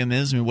what thorium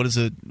is? I mean, what is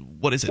it?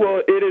 Well, it's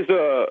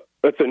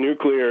a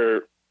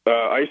nuclear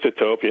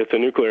isotope. It's a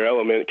nuclear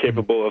element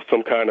capable of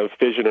some kind of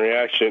fission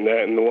reaction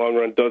that, in the long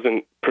run,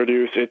 doesn't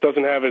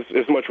have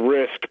as much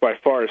risk by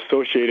far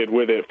associated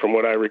with it, from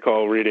what I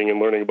recall reading and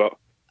learning about.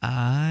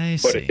 I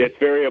see. But it's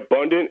very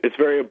abundant. It's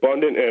very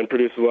abundant and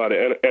produces a lot of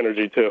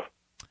energy too.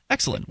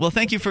 Excellent. Well,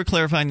 thank you for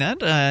clarifying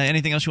that.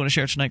 Anything else you want to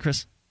share tonight,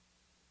 Chris?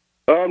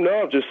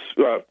 No, just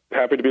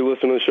happy to be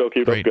listening to the show.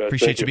 Keep Great. up, guys.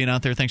 Appreciate you being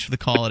out there. Thanks for the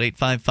call at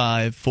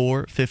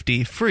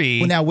 855-450-FREE.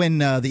 Well, now, when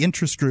the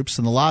interest groups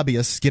and the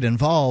lobbyists get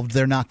involved,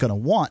 they're not going to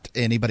want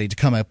anybody to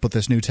come up with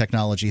this new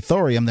technology,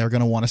 thorium. They're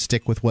going to want to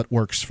stick with what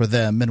works for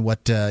them and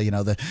what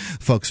the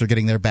folks are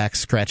getting their backs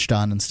scratched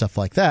on and stuff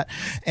like that.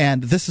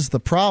 And this is the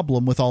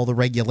problem with all the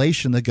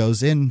regulation that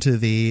goes into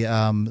the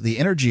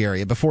energy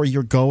area. Before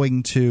you're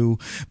going to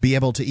be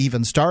able to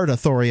even start a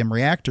thorium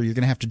reactor, you're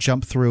going to have to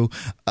jump through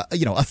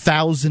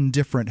 1,000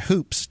 different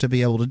hoops to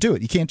be able to do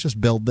it. You can't just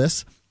build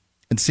this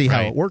and see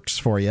how it works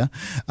for you.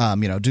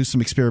 Do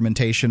some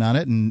experimentation on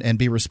it and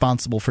be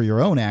responsible for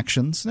your own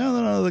actions.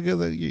 No.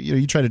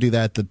 You try to do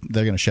that,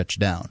 they're going to shut you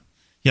down.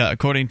 Yeah,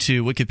 according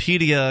to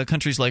Wikipedia,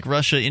 countries like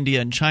Russia,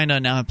 India, and China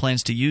now have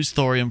plans to use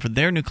thorium for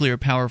their nuclear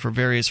power for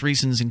various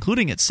reasons,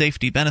 including its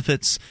safety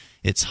benefits,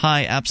 its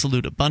high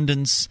absolute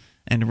abundance,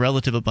 and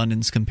relative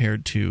abundance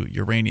compared to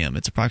uranium.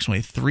 It's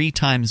approximately 3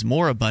 times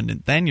more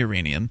abundant than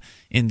uranium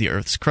in the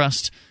Earth's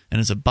crust, and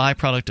is a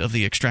byproduct of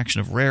the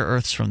extraction of rare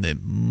earths from the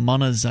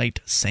monazite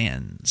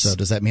sands. So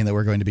does that mean that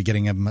we're going to be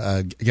getting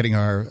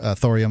our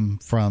thorium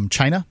from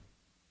China?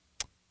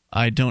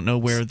 I don't know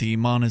where the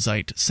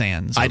monazite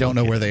sands are. I don't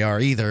know where they are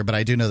either, but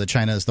I do know that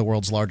China is the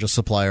world's largest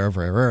supplier of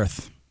rare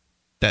earth.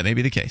 That may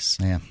be the case.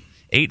 Yeah.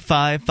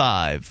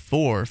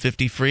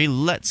 855-450-FREE.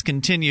 Let's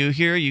continue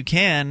here. You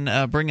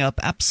can bring up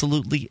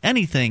absolutely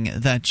anything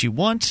that you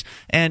want.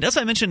 And as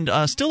I mentioned,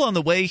 still on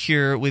the way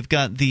here, we've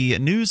got the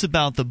news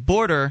about the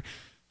border.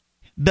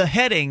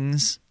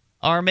 Beheadings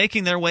are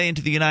making their way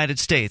into the United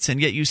States,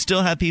 and yet you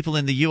still have people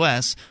in the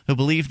U.S. who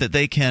believe that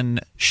they can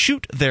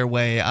shoot their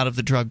way out of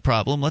the drug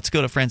problem. Let's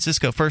go to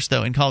Francisco first,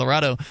 though. In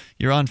Colorado,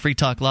 you're on Free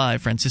Talk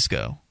Live.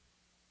 Francisco.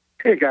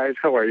 Hey, guys.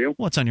 How are you?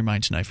 What's on your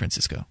mind tonight,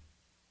 Francisco?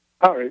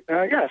 All right.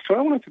 So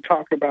I wanted to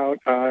talk about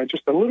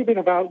just a little bit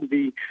about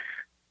the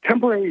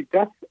temporary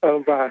death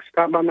of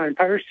Stop Online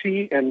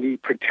Piracy and the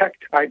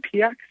Protect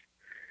IP Act.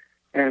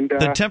 And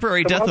the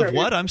temporary death of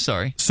what? I'm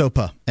sorry.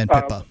 SOPA and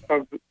PIPA.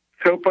 Of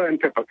SOPA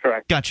and PIPA,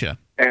 correct. Gotcha.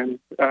 And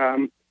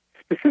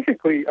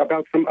specifically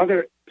about some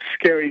other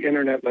scary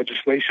Internet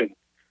legislation.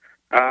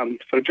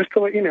 So just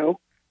to let you know,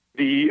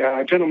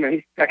 the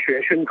gentleman, actually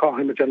I shouldn't call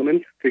him a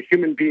gentleman, the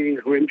human being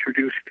who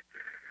introduced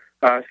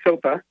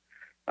SOPA,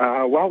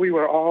 while we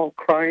were all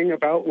crying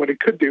about what it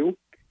could do,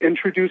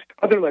 introduced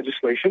other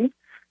legislation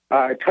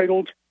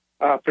titled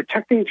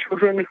Protecting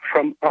Children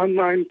from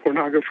Online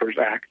Pornographers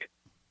Act.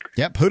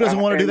 Yep, who doesn't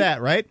want to do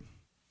that, right?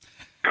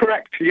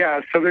 Correct,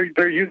 yeah. So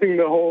they're using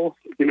the whole,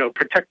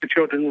 protect the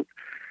children,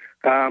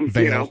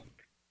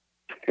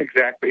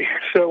 exactly.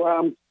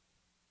 So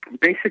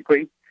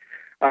basically,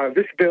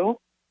 this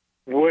bill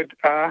would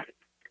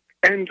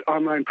end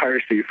online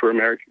piracy for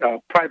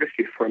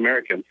privacy for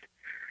Americans.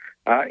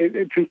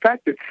 In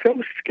fact, it's so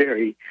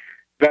scary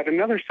that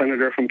another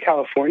senator from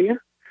California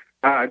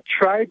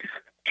tried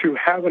to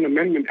have an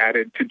amendment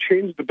added to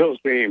change the bill's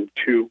name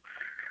to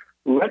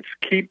Let's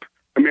Keep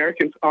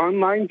Americans'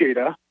 Online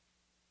Data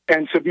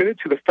and Submit it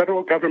to the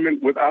Federal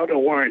Government Without a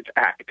Warrant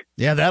Act.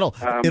 Yeah,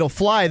 it'll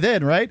fly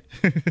then, right?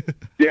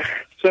 Yeah.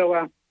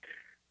 So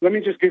let me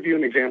just give you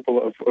an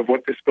example of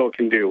what this bill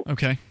can do.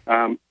 Okay.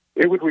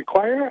 It would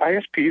require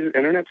ISPs,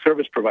 Internet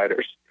Service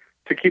Providers,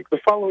 to keep the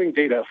following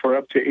data for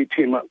up to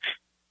 18 months.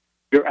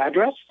 Your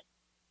address,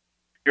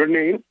 your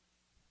name,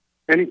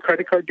 any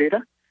credit card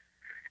data,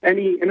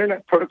 any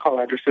Internet protocol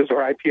addresses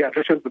or IP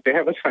addresses that they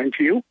have assigned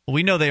to you. Well,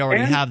 we know they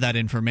already have that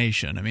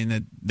information. I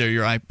mean, they're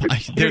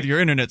your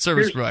Internet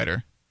Service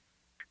Provider.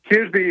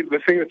 Here's the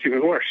thing that's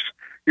even worse.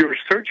 Your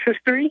search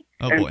history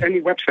and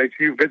any websites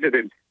you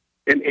visited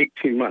in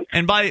 18 months.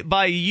 And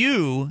by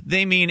you,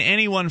 they mean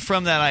anyone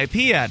from that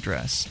IP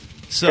address.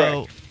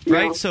 So... Correct.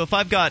 Right, so if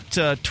I've got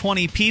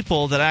 20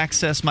 people that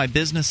access my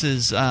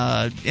business's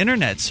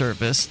internet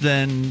service,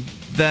 then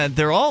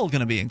they're all going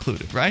to be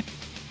included, right?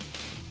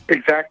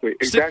 Exactly.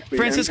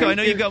 Francisco, I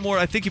know you've got more.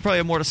 I think you probably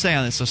have more to say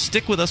on this, so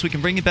stick with us. We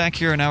can bring you back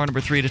here in hour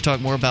number 3 to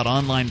talk more about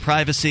online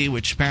privacy,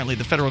 which apparently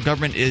the federal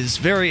government is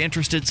very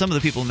interested. Some of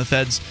the people in the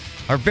feds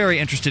are very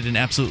interested in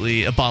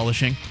absolutely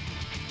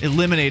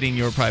eliminating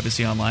your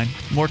privacy online.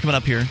 More coming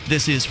up here.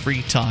 This is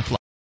Free Talk Live.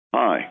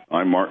 Hi,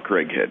 I'm Mark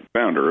Craighead,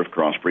 founder of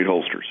Crossbreed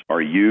Holsters.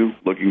 Are you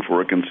looking for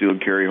a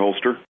concealed carry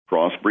holster?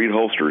 Crossbreed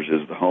Holsters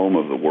is the home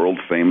of the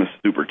world-famous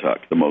Super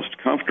Tuck, the most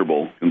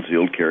comfortable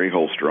concealed carry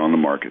holster on the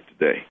market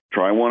today.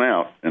 Try one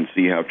out and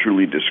see how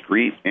truly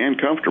discreet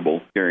and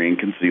comfortable carrying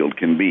concealed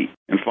can be,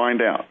 and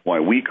find out why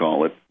we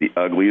call it the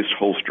ugliest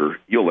holster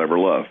you'll ever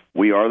love.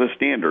 We are the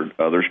standard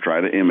others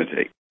try to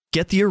imitate.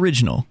 Get the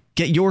original.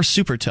 Get your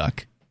Super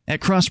Tuck at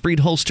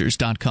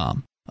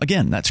crossbreedholsters.com.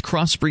 Again, that's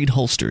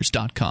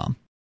crossbreedholsters.com.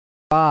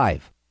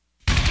 5.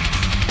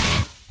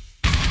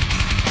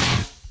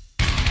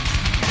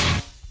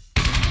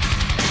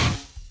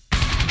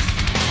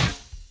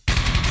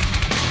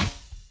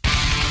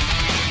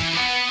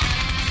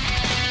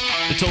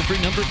 The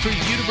toll-free number for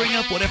you to bring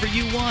up whatever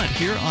you want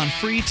here on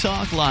Free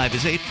Talk Live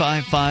is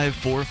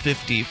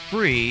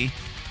 855-450-FREE.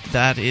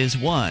 That is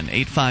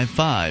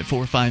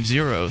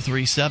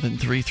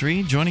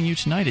 1-855-450-3733. Joining you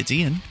tonight, it's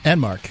Ian. And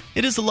Mark.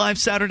 It is the live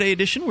Saturday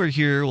edition. We're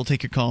here. We'll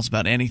take your calls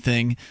about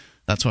anything.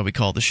 That's why we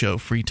call the show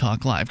Free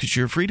Talk Live, because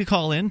you're free to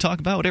call in, talk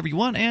about whatever you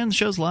want, and the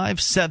show's live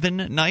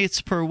 7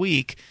 nights per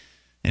week.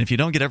 And if you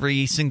don't get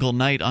every single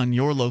night on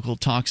your local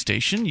talk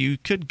station, you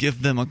could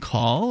give them a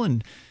call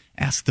and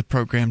ask the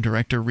program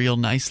director real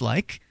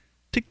nice-like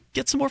to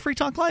get some more Free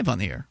Talk Live on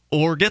the air,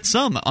 or get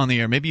some on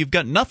the air. Maybe you've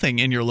got nothing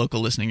in your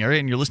local listening area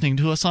and you're listening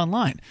to us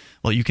online.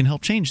 Well, you can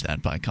help change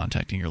that by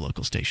contacting your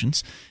local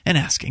stations and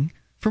asking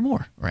for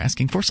more, or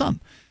asking for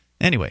some.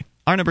 Anyway,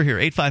 our number here,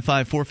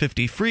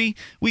 855-450-FREE.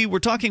 We were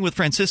talking with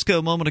Francisco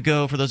a moment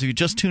ago, for those of you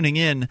just tuning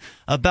in,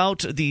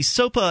 about the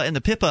SOPA and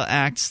the PIPA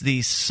Acts,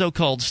 the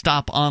so-called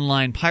Stop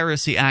Online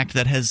Piracy Act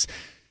that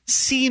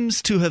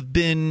seems to have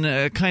been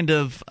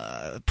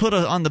put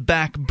on the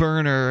back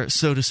burner,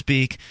 so to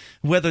speak.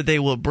 Whether they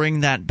will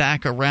bring that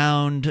back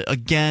around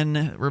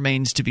again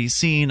remains to be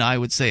seen. I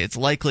would say it's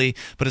likely,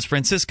 but as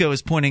Francisco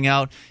is pointing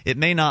out, it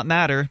may not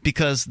matter,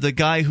 because the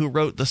guy who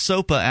wrote the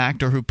SOPA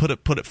Act, or who put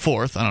it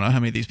forth — I don't know how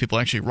many of these people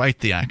actually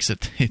write the acts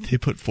that they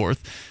put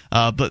forth,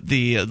 but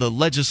the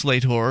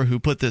legislator who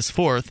put this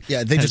forth —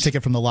 yeah, they just take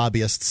it from the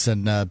lobbyists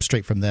and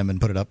straight from them and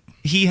put it up.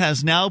 He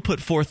has now put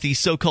forth the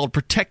so-called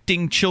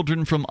Protecting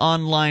Children from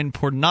Online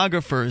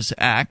Pornographers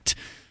Act,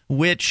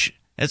 which,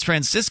 as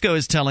Francisco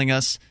is telling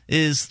us,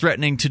 is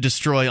threatening to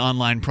destroy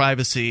online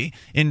privacy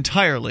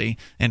entirely.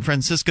 And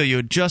Francisco, you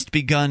had just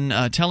begun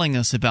telling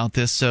us about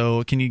this,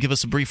 so can you give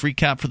us a brief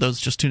recap for those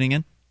just tuning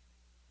in?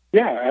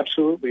 Yeah,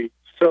 absolutely.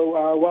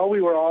 So while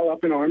we were all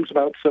up in arms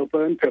about SOPA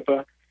and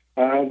PIPA,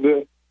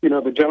 the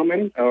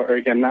gentleman, or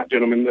again, not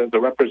gentleman, the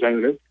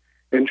representative,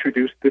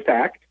 introduced this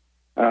act,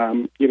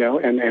 and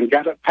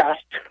got it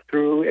passed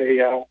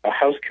through a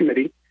House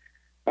committee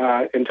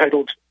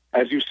entitled,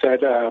 as you said,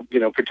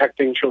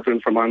 Protecting Children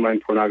from Online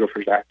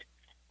Pornographers Act.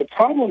 The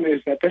problem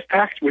is that this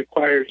act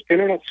requires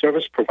Internet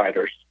service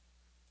providers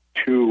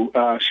to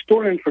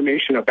store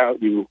information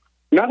about you,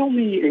 not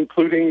only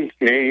including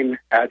name,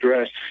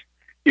 address,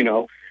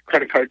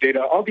 credit card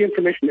data, all the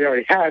information they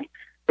already had,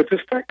 but to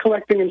start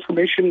collecting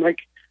information like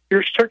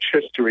your search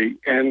history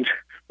and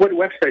what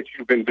websites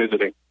you've been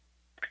visiting.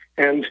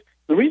 And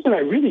the reason I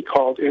really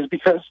called is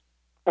because,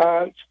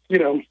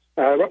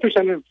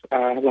 Representative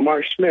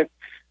Lamar Smith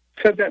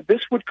said that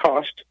this would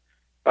cost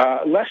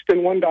less than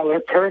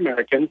 $1 per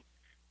American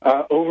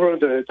over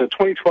the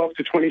 2012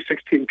 to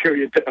 2016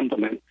 period to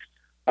implement.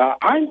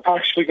 I'm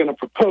actually going to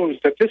propose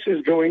that this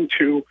is going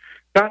to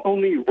not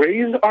only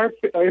raise our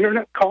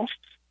Internet costs,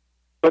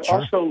 but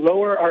also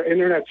lower our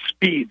Internet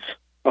speeds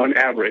on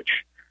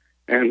average.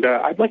 And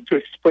I'd like to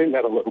explain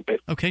that a little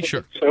bit. Okay,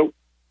 sure. So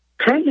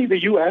currently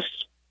the U.S.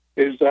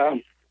 is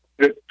the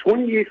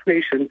 28th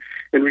nation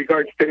in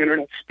regards to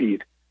Internet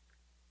speed.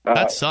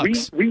 That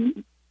sucks. We're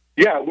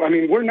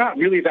not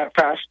really that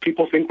fast.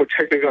 People think we're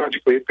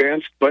technologically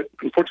advanced, but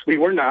unfortunately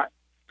we're not.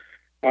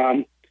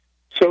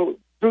 So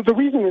the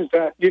reason is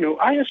that,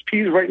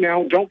 ISPs right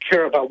now don't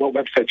care about what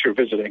websites you're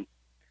visiting.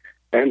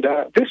 And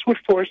this would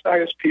force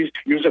ISPs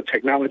to use a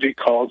technology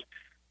called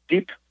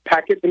deep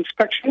packet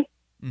inspection.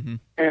 Mm-hmm.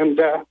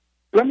 And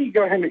let me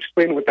go ahead and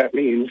explain what that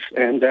means.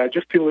 And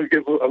just to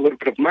give a little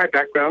bit of my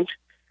background,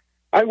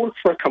 I work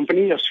for a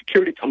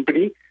security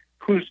company,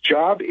 whose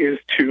job is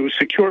to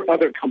secure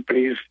other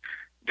companies'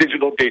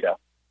 digital data.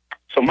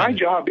 So my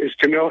job is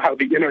to know how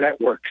the Internet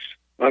works,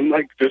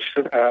 unlike this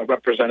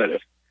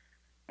representative.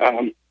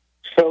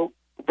 So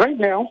right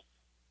now,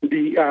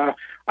 the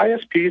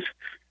ISPs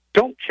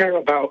don't care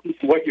about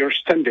what you're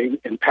sending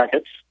in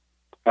packets,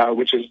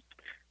 which is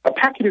 — a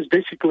packet is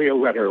basically a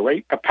letter,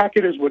 right? A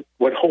packet is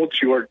what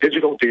holds your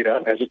digital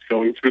data as it's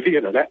going through the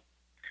Internet.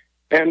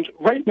 And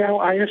right now,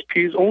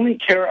 ISPs only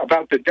care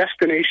about the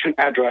destination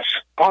address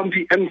on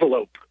the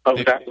envelope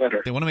of that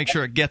letter. They want to make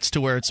sure it gets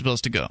to where it's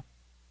supposed to go.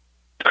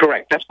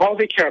 Correct. That's all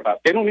they care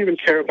about. They don't even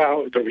care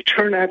about the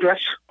return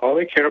address. All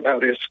they care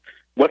about is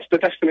what's the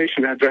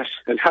destination address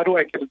and how do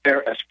I get it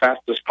there as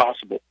fast as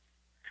possible.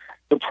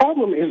 The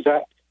problem is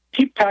that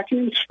deep packet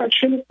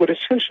inspection would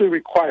essentially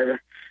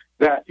require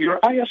that your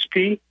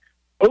ISP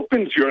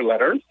opens your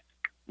letter,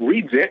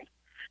 reads it,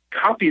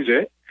 copies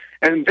it,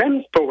 and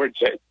then forwards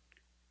it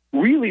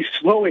really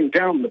slowing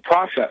down the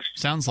process.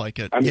 Sounds like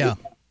it. Yeah.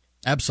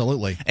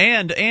 Absolutely,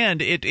 and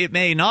it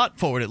may not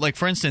forward it. Like,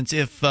 for instance,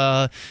 if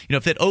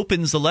if it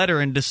opens the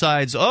letter and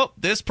decides, oh,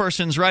 this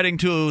person's writing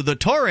to the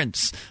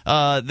torrents,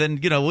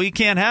 then we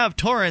can't have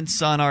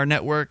torrents on our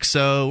network,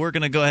 so we're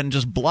going to go ahead and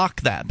just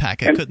block that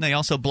packet. Couldn't they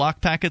also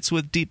block packets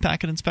with deep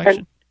packet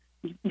inspection?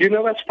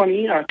 That's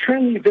funny.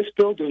 Currently, this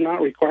bill does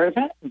not require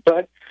that,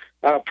 but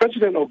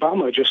President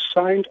Obama just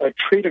signed a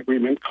trade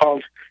agreement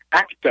called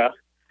ACTA.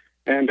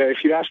 And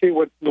if you ask me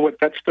what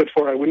that stood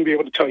for, I wouldn't be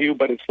able to tell you,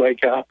 but it's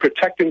like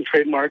protecting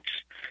trademarks.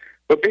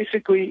 But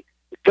basically,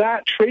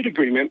 that trade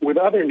agreement with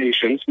other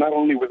nations, not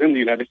only within the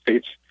United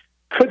States,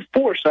 could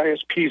force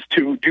ISPs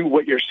to do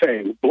what you're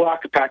saying,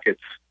 block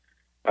packets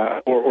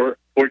or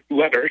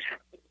letters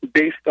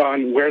based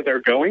on where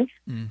they're going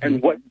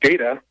and what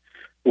data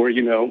or,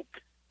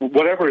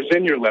 whatever is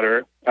in your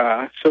letter.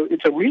 So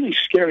it's a really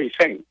scary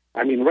thing.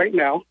 I mean, right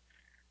now,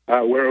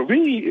 we're a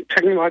really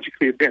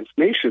technologically advanced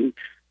nation,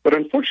 but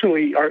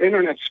unfortunately, our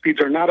internet speeds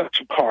are not up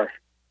to par.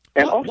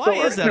 And why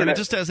is that? I mean,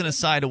 just as an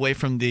aside, away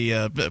from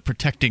the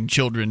protecting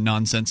children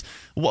nonsense,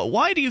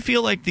 why do you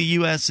feel like the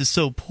U.S. is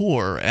so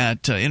poor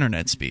at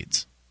internet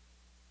speeds?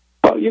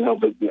 Well,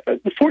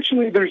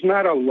 unfortunately, there's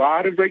not a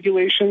lot of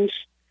regulations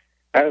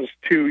as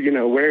to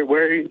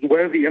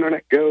where the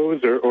internet goes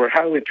or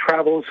how it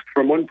travels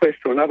from one place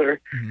to another.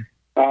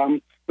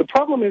 The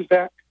problem is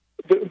that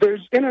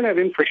there's internet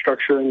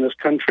infrastructure in this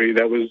country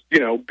that was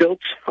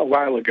built a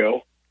while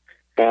ago.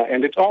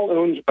 And it's all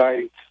owned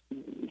by,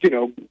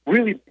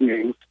 really big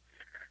names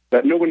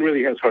that no one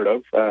really has heard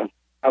of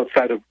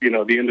outside of,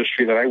 the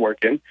industry that I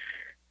work in.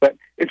 But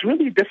it's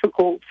really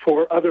difficult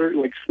for other,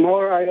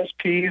 smaller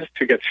ISPs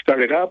to get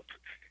started up.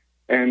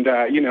 And,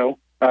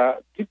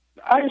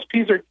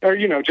 ISPs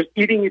are just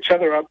eating each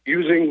other up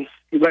using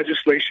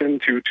legislation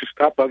to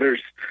stop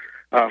others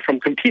from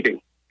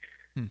competing.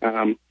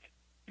 As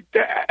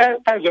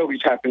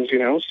always happens,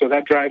 so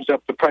that drives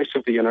up the price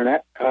of the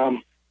internet.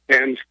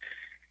 And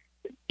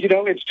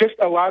it's just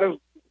a lot of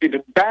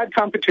bad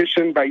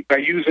competition by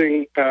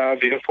using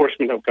the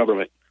enforcement of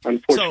government.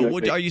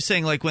 Unfortunately. So, are you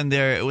saying when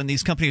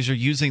these companies are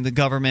using the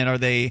government, are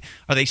they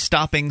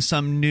stopping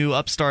some new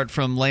upstart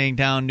from laying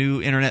down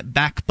new internet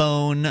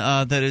backbone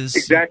that is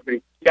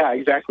exactly? Yeah,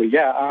 exactly.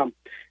 Yeah,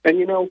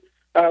 and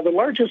the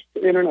largest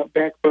internet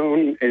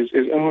backbone is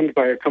owned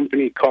by a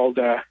company called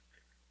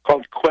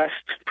Quest,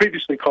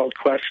 previously called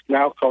Quest,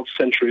 now called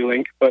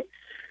CenturyLink. But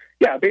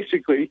yeah,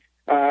 basically.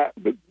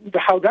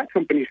 How that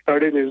company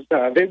started is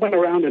they went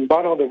around and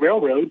bought all the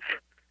railroads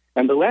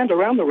and the land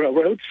around the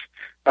railroads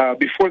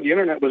before the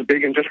internet was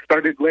big and just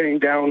started laying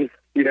down,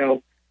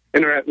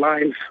 internet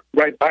lines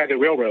right by the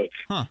railroads.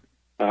 Huh.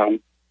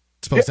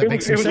 Suppose that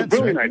makes sense. It was a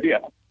brilliant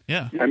idea.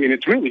 Yeah. I mean,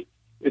 it's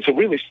a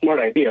really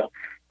smart idea.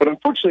 But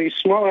unfortunately,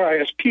 smaller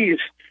ISPs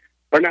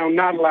are now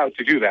not allowed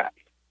to do that.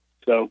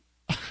 So,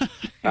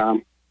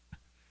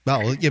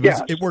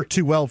 it worked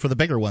too well for the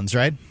bigger ones,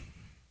 right?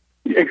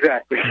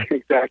 Exactly.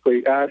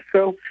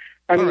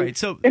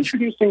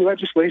 Introducing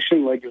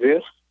legislation like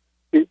this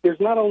is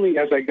not only,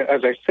 as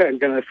I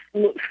said, going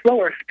to slow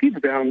our speeds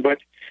down, but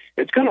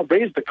it's going to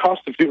raise the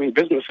cost of doing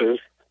business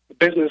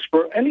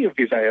for any of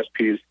these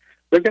ISPs.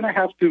 They're going to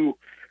have to,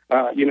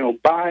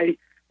 buy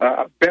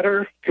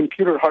better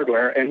computer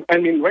hardware. And I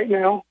mean, right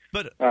now,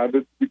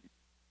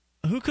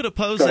 who could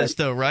oppose this,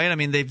 though, right? I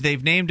mean,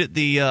 they've named it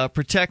the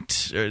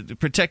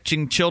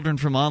Protecting Children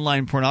from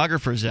Online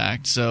Pornographers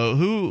Act. So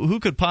who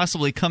could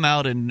possibly come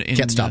out and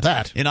can't stop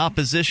that in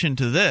opposition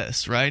to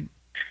this, right?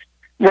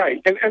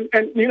 Right, and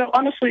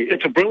honestly,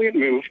 it's a brilliant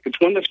move. It's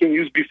one that's been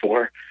used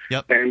before.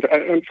 Yep. And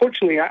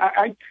unfortunately,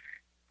 I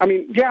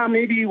mean,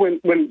 maybe when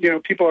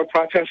people are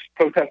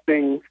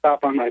protesting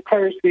stop online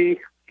piracy,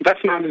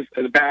 that's not as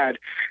bad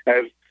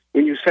as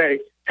when you say,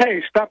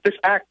 hey, stop this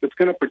act that's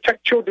going to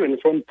protect children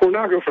from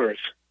pornographers.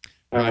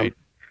 Right.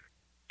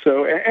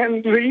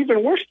 And the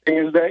even worse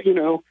thing is that,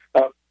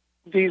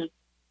 these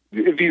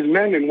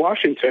men in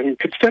Washington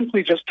could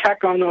simply just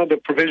tack on all the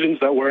provisions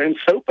that were in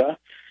SOPA,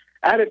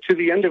 add it to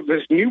the end of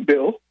this new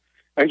bill,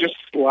 and just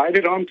slide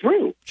it on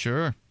through.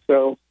 Sure.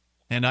 So...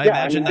 And I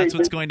imagine that's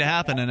what's going to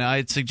happen. And I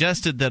had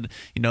suggested that,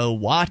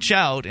 watch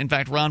out. In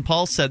fact, Ron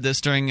Paul said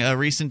this during a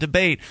recent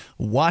debate.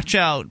 Watch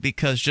out,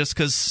 because just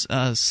because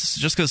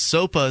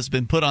SOPA has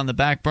been put on the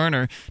back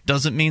burner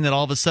doesn't mean that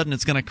all of a sudden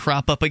it's going to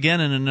crop up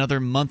again in another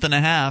month and a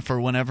half or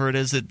whenever it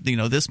is that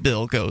this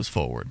bill goes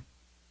forward.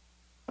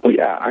 Oh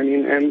yeah, I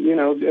mean,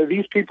 and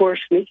these people are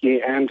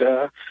sneaky, and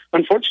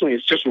unfortunately,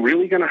 it's just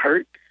really going to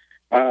hurt.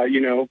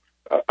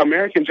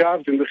 American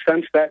jobs in the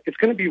sense that it's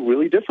going to be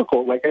really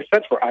difficult, like I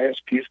said, for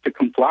ISPs to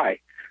comply.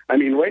 I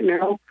mean, right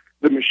now,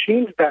 the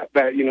machines that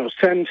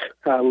send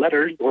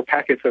letters or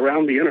packets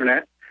around the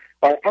internet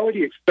are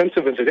already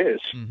expensive as it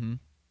is. Mm-hmm.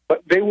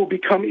 but they will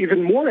become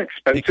even more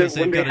expensive because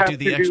they've when they got have to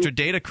do the extra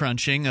data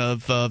crunching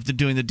of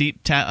doing the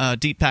deep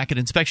packet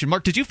inspection.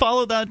 Mark, did you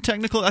follow that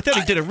technical? I thought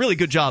he did a really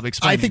good job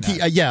explaining. I think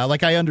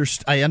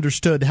I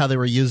understood how they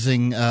were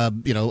using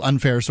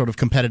unfair sort of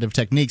competitive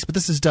techniques, but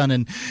this is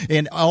done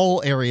in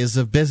all areas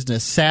of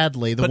business.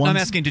 Sadly, I'm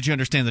asking, did you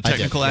understand the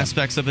technical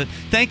aspects of it?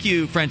 Thank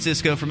you,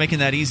 Francisco, for making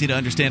that easy to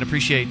understand.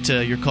 Appreciate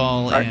your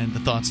call and the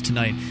thoughts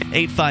tonight.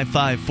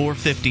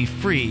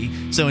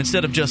 855-450-FREE. So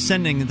instead of just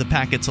sending the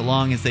packets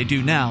along as they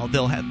do now,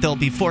 they'll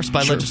be forced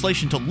by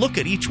legislation to look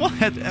at each one.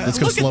 It's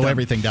going to slow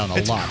everything down a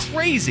lot. It's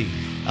crazy.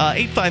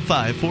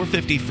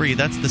 855-450-FREE.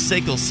 That's the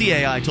SACL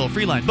CAI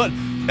toll-free line. But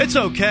it's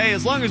okay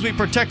as long as we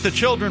protect the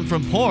children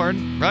from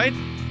porn, right?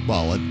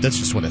 Well, that's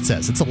just what it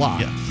says. It's a law.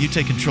 Yeah, you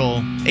take control.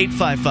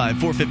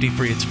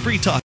 855-450-FREE. It's free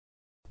talk.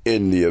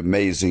 In the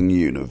amazing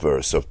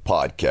universe of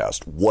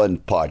podcast, one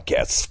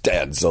podcast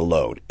stands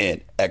alone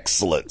in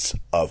excellence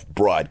of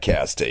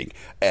broadcasting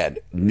and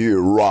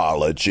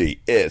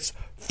neurology. It's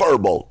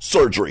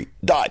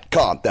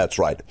verbalsurgery.com. That's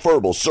right,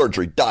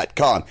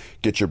 verbalsurgery.com.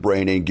 Get your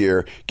brain in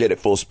gear, get it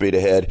full speed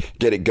ahead,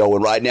 get it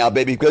going right now,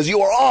 baby, because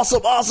you are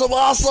awesome, awesome,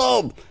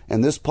 awesome.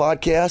 And this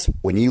podcast,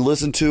 when you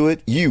listen to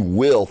it, you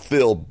will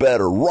feel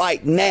better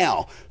right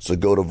now. So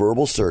go to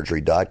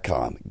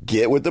verbalsurgery.com.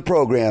 Get with the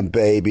program,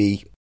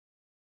 baby.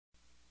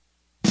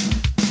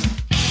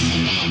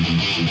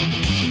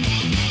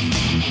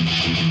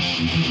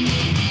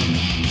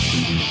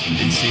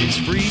 This is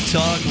Free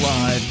Talk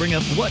Live. Bring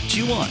up what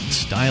you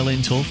want. Dial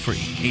in toll free.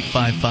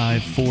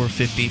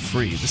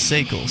 855-450-FREE. The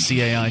SACL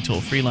CAI toll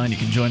free line. You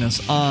can join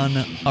us on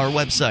our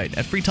website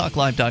at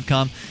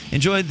freetalklive.com.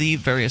 Enjoy the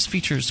various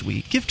features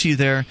we give to you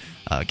there.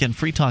 Again,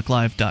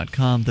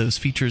 freetalklive.com. Those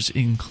features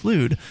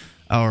include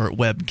our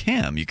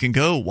webcam. You can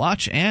go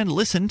watch and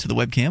listen to the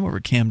webcam over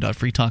at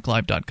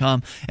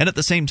cam.freetalklive.com. And at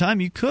the same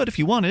time, you could, if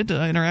you wanted,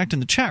 interact in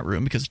the chat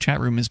room, because the chat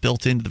room is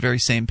built into the very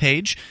same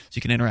page. So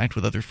you can interact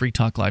with other Free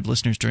Talk Live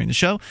listeners during the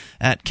show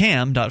at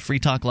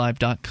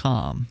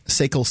cam.freetalklive.com.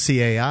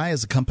 SACL CAI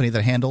is a company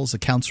that handles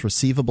accounts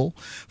receivable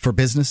for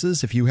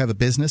businesses. If you have a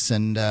business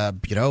and,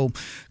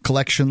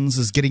 collections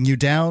is getting you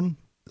down,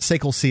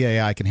 SACL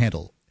CAI can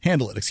handle it. They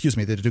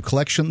do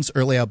collections,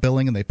 early out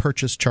billing, and they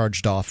purchase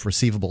charged off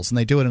receivables. And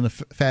they do it in a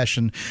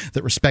fashion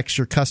that respects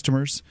your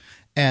customers.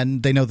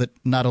 And they know that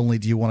not only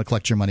do you want to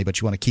collect your money, but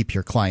you want to keep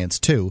your clients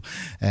too.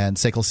 And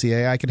SACL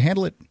CAI can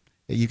handle it.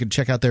 You can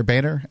check out their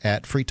banner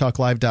at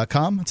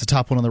freetalklive.com. It's the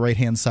top one on the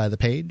right-hand side of the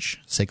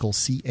page, SACL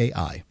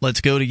CAI.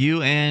 Let's go to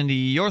you and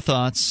your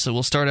thoughts. So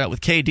we'll start out with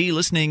KD,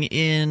 listening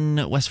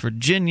in West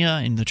Virginia,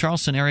 in the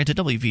Charleston area, to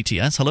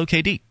WVTS. Hello,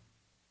 KD.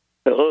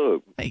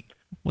 Hello. Hey,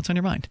 what's on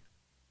your mind?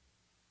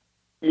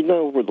 You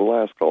know, where the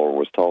last caller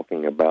was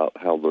talking about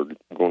how they're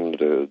going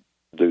to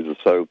do the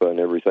SOPA and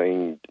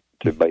everything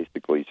to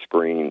basically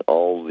screen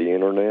all the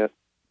Internet.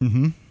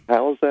 Mm-hmm.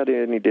 How is that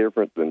any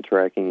different than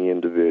tracking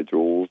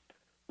individuals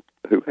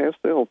who have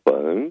cell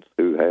phones,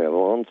 who have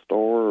OnStar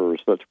or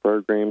such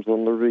programs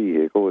on their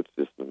vehicle? It's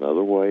just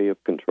another way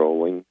of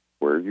controlling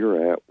where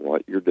you're at,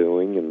 what you're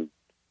doing, and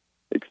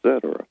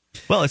etc.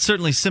 Well, it's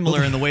certainly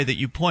similar in the way that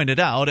you pointed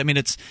out. I mean,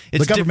 it's the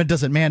government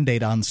doesn't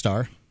mandate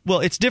OnStar.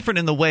 Well, it's different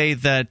in the way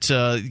that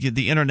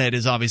the Internet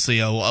is obviously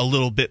a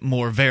little bit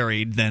more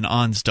varied than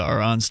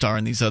OnStar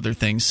and these other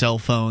things, cell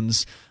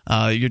phones.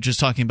 You're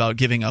just talking about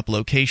giving up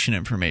location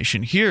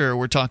information. Here,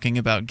 we're talking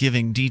about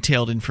giving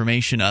detailed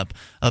information up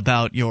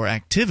about your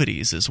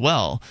activities as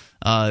well.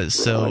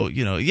 So,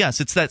 yes,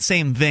 it's that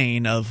same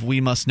vein of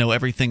we must know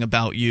everything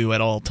about you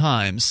at all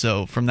times.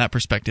 So from that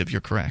perspective,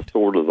 you're correct.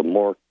 Sort of the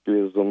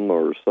Marxism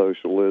or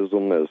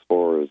socialism, as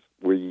far as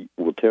we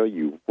will tell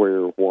you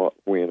where, what,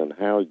 when, and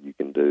how you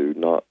can do,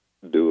 not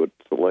do it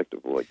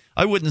selectively.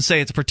 I wouldn't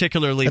say it's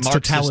particularly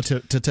Marxist.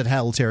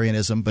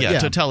 Totalitarianism. But yeah,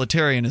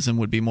 totalitarianism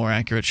would be more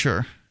accurate,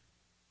 sure.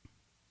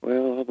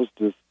 Well, I was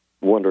just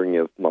wondering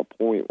if my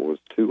point was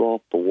too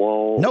off the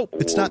wall. Nope,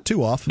 it's not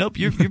too off. Nope,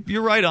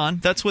 you're right on.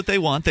 That's what they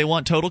want. They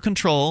want total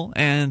control,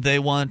 and they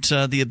want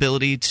the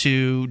ability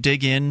to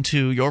dig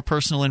into your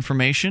personal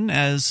information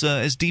as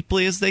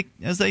deeply as they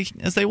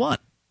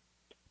want.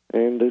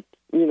 And it's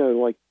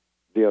like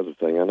the other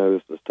thing. I know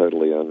this is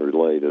totally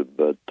unrelated,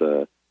 but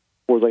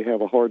where they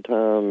have a hard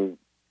time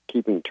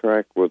keeping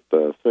track with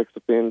sex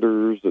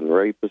offenders and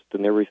rapists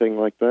and everything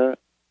like that.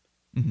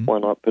 Mm-hmm. Why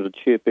not put a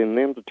chip in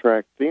them to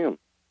track them?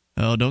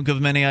 Oh, don't give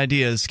them any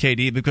ideas,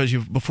 KD, because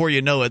before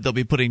you know it, they'll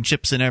be putting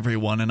chips in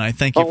everyone, and I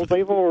thank you.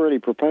 They've already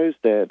proposed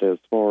that as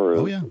far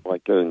as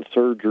like in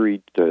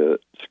surgery to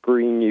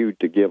screen you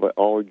to give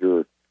all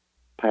your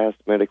past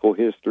medical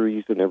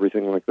histories and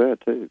everything like that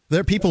too.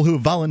 There are people who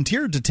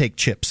volunteered to take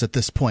chips at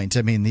this point.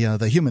 I mean,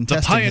 the human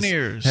testing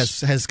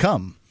pioneers has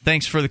come.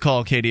 Thanks for the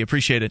call, Katie.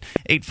 Appreciate it.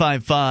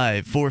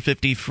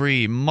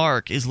 855-450-FREE.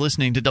 Mark is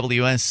listening to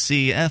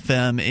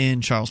WSC-FM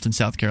in Charleston,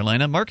 South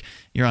Carolina. Mark,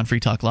 you're on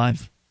Free Talk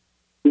Live.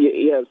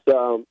 Yes.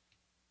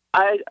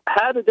 I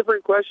had a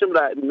different question,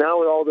 but now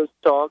with all this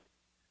talk,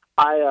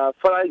 I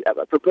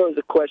propose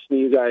a question to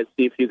you guys,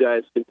 see if you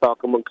guys can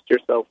talk amongst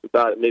yourselves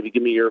about it, maybe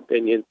give me your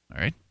opinion.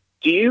 All right.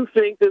 Do you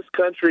think this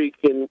country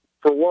can,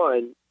 for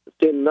one,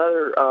 stand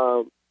another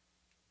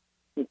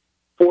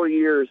 4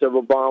 years of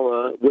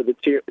Obama with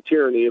the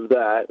tyranny of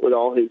that, with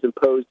all his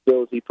imposed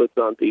bills he puts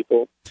on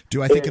people?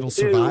 Do I think it'll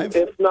survive?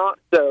 If not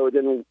so,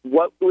 then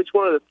which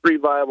one of the three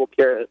viable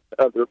candidates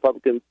of the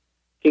Republicans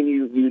can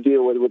you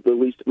deal with the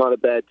least amount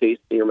of bad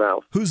taste in your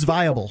mouth? Who's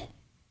viable?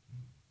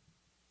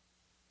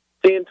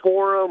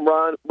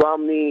 Santorum,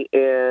 Romney,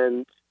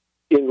 and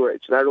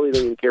Gingrich. And I really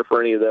don't even care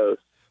for any of those.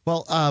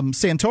 Well,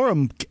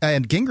 Santorum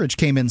and Gingrich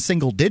came in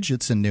single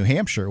digits in New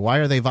Hampshire. Why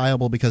are they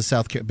viable? Because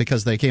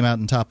they came out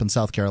on top in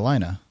South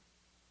Carolina.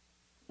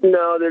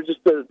 No, they're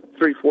just the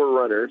 3-4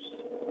 runners.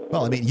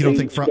 Well, I mean, you don't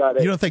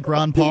think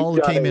Ron Paul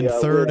came in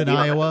third in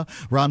Iowa?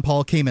 Ron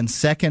Paul came in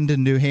second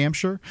in New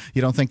Hampshire?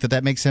 You don't think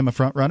that makes him a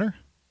front runner?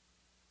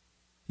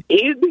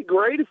 He'd be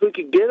great if we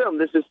could get him.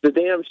 This is the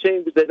damn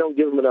shame because they don't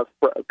give him enough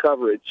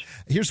coverage.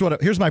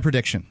 Here's my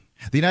prediction: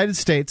 the United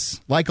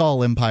States, like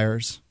all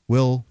empires,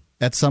 will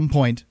at some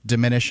point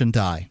diminish and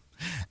die,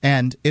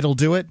 and it'll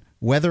do it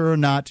whether or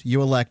not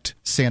you elect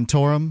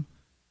Santorum,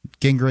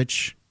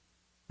 Gingrich,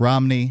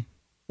 Romney,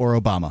 or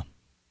Obama.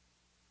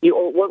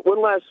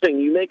 One last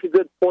thing. You make a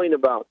good point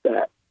about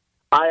that.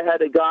 I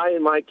had a guy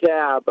in my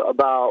cab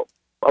about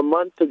a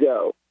month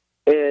ago,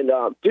 and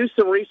do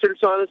some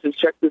research on this and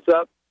check this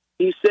up.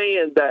 He's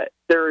saying that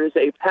there is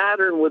a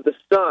pattern with the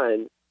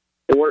sun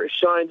and where it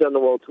shines on the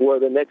world to where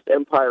the next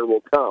empire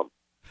will come.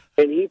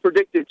 And he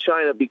predicted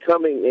China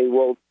becoming a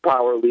world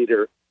power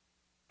leader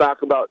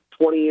back about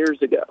 20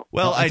 years ago.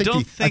 Well, I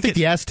think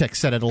the Aztecs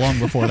said it long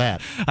before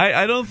that.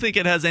 I don't think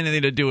it has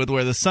anything to do with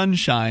where the sun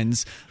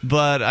shines,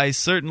 but I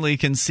certainly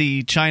can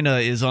see China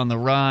is on the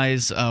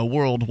rise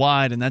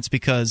worldwide, and that's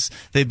because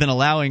they've been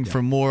allowing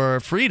for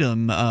more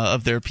freedom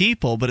of their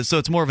people. But so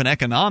it's more of an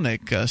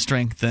economic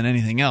strength than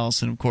anything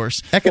else. And of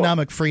course,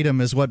 economic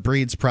freedom is what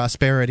breeds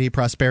prosperity.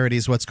 Prosperity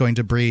is what's going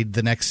to breed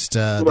the next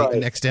the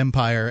next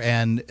empire.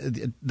 And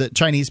the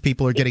Chinese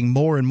people are getting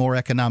more and more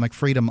economic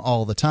freedom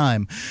all the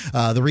time.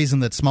 The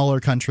reason that smaller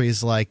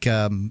countries like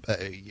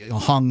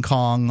Hong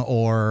Kong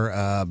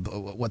or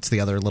what's the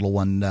other little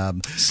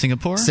one?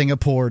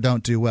 Singapore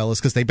don't do well is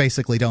because they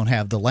basically don't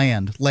have the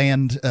land.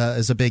 Land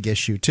is a big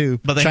issue too.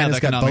 But they China's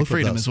have economic got both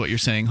freedom, of those. is what you're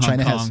saying. Hong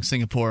Kong,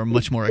 Singapore, are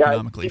much more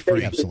economically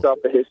free.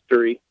 Absolutely. The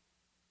history.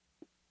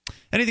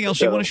 Anything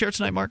else you want to share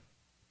tonight, Mark?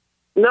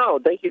 No,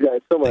 thank you guys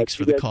so much. Thanks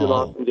for you the guys did an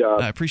call. awesome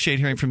job. I appreciate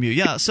hearing from you.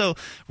 Yeah, so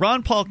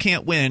Ron Paul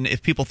can't win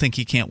if people think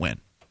he can't win.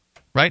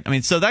 Right? I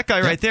mean, so that guy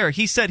right there,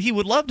 he said he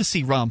would love to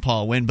see Ron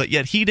Paul win, but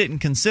yet he didn't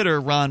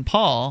consider Ron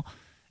Paul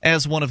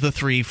as one of the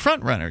three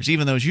frontrunners,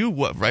 even though, as you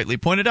rightly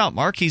pointed out,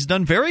 Mark, he's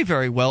done very,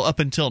 very well up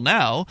until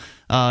now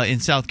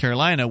in South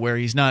Carolina, where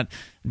he's not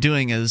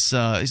doing as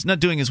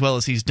well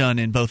as he's done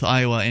in both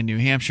Iowa and New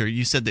Hampshire.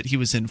 You said that he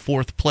was in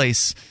fourth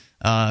place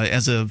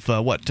as of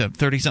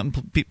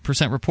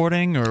 30-something%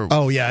 reporting, or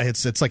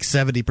it's like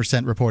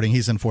 70% reporting.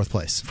 He's in fourth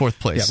place.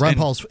 Yeah, Ron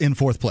Paul's in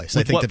fourth place.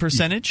 With what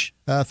percentage?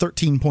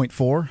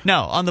 13.4.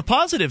 Now, on the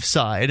positive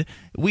side,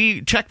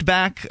 we checked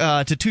back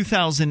to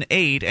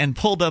 2008 and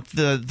pulled up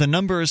the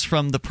numbers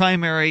from the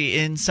primary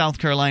in South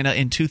Carolina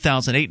in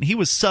 2008, and he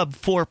was sub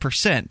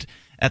 4%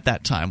 at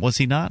that time, was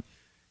he not?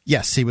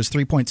 Yes, he was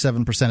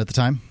 3.7% at the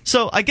time.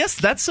 So I guess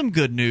that's some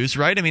good news,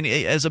 right? I mean,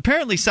 as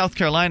apparently South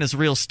Carolina is a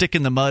real stick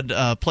in the mud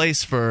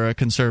place for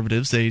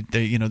conservatives. They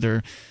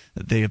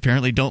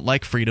apparently don't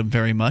like freedom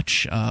very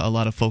much. A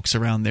lot of folks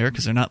around there,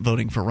 because they're not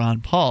voting for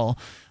Ron Paul.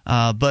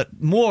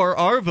 But more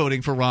are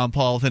voting for Ron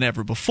Paul than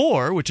ever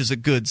before, which is a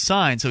good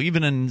sign. So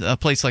even in a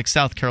place like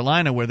South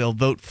Carolina, where they'll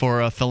vote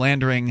for a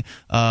philandering,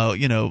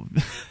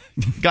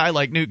 guy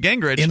like Newt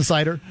Gingrich,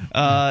 insider,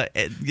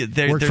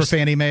 worked for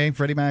Fannie Mae,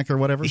 Freddie Mac, or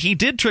whatever. He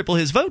did triple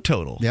his vote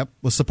total. Yep,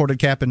 was supported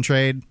cap and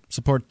trade,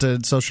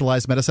 supported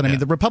socialized medicine. I mean,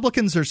 the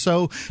Republicans are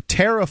so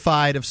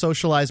terrified of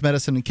socialized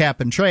medicine and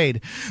cap and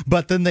trade,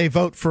 but then they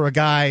vote for a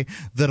guy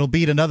that'll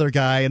beat another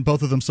guy, and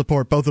both of them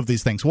support both of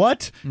these things.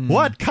 What?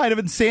 What kind of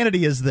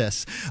insanity is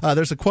this?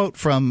 There's a quote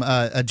from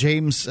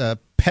James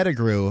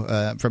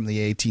Pettigrew from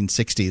the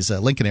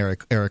 1860s, Lincoln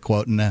era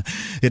quote, and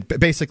it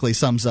basically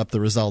sums up the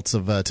results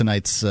of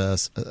tonight's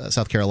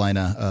South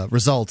Carolina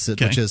results,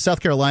 which is South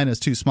Carolina is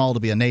too small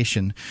to be a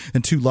nation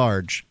and too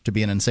large to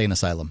be an insane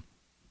asylum.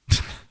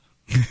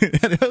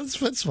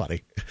 That's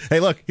funny.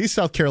 Hey, look, he's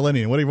South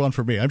Carolinian. What do you want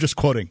from me? I'm just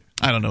quoting.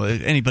 I don't know.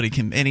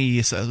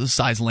 Any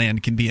size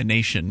land can be a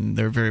nation.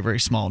 They're very, very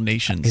small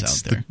nations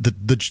out there. The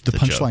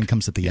punchline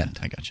comes at the end.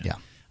 I got you. Yeah.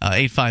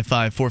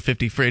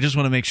 855-450-FREE. I just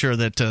want to make sure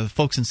that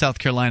folks in South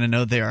Carolina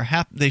know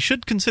they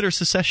should consider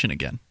secession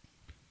again.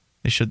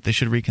 They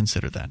should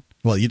reconsider that.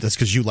 Well, that's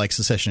because you like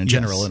secession in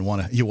general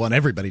and you want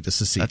everybody to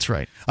secede. That's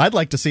right. I'd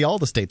like to see all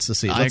the states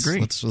secede. I agree.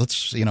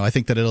 Let's I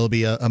think that it'll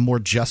be a more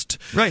just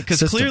right,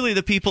 because clearly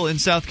the people in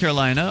South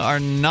Carolina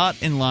are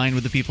not in line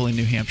with the people in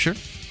New Hampshire.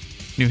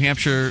 New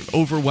Hampshire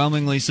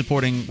overwhelmingly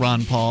supporting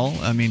Ron Paul.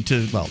 I mean,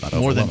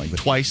 more than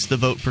twice the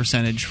vote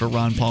percentage for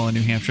Ron Paul in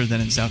New Hampshire than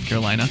in South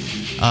Carolina.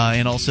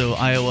 And also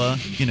Iowa,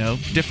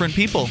 different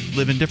people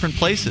live in different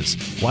places.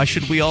 Why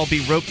should we all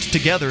be roped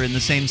together in the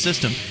same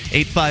system?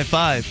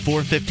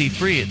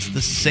 855-450-FREE. It's the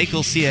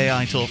SACL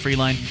CAI toll-free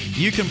line.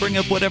 You can bring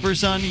up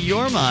whatever's on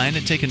your mind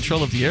and take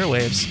control of the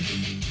airwaves.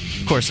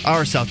 Of course,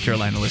 our South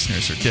Carolina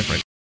listeners are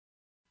different.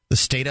 The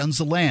state owns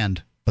the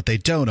land, but they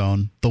don't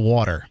own the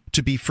water.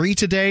 To be free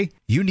today,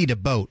 you need a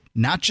boat.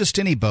 Not just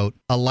any boat,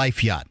 a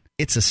life yacht.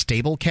 It's a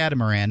stable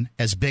catamaran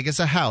as big as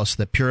a house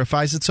that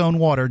purifies its own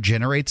water,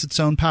 generates its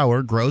own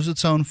power, grows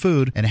its own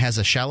food, and has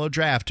a shallow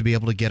draft to be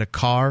able to get a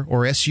car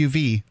or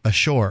SUV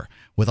ashore.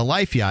 With a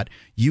life yacht,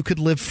 you could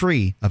live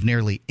free of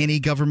nearly any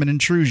government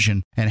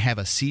intrusion and have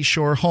a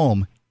seashore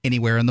home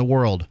anywhere in the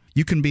world.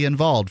 You can be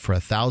involved for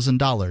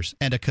 $1,000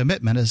 and a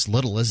commitment as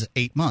little as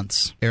 8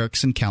 months.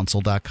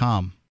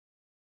 EricksonCouncil.com.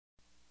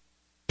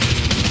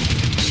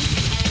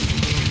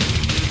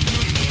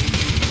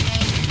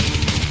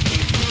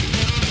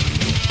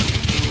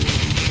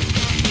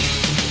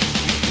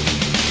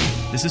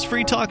 This is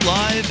Free Talk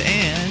Live,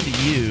 and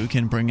you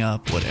can bring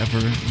up whatever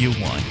you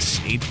want.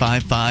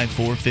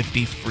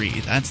 855-450-FREE.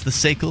 That's the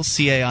SACL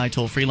CAI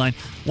toll-free line,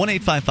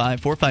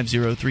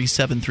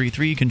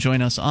 1-855-450-3733. You can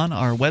join us on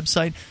our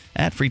website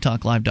at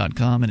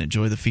freetalklive.com and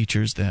enjoy the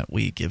features that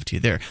we give to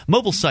you there.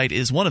 Mobile site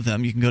is one of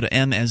them. You can go to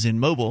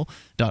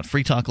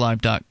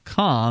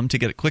m.freetalklive.com to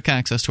get quick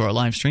access to our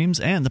live streams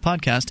and the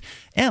podcast,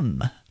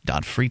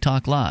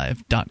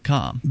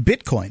 m.freetalklive.com.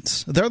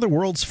 Bitcoins. They're the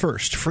world's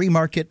first free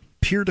market,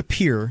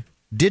 peer-to-peer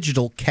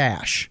digital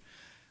cash.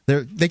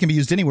 They can be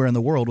used anywhere in the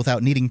world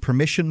without needing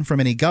permission from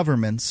any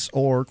governments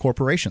or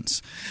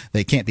corporations.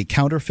 They can't be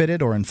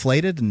counterfeited or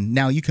inflated, and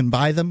now you can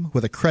buy them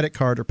with a credit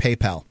card or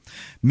PayPal.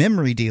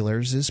 Memory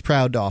Dealers is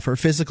proud to offer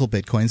physical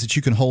bitcoins that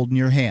you can hold in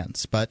your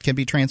hands, but can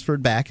be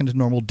transferred back into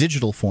normal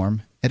digital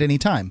form at any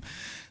time.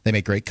 They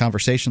make great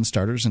conversation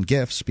starters and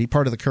gifts. Be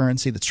part of the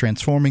currency that's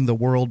transforming the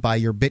world. Buy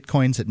your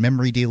bitcoins at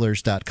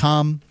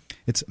memorydealers.com.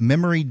 It's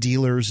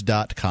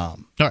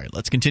memorydealers.com. All right,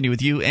 let's continue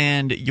with you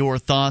and your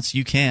thoughts.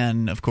 You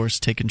can, of course,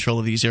 take control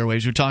of these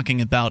airwaves. We're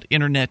talking about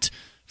internet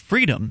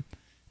freedom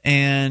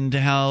and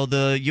how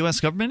the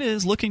U.S. government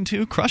is looking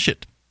to crush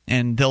it.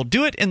 And they'll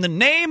do it in the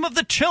name of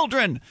the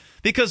children,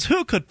 because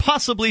who could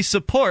possibly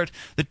support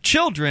the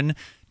children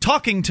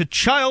talking to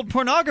child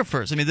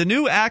pornographers? I mean, the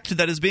new act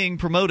that is being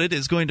promoted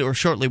is going to, or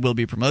shortly will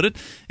be promoted,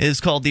 is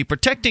called the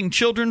Protecting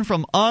Children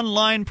from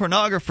Online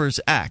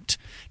Pornographers Act.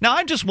 Now,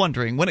 I'm just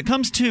wondering, when it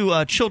comes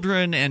to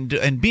children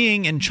and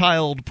being in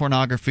child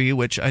pornography,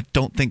 which I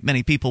don't think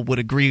many people would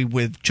agree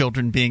with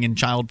children being in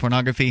child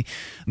pornography,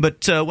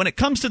 but when it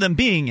comes to them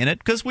being in it,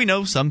 because we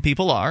know some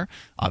people are,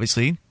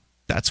 obviously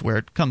that's where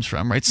it comes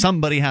from, right?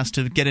 Somebody has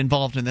to get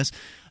involved in this.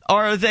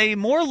 Are they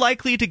more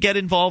likely to get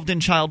involved in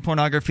child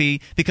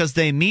pornography because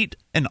they meet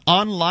an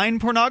online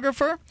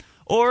pornographer?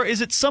 Or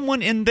is it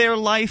someone in their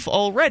life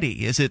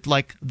already? Is it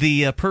like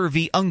the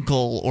pervy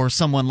uncle or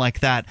someone like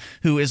that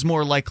who is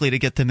more likely to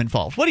get them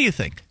involved? What do you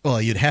think?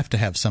 Well, you'd have to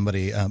have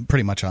somebody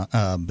pretty much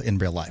in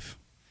real life.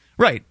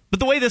 Right. But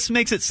the way this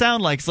makes it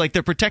sound like, it's like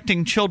they're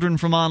protecting children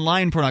from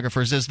online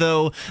pornographers, as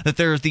though that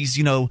there's these,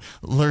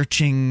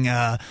 lurching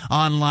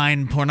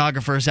online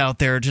pornographers out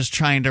there just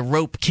trying to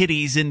rope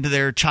kiddies into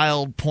their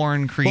child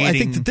porn creating. Well, I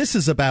think that this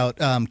is about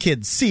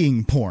kids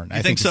seeing porn.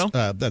 I think so?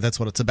 That's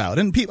what it's about.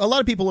 And a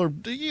lot of people are,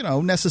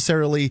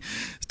 necessarily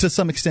to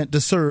some extent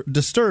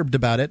disturbed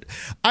about it.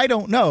 I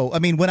don't know. I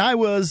mean, when I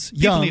was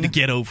young, people need to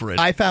get over it.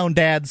 I found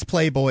dad's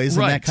Playboys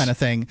and that kind of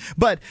thing.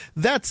 But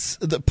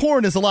the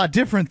porn is a lot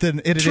different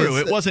than it is. True.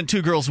 It wasn't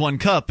 2 Girls, 1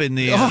 Cup in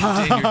the in your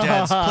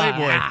dad's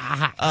Playboy.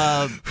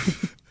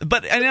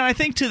 But and I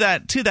think to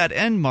that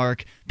end,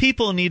 Mark,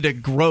 people need to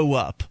grow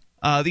up.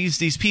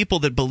 These people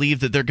that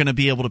believe that they're going to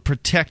be able to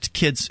protect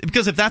kids,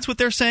 because if that's what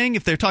they're saying,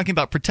 if they're talking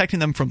about protecting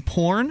them from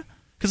porn,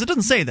 because it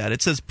doesn't say that,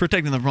 it says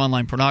protecting them from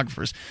online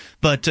pornographers.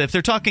 But if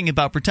they're talking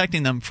about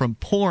protecting them from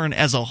porn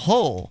as a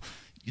whole,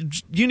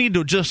 you need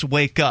to just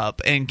wake up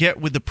and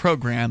get with the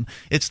program.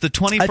 It's the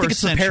 21st century. I think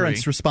it's the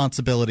parents'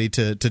 responsibility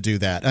to do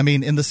that. I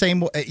mean, in the same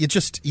way,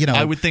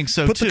 I would think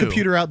so, put too. The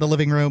computer out in the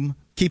living room.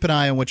 Keep an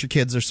eye on what your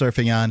kids are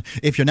surfing on.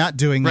 If you're not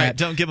doing that,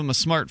 don't give them a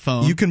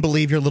smartphone. You can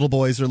believe your little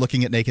boys are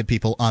looking at naked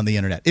people on the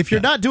internet. If you're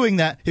not doing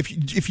that,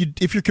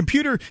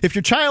 if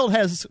your child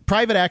has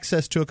private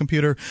access to a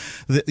computer,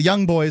 the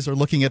young boys are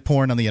looking at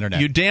porn on the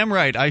internet. You damn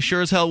right. I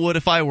sure as hell would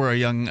if I were a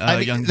young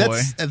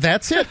boy.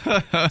 That's it.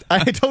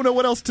 I don't know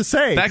what else to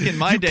say. Back in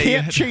my day, you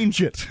can't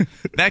change it.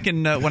 Back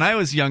in when I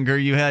was younger,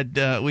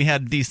 we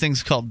had these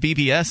things called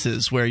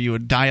BBSs where you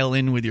would dial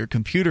in with your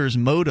computer's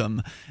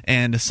modem,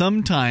 and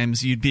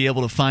sometimes you'd be able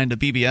able to find a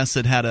BBS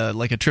that had a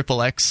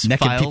XXX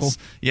Naked files. people.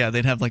 Yeah,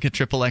 they'd have like a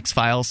XXX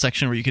files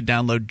section where you could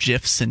download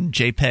GIFs and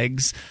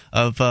JPEGs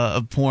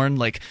of porn.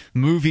 Like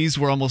movies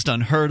were almost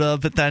unheard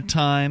of at that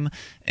time,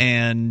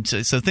 and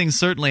so things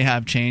certainly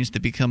have changed.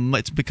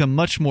 It's become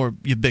much more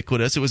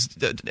ubiquitous. It was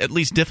at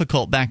least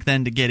difficult back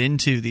then to get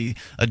into the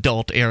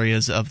adult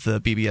areas of the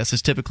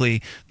BBSs.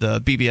 Typically,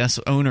 the BBS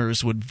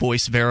owners would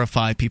voice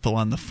verify people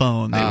on the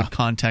phone. They would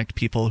contact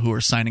people who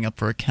were signing up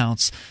for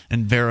accounts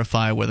and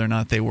verify whether or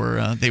not they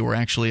were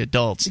actually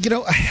adults. You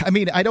know, I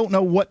mean, I don't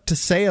know what to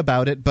say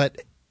about it,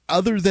 but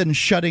other than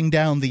shutting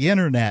down the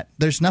internet,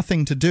 there's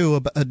nothing to do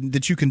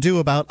that you can do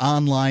about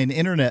online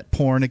internet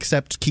porn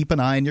except keep an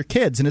eye on your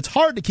kids. And it's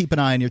hard to keep an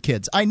eye on your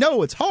kids. I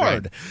know it's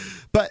hard,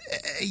 but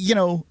you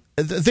know.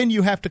 Then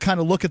you have to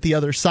kind of look at the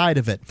other side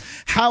of it.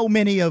 How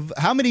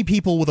many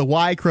people with a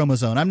Y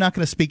chromosome? I'm not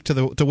going to speak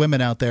to women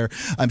out there.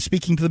 I'm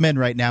speaking to the men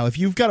right now. If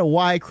you've got a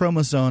Y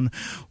chromosome,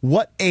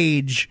 what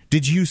age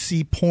did you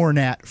see porn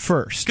at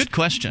first? Good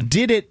question.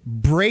 Did it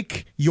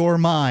break your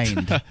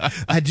mind?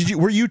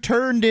 Were you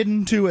turned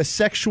into a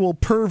sexual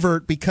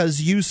pervert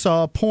because you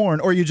saw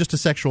porn, or are you just a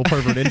sexual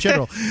pervert in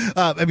general?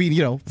 I mean,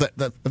 you know,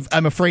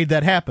 I'm afraid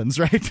that happens,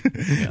 right?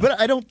 Yeah. But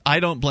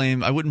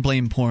I wouldn't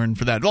blame porn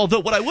for that.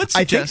 Although what I would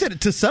suggest,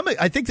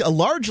 I think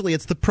largely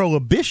it's the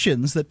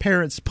prohibitions that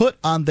parents put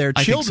on their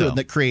children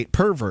that create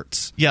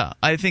perverts. Yeah,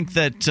 I think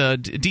that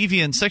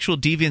sexual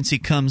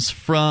deviancy comes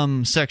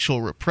from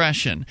sexual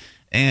repression.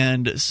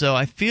 And so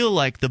I feel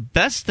like the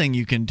best thing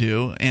you can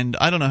do, and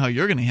I don't know how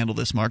you're going to handle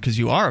this, Mark, because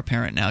you are a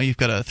parent now. You've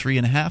got a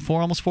 3.5,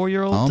 almost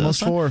 4-year-old. Almost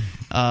son. 4.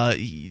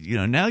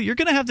 Now you're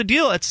going to have to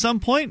deal at some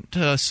point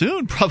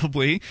soon,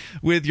 probably,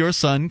 with your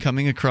son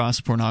coming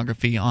across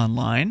pornography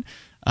online.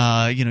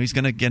 He's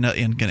going to end up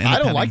I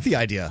don't like the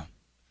idea.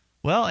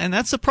 Well, and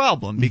that's the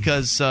problem,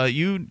 because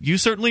you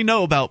certainly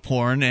know about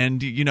porn,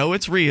 and you know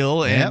it's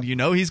real, and you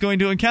know he's going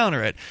to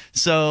encounter it.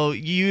 So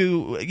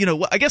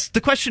I guess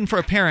the question for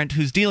a parent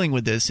who's dealing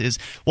with this is,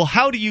 well,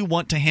 how do you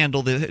want to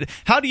handle this?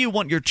 How do you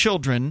want your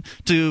children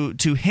to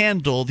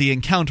handle the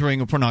encountering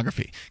of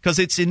pornography? Because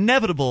it's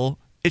inevitable.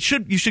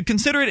 You should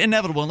consider it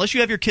inevitable, unless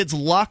you have your kids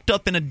locked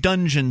up in a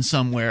dungeon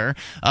somewhere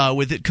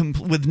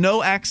with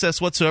no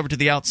access whatsoever to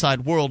the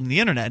outside world and the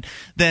internet.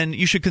 Then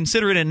you should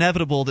consider it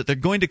inevitable that they're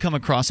going to come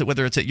across it,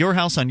 whether it's at your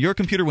house on your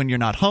computer when you're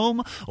not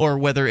home, or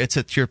whether it's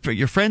at your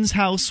friend's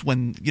house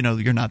when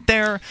you're not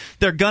there.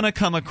 They're gonna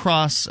come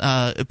across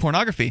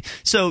pornography.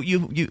 So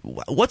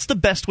what's the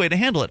best way to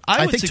handle it?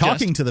 I think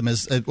talking to them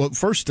is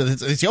first.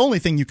 It's the only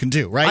thing you can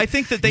do, right? I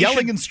think that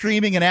yelling and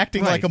screaming and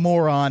acting like a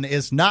moron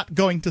is not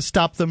going to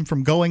stop them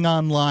from going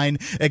online,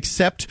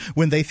 except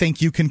when they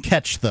think you can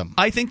catch them.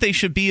 I think they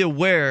should be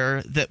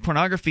aware that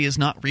pornography is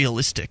not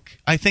realistic.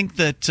 I think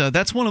that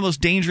that's one of the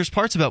most dangerous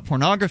parts about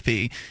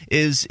pornography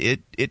is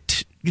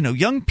it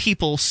young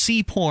people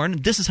see porn.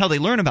 This is how they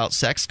learn about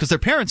sex, because their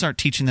parents aren't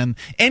teaching them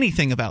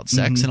anything about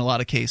sex in a lot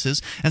of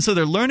cases. And so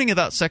they're learning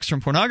about sex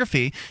from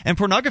pornography, and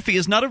pornography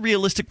is not a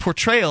realistic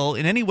portrayal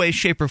in any way,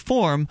 shape, or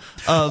form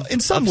of In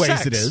some ways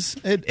sex. It is.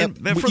 For you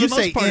the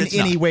say most part, in it's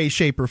any not. way,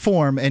 shape, or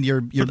form, and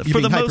you're being For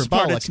the hyperbolic. most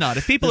part, it's not.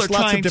 If people There's are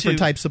lots trying of different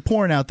types of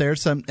porn out there.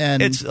 It's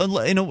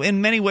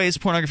in many ways,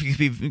 pornography can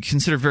be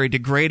considered very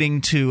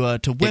degrading to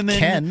women. It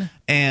can.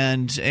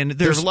 And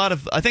there's a lot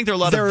of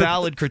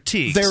valid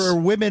critiques. There are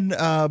women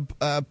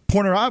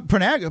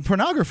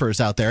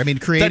pornographers out there. I mean,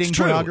 creating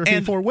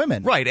pornography for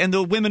women. Right, and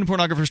the women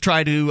pornographers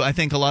try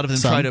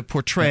to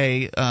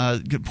portray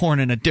porn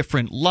in a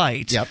different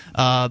light. Yep.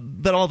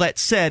 But all that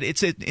said,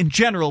 in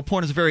general,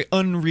 porn is a very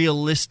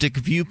unrealistic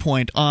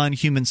viewpoint on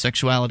human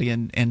sexuality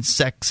and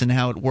sex and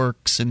how it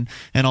works and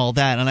all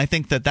that. And I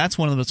think that that's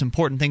one of the most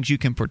important things you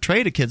can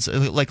portray to kids.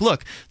 Like,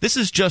 look, this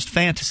is just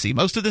fantasy.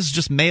 Most of this is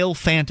just male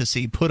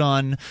fantasy put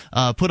on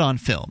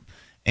film.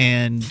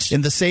 And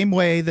in the same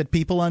way that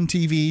people on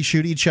TV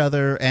shoot each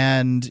other,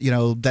 and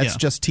that's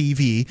just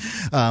TV.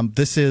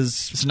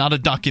 It's not a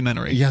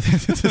documentary. Yeah,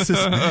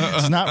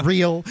 it's not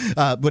real.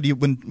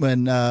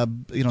 When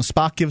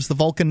Spock gives the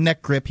Vulcan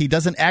neck grip, he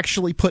doesn't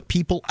actually put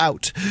people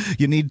out.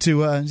 You need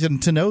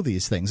to know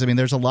these things. I mean,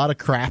 there's a lot of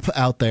crap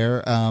out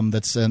there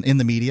that's in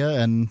the media,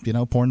 and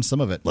porn's some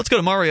of it. Let's go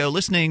to Mario,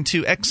 listening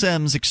to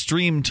XM's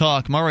Extreme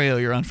Talk. Mario,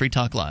 you're on Free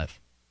Talk Live.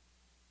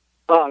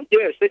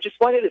 Yes, I just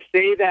wanted to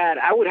say that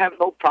I would have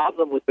no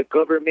problem with the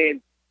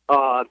government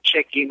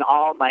checking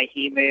all my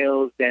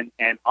emails and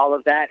all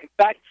of that. In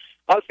fact,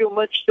 I would feel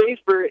much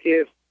safer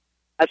if,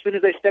 as soon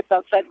as I stepped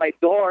outside my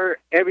door,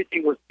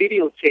 everything was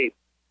videotaped.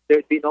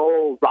 There'd be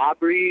no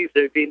robberies,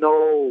 there'd be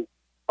no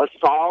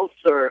assaults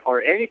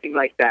or anything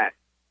like that.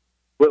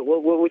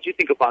 What would you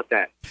think about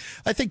that?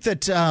 I think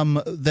that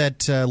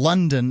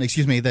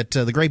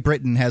the Great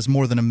Britain has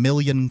more than 1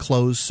 million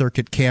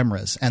closed-circuit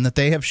cameras, and that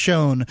they have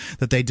shown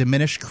that they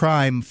diminish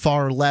crime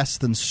far less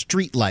than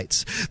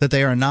streetlights, that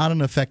they are not an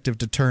effective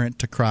deterrent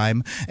to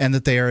crime, and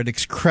that they are an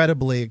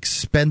incredibly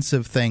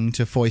expensive thing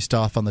to foist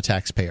off on the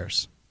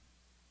taxpayers.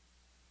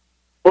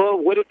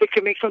 Well, what if they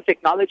can make some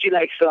technology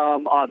like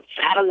some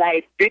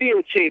satellite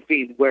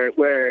videotaping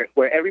where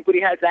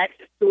everybody has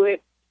access to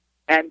it,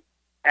 and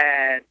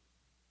And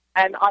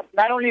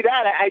not only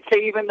that, I'd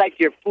say even like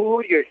your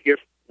food, your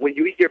when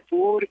you eat your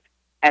food,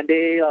 and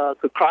they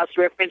could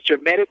cross-reference your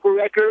medical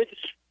records.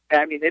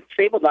 I mean, it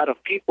saved a lot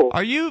of people.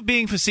 Are you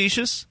being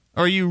facetious,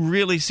 or are you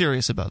really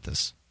serious about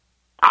this?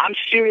 I'm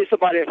serious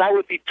about it. I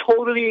would be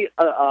totally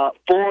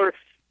for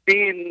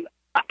being,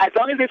 as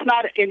long as it's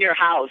not in your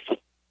house.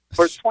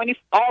 For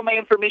all my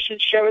information,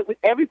 share it with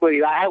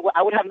everybody. I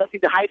would have nothing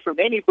to hide from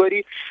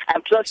anybody,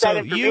 and plus that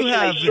information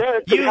I share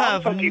it you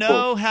have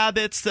no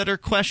habits that are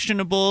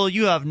questionable.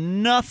 You have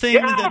nothing.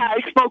 Yeah,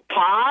 I smoke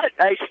pot.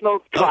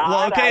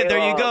 Well, okay,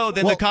 there you go.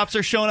 Then the cops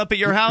are showing up at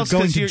your house.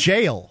 You're going to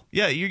jail.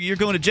 Yeah, you're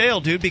going to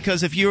jail, dude.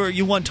 Because if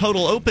you want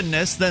total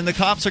openness, then the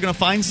cops are going to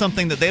find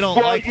something that they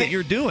don't like that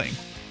you're doing.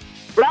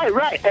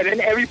 Right. And then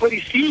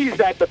everybody sees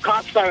that the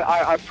cops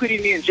are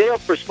putting me in jail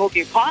for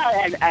smoking pot,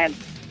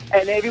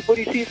 and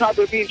everybody sees how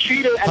they're being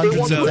treated, and they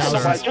won't do it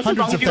otherwise.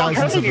 Hundreds of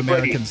thousands of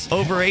Americans.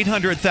 Over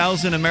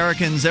 800,000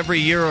 Americans every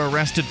year are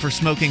arrested for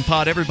smoking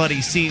pot.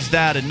 Everybody sees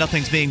that, and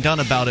nothing's being done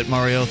about it,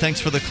 Mario.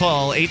 Thanks for the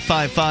call.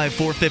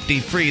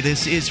 855-450-FREE.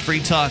 This is Free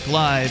Talk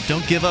Live.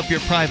 Don't give up your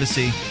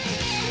privacy.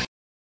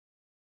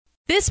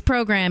 This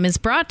program is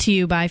brought to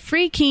you by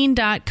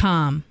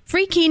FreeKeene.com.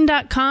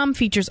 FreeKeene.com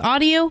features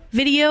audio,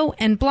 video,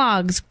 and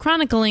blogs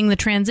chronicling the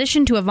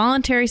transition to a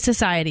voluntary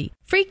society.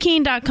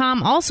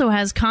 FreeKeene.com also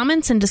has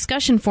comments and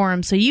discussion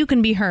forums so you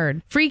can be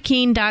heard.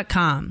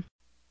 FreeKeene.com.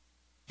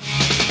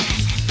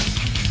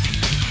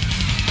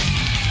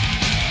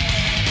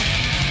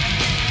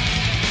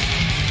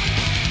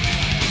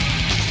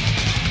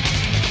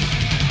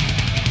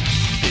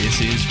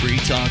 This is Free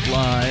Talk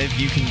Live.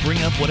 You can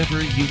bring up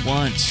whatever you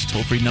want.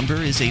 Toll-free number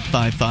is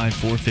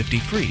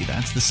 855-450-FREE.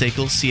 That's the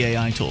SACL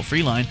CAI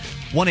toll-free line,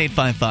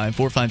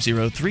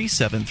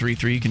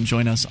 1-855-450-3733. You can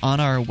join us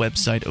on our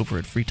website over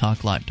at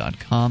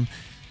freetalklive.com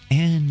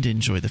and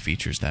enjoy the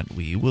features that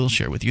we will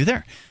share with you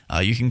there.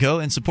 You can go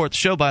and support the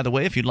show, by the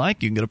way, if you'd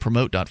like. You can go to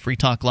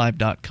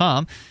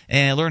promote.freetalklive.com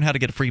and learn how to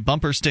get a free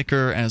bumper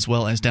sticker, as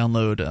well as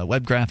download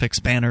web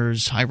graphics,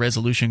 banners,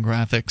 high-resolution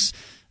graphics,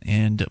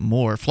 and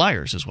more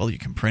flyers as well. You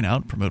can print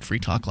out, promote Free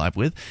Talk Live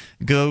with.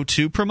 Go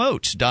to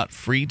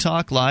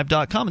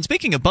promote.freetalklive.com. And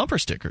speaking of bumper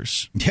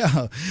stickers,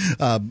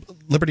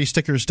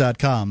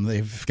 libertystickers.com.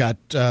 They've got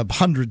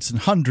hundreds and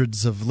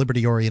hundreds of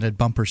liberty-oriented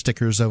bumper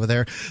stickers over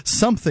there.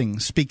 Something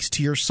speaks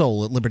to your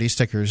soul at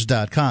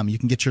libertystickers.com. You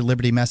can get your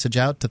liberty message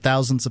out to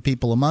thousands of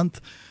people a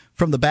month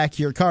from the back of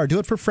your car. Do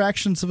it for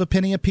fractions of a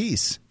penny a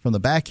piece from the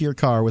back of your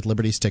car with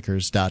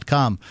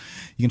libertystickers.com.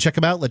 You can check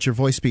them out. Let your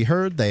voice be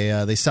heard.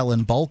 They sell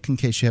in bulk in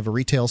case you have a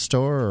retail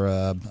store or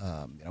a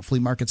flea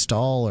market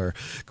stall or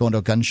going to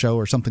a gun show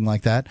or something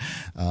like that.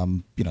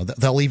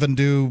 They'll even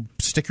do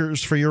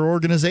stickers for your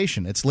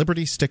organization. It's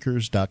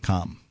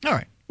libertystickers.com. All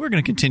right. We're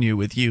going to continue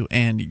with you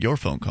and your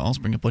phone calls.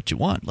 Bring up what you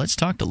want. Let's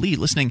talk to Lee,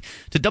 listening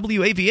to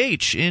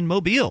WAVH in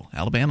Mobile,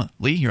 Alabama.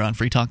 Lee, you're on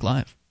Free Talk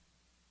Live.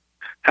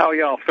 How are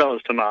y'all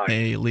fellas tonight?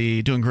 Hey,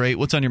 Lee. Doing great.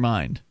 What's on your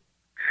mind?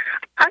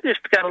 I just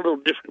got a little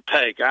different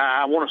take.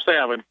 I want to say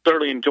I've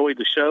thoroughly enjoyed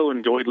the show,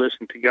 enjoyed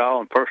listening to y'all,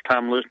 and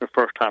first-time listener,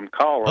 first-time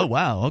caller. Oh,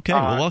 wow. Okay.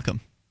 Well,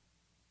 welcome.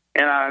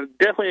 And I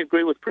definitely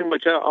agree with pretty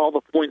much all the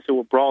points that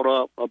were brought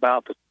up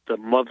about the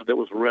mother that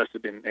was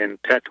arrested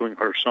and tattooing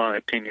her son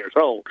at 10 years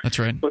old. That's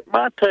right. But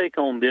my take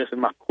on this,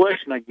 and my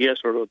question, I guess,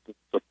 or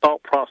the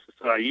thought process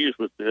that I use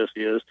with this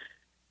is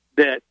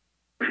that,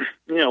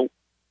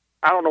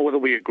 I don't know whether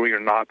we agree or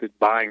not that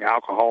buying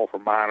alcohol for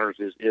minors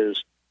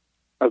is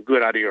a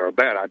good idea or a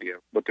bad idea.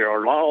 But there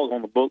are laws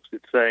on the books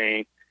that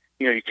say,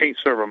 you can't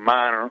serve a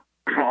minor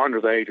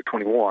under the age of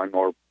 21,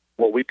 or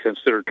what we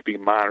consider to be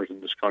minors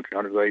in this country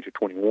under the age of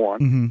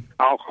 21,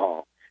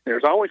 alcohol. And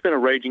there's always been a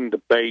raging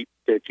debate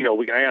that,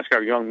 we can ask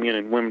our young men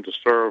and women to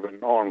serve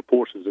in armed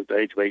forces at the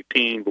age of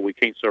 18, but we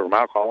can't serve them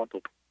alcohol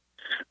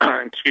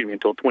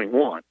until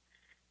 21.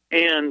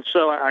 And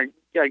so I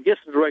guess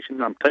the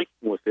direction I'm taking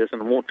with this,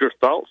 and I want your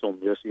thoughts on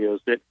this, is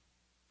that,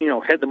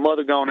 had the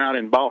mother gone out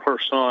and bought her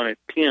son at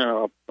 10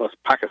 a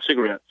pack of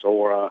cigarettes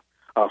or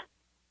a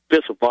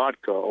fifth of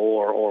vodka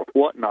or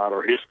whatnot,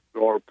 or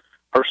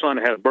her son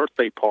had a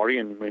birthday party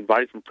and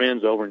invited some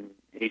friends over, and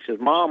he says,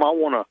 "Mom, I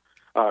want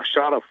a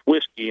shot of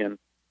whiskey and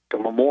to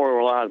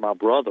memorialize my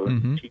brother."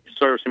 And she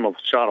serves him a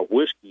shot of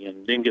whiskey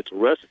and then gets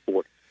arrested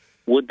for it.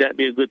 Would that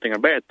be a good thing or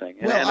bad thing?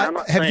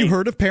 Have you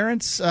heard of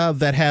parents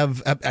that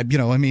have,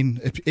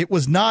 it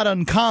was not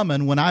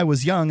uncommon when I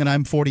was young, and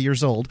I'm 40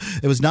 years old,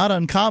 it was not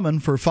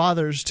uncommon for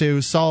fathers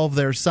to solve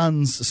their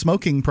sons'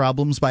 smoking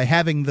problems by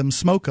having them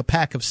smoke a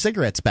pack of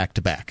cigarettes back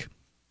to back.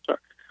 Sure.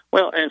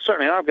 Well, and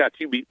certainly I've got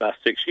you beat by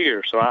 6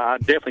 years, so I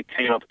definitely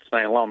came up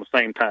along the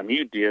same time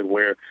you did,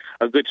 where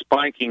a good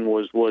spanking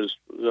was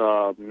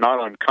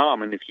not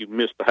uncommon if you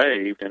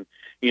misbehaved, and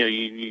your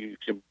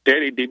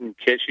daddy didn't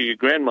catch you, your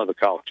grandmother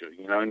caught you,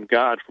 and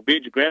God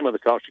forbid your grandmother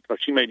caught you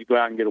because she made you go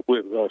out and get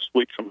a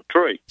switch from a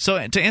tree. So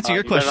to answer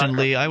your question,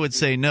 Lee, I would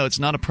say no, it's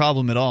not a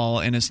problem at all,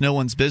 and it's no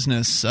one's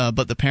business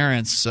but the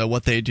parents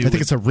what they do. I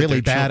think it's a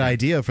really bad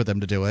idea for them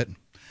to do it.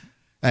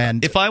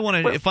 And if I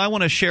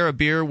want to share a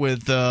beer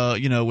with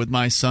with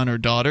my son or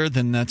daughter,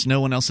 then that's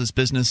no one else's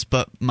business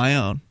but my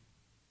own.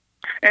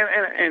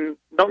 And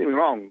don't get me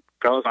wrong,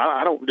 fellas,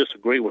 I don't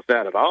disagree with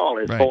that at all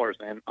as far as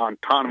an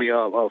autonomy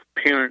of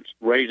parents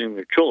raising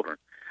their children.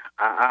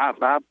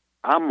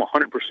 I'm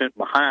 100%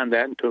 behind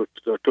that, and to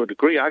a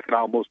degree, I could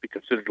almost be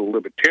considered a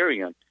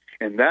libertarian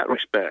in that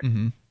respect.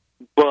 Mm-hmm.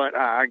 But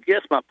I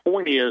guess my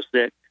point is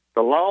that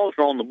the laws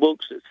are on the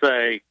books that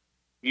say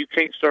you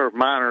can't serve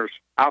minors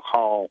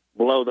alcohol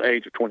below the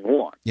age of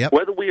 21. Yep.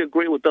 Whether we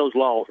agree with those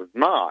laws or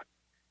not,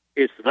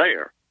 it's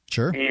there.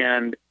 Sure.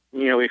 And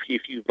if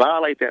you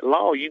violate that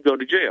law, you go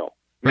to jail.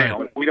 Right.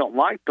 Now, we don't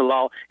like the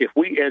law. If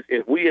we as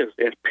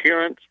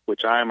parents,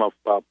 which I am a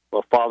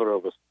father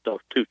of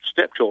two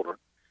stepchildren,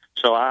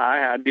 so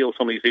I deal with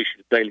some of these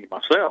issues daily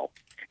myself,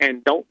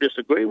 and don't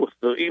disagree with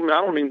I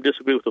don't even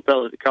disagree with the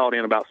fellow that called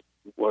in about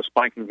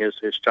spanking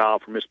his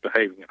child for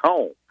misbehaving at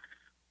home,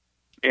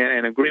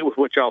 and agree with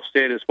what y'all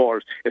said as far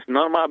as it's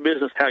none of my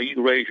business how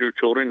you raise your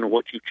children and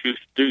what you choose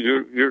to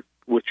do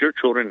with your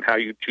children and how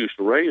you choose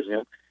to raise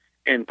them,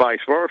 and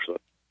vice versa.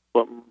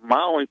 But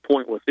my only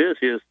point with this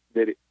is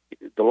that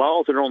the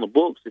laws that are on the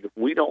books, that if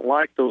we don't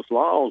like those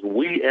laws,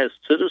 we as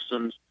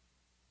citizens,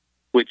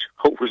 which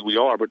hopefully we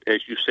are, but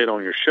as you said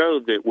on your show,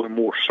 that we're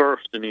more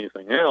serfs than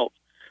anything else,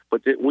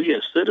 but that we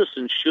as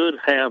citizens should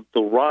have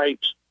the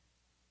rights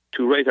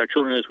to raise our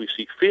children as we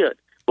see fit.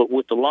 But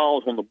with the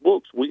laws on the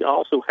books, we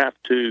also have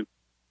to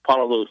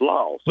follow those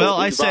laws. Well,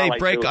 I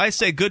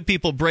say good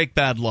people break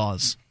bad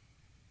laws.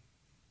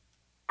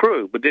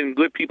 True, but then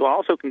good people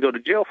also can go to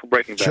jail for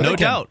breaking bad laws. No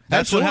doubt.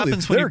 That's what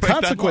happens when you break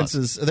bad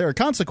laws. There are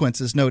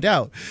consequences, no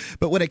doubt.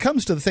 But when it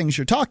comes to the things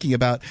you're talking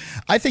about,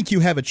 I think you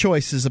have a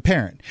choice as a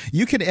parent.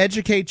 You can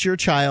educate your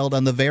child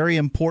on the very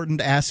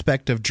important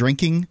aspect of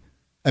drinking.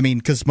 I mean,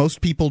 because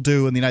most people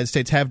do in the United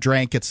States have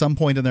drank at some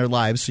point in their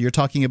lives. So you're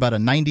talking about a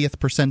 90th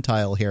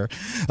percentile here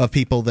of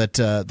people that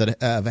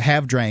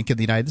have drank in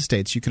the United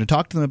States. You can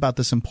talk to them about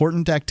this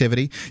important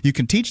activity. You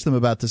can teach them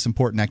about this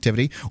important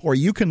activity, or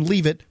you can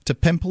leave it to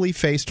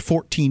pimply-faced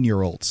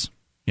 14-year-olds.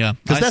 Yeah,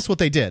 because that's what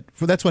they did.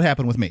 That's what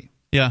happened with me.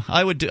 Yeah,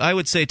 I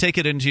would say take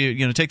it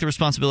into take the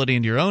responsibility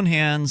into your own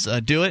hands.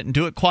 Do it and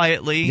do it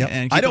quietly. Yep.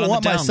 And keep I don't it on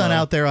want the my down son low.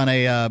 out there on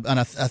a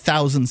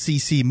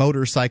 1,000cc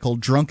motorcycle,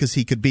 drunk as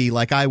he could be,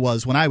 like I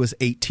was when I was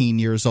 18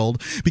 years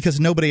old, because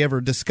nobody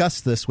ever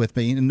discussed this with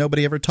me and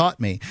nobody ever taught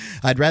me.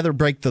 I'd rather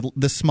break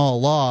this small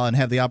law and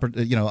have the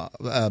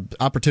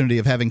opportunity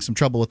of having some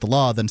trouble with the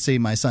law than see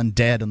my son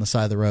dead on the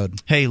side of the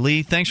road. Hey,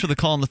 Lee, thanks for the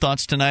call and the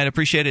thoughts tonight. I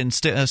appreciate it, and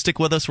stick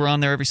with us. We're on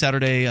there every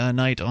Saturday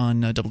night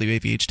on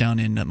WAVH down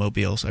in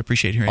Mobile. So I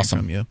appreciate hearing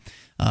from you.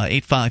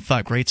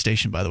 855, great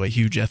station, by the way,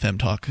 huge FM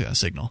talk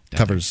signal.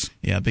 Covers.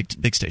 There. Yeah,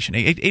 big station.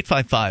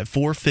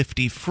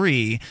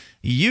 855-450-FREE.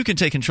 You can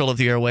take control of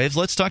the airwaves.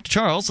 Let's talk to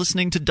Charles,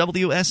 listening to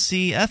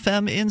WSC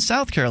FM in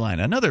South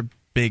Carolina. Another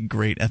big,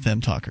 great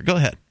FM talker. Go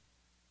ahead.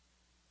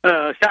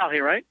 Sal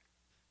here, right?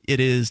 It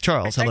is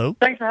Charles. Hello.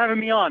 Thanks for having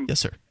me on. Yes,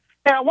 sir.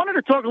 Yeah, I wanted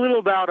to talk a little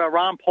about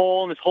Ron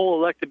Paul and this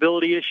whole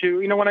electability issue.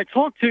 When I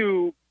talk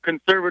to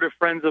conservative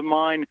friends of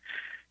mine,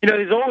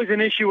 there's always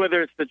an issue,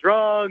 whether it's the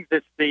drugs,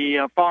 it's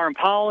the foreign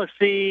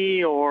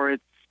policy, or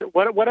it's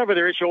whatever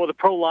their issue, or the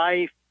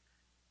pro-life.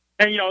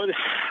 And,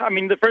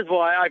 first of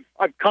all,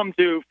 I've come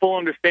to full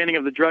understanding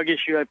of the drug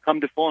issue. I've come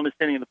to full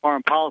understanding of the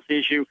foreign policy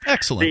issue.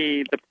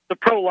 Excellent. The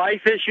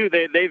pro-life issue,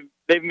 they've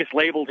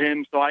mislabeled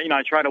him, so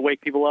I try to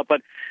wake people up.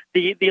 But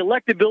the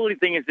electability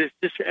thing is this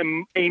just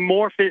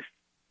amorphous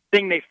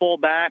thing they fall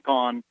back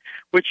on,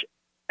 which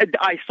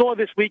I saw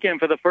this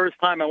weekend for the first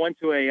time. I went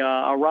to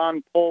a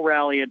Ron Paul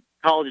rally at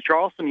College of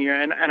Charleston here,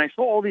 and I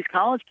saw all these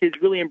college kids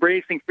really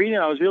embracing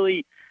freedom. I was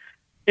really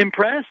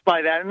impressed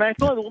by that, and I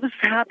thought, well, this is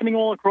happening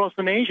all across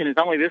the nation. It's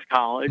not only this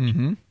college.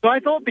 Mm-hmm. So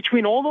I thought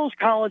between all those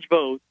college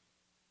votes,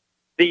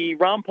 the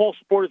Ron Paul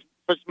supporters,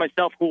 such as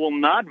myself, who will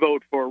not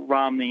vote for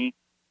Romney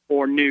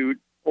or Newt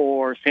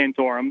or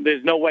Santorum,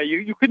 there's no way.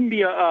 You couldn't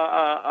be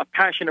a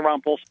passionate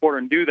Ron Paul supporter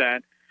and do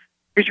that,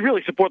 because you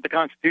really support the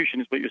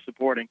Constitution is what you're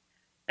supporting.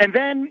 And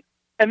then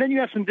you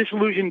have some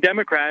disillusioned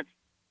Democrats.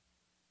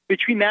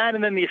 Between that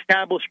and then the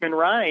establishment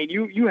right,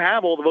 you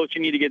have all the votes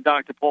you need to get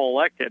Dr. Paul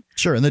elected.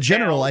 Sure, in the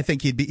general, I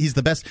think he's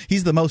the best.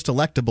 He's the most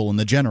electable in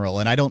the general,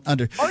 and I don't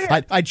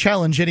I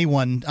challenge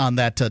anyone on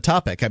that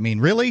topic. I mean,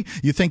 really,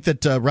 you think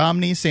that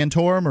Romney,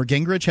 Santorum, or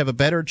Gingrich have a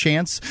better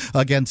chance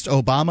against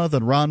Obama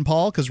than Ron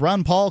Paul? Because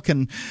Ron Paul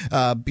can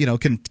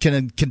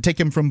take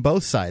him from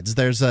both sides.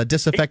 There's a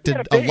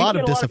lot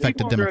of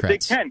disaffected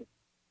Democrats.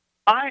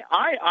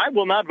 I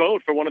will not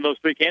vote for one of those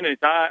three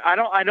candidates.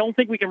 I don't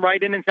think we can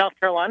write in South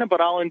Carolina, but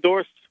I'll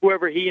endorse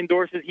whoever he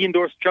endorses. He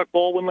endorsed Chuck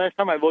Baldwin last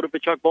time. I voted for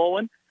Chuck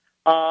Baldwin.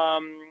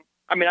 I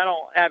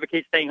don't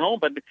advocate staying home,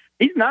 but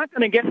he's not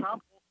going to get Ron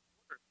Paul.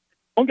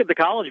 Won't get the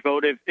college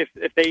vote if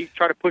they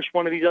try to push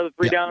one of these other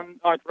three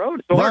down our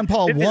throat. So Ron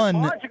Paul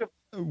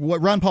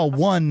What Ron Paul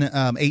won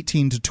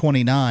 18 to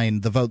 29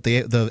 the vote,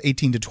 the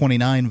 18 to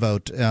 29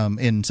 vote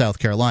in South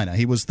Carolina.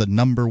 He was the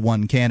number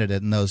one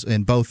candidate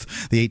in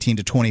both the 18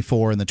 to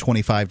 24 and the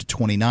 25 to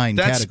 29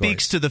 that categories.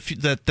 Speaks to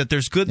that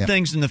there's good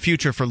things in the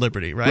future for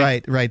liberty,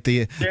 right? Right.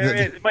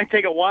 It might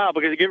take a while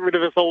because to get rid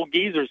of us old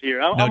geezers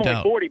here. I'm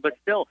only 40, but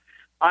still.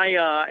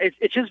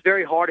 It's just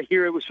very hard to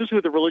hear it, especially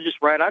with the religious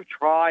right. I've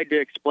tried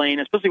to explain,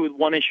 especially with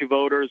one-issue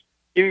voters,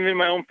 even in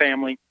my own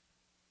family.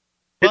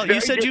 Well,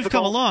 you said you've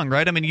come along,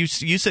 right? I mean, you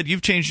said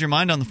you've changed your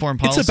mind on the foreign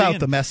policy. It's about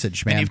the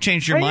message, man. And you've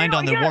changed your mind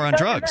on the war on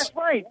drugs. That's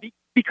right,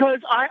 because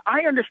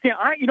I understand.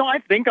 I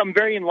think I'm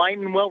very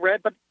enlightened and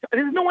well-read, but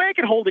there's no way I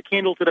can hold a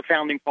candle to the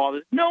Founding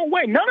Fathers. No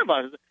way. None of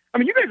us. I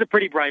mean, you guys are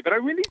pretty bright, but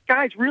these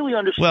guys really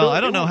understood. Well,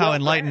 I don't know how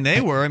enlightened they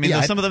were. I mean,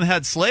 some of them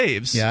had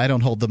slaves. Yeah, I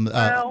don't hold them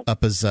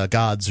up as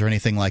gods or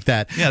anything like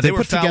that. Yeah, they were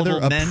put together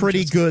a men,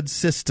 pretty good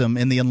system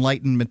in the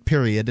Enlightenment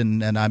period,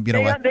 and I'm,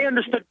 they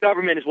understood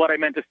government is what I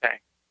meant to say.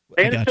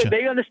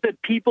 They understood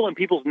people and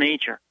people's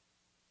nature.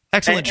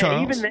 Excellent,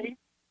 Charles.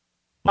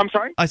 I'm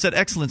sorry? I said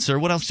excellent, sir.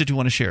 What else did you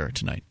want to share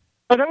tonight?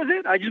 Oh, that was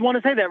it. I just want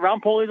to say that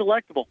Ron Paul is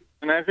electable,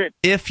 and that's it.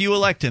 If you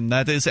elect him,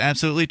 that is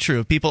absolutely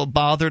true. If people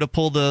bother to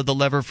pull the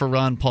lever for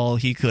Ron Paul,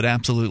 he could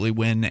absolutely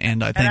win,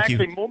 and I thank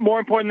you. More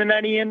important than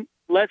that, Ian,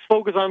 let's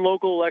focus on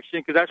local election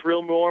because that's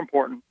real more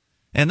important.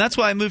 And that's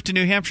why I moved to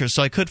New Hampshire,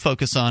 so I could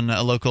focus on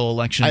local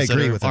elections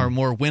that are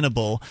more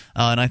winnable.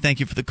 And I thank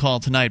you for the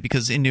call tonight,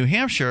 because in New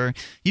Hampshire,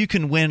 you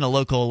can win a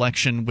local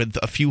election with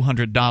a few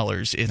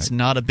 $100s. It's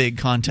not a big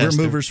contest.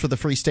 We're movers for the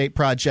Free State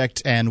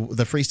Project, and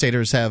the Free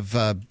Staters have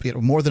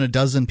more than a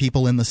dozen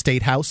people in the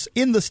state house.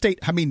 In the state,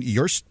 I mean,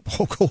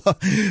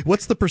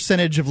 what's the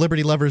percentage of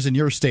Liberty lovers in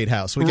your state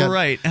house?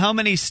 Right. How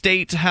many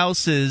state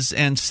houses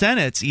and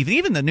senates,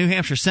 even the New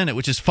Hampshire Senate,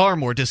 which is far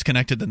more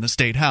disconnected than the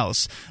state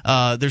house,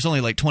 there's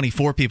only like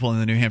 24 people in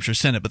the New Hampshire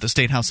Senate, but the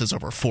state house has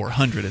over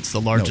 400. It's the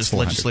largest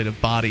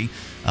legislative body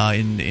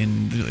in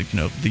the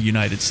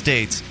United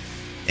States,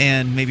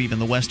 and maybe even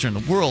the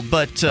Western world.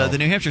 But the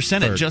New Hampshire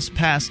Senate just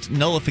passed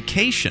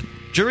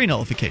jury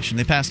nullification.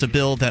 They passed a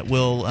bill that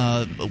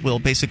will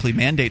basically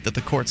mandate that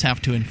the courts have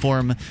to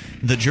inform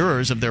the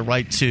jurors of their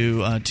right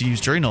to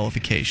use jury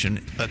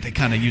nullification. But they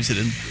kind of do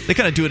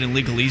it in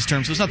legalese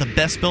terms. So it's not the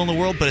best bill in the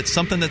world, but it's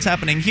something that's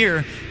happening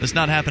here that's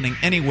not happening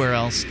anywhere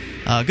else.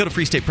 Go to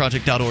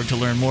freestateproject.org to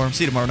learn more.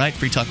 See you tomorrow night.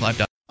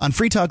 FreeTalkLive.com. On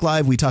Free Talk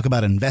Live, we talk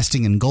about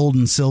investing in gold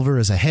and silver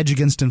as a hedge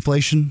against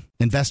inflation,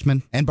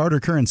 investment, and barter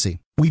currency.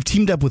 We've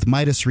teamed up with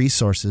Midas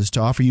Resources to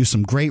offer you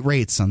some great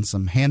rates on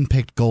some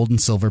hand-picked gold and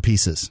silver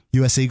pieces.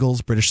 U.S.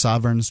 Eagles, British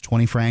Sovereigns,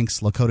 20 francs,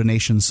 Lakota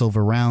Nation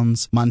silver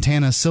rounds,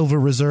 Montana silver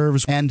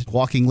reserves, and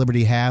Walking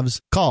Liberty halves.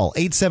 Call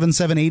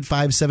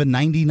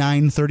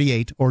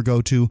 877-857-9938 or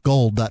go to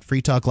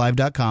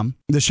gold.freetalklive.com.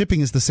 The shipping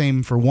is the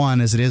same for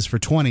 1 as it is for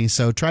 20,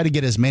 so try to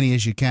get as many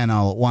as you can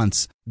all at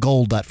once.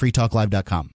 Gold.freetalklive.com.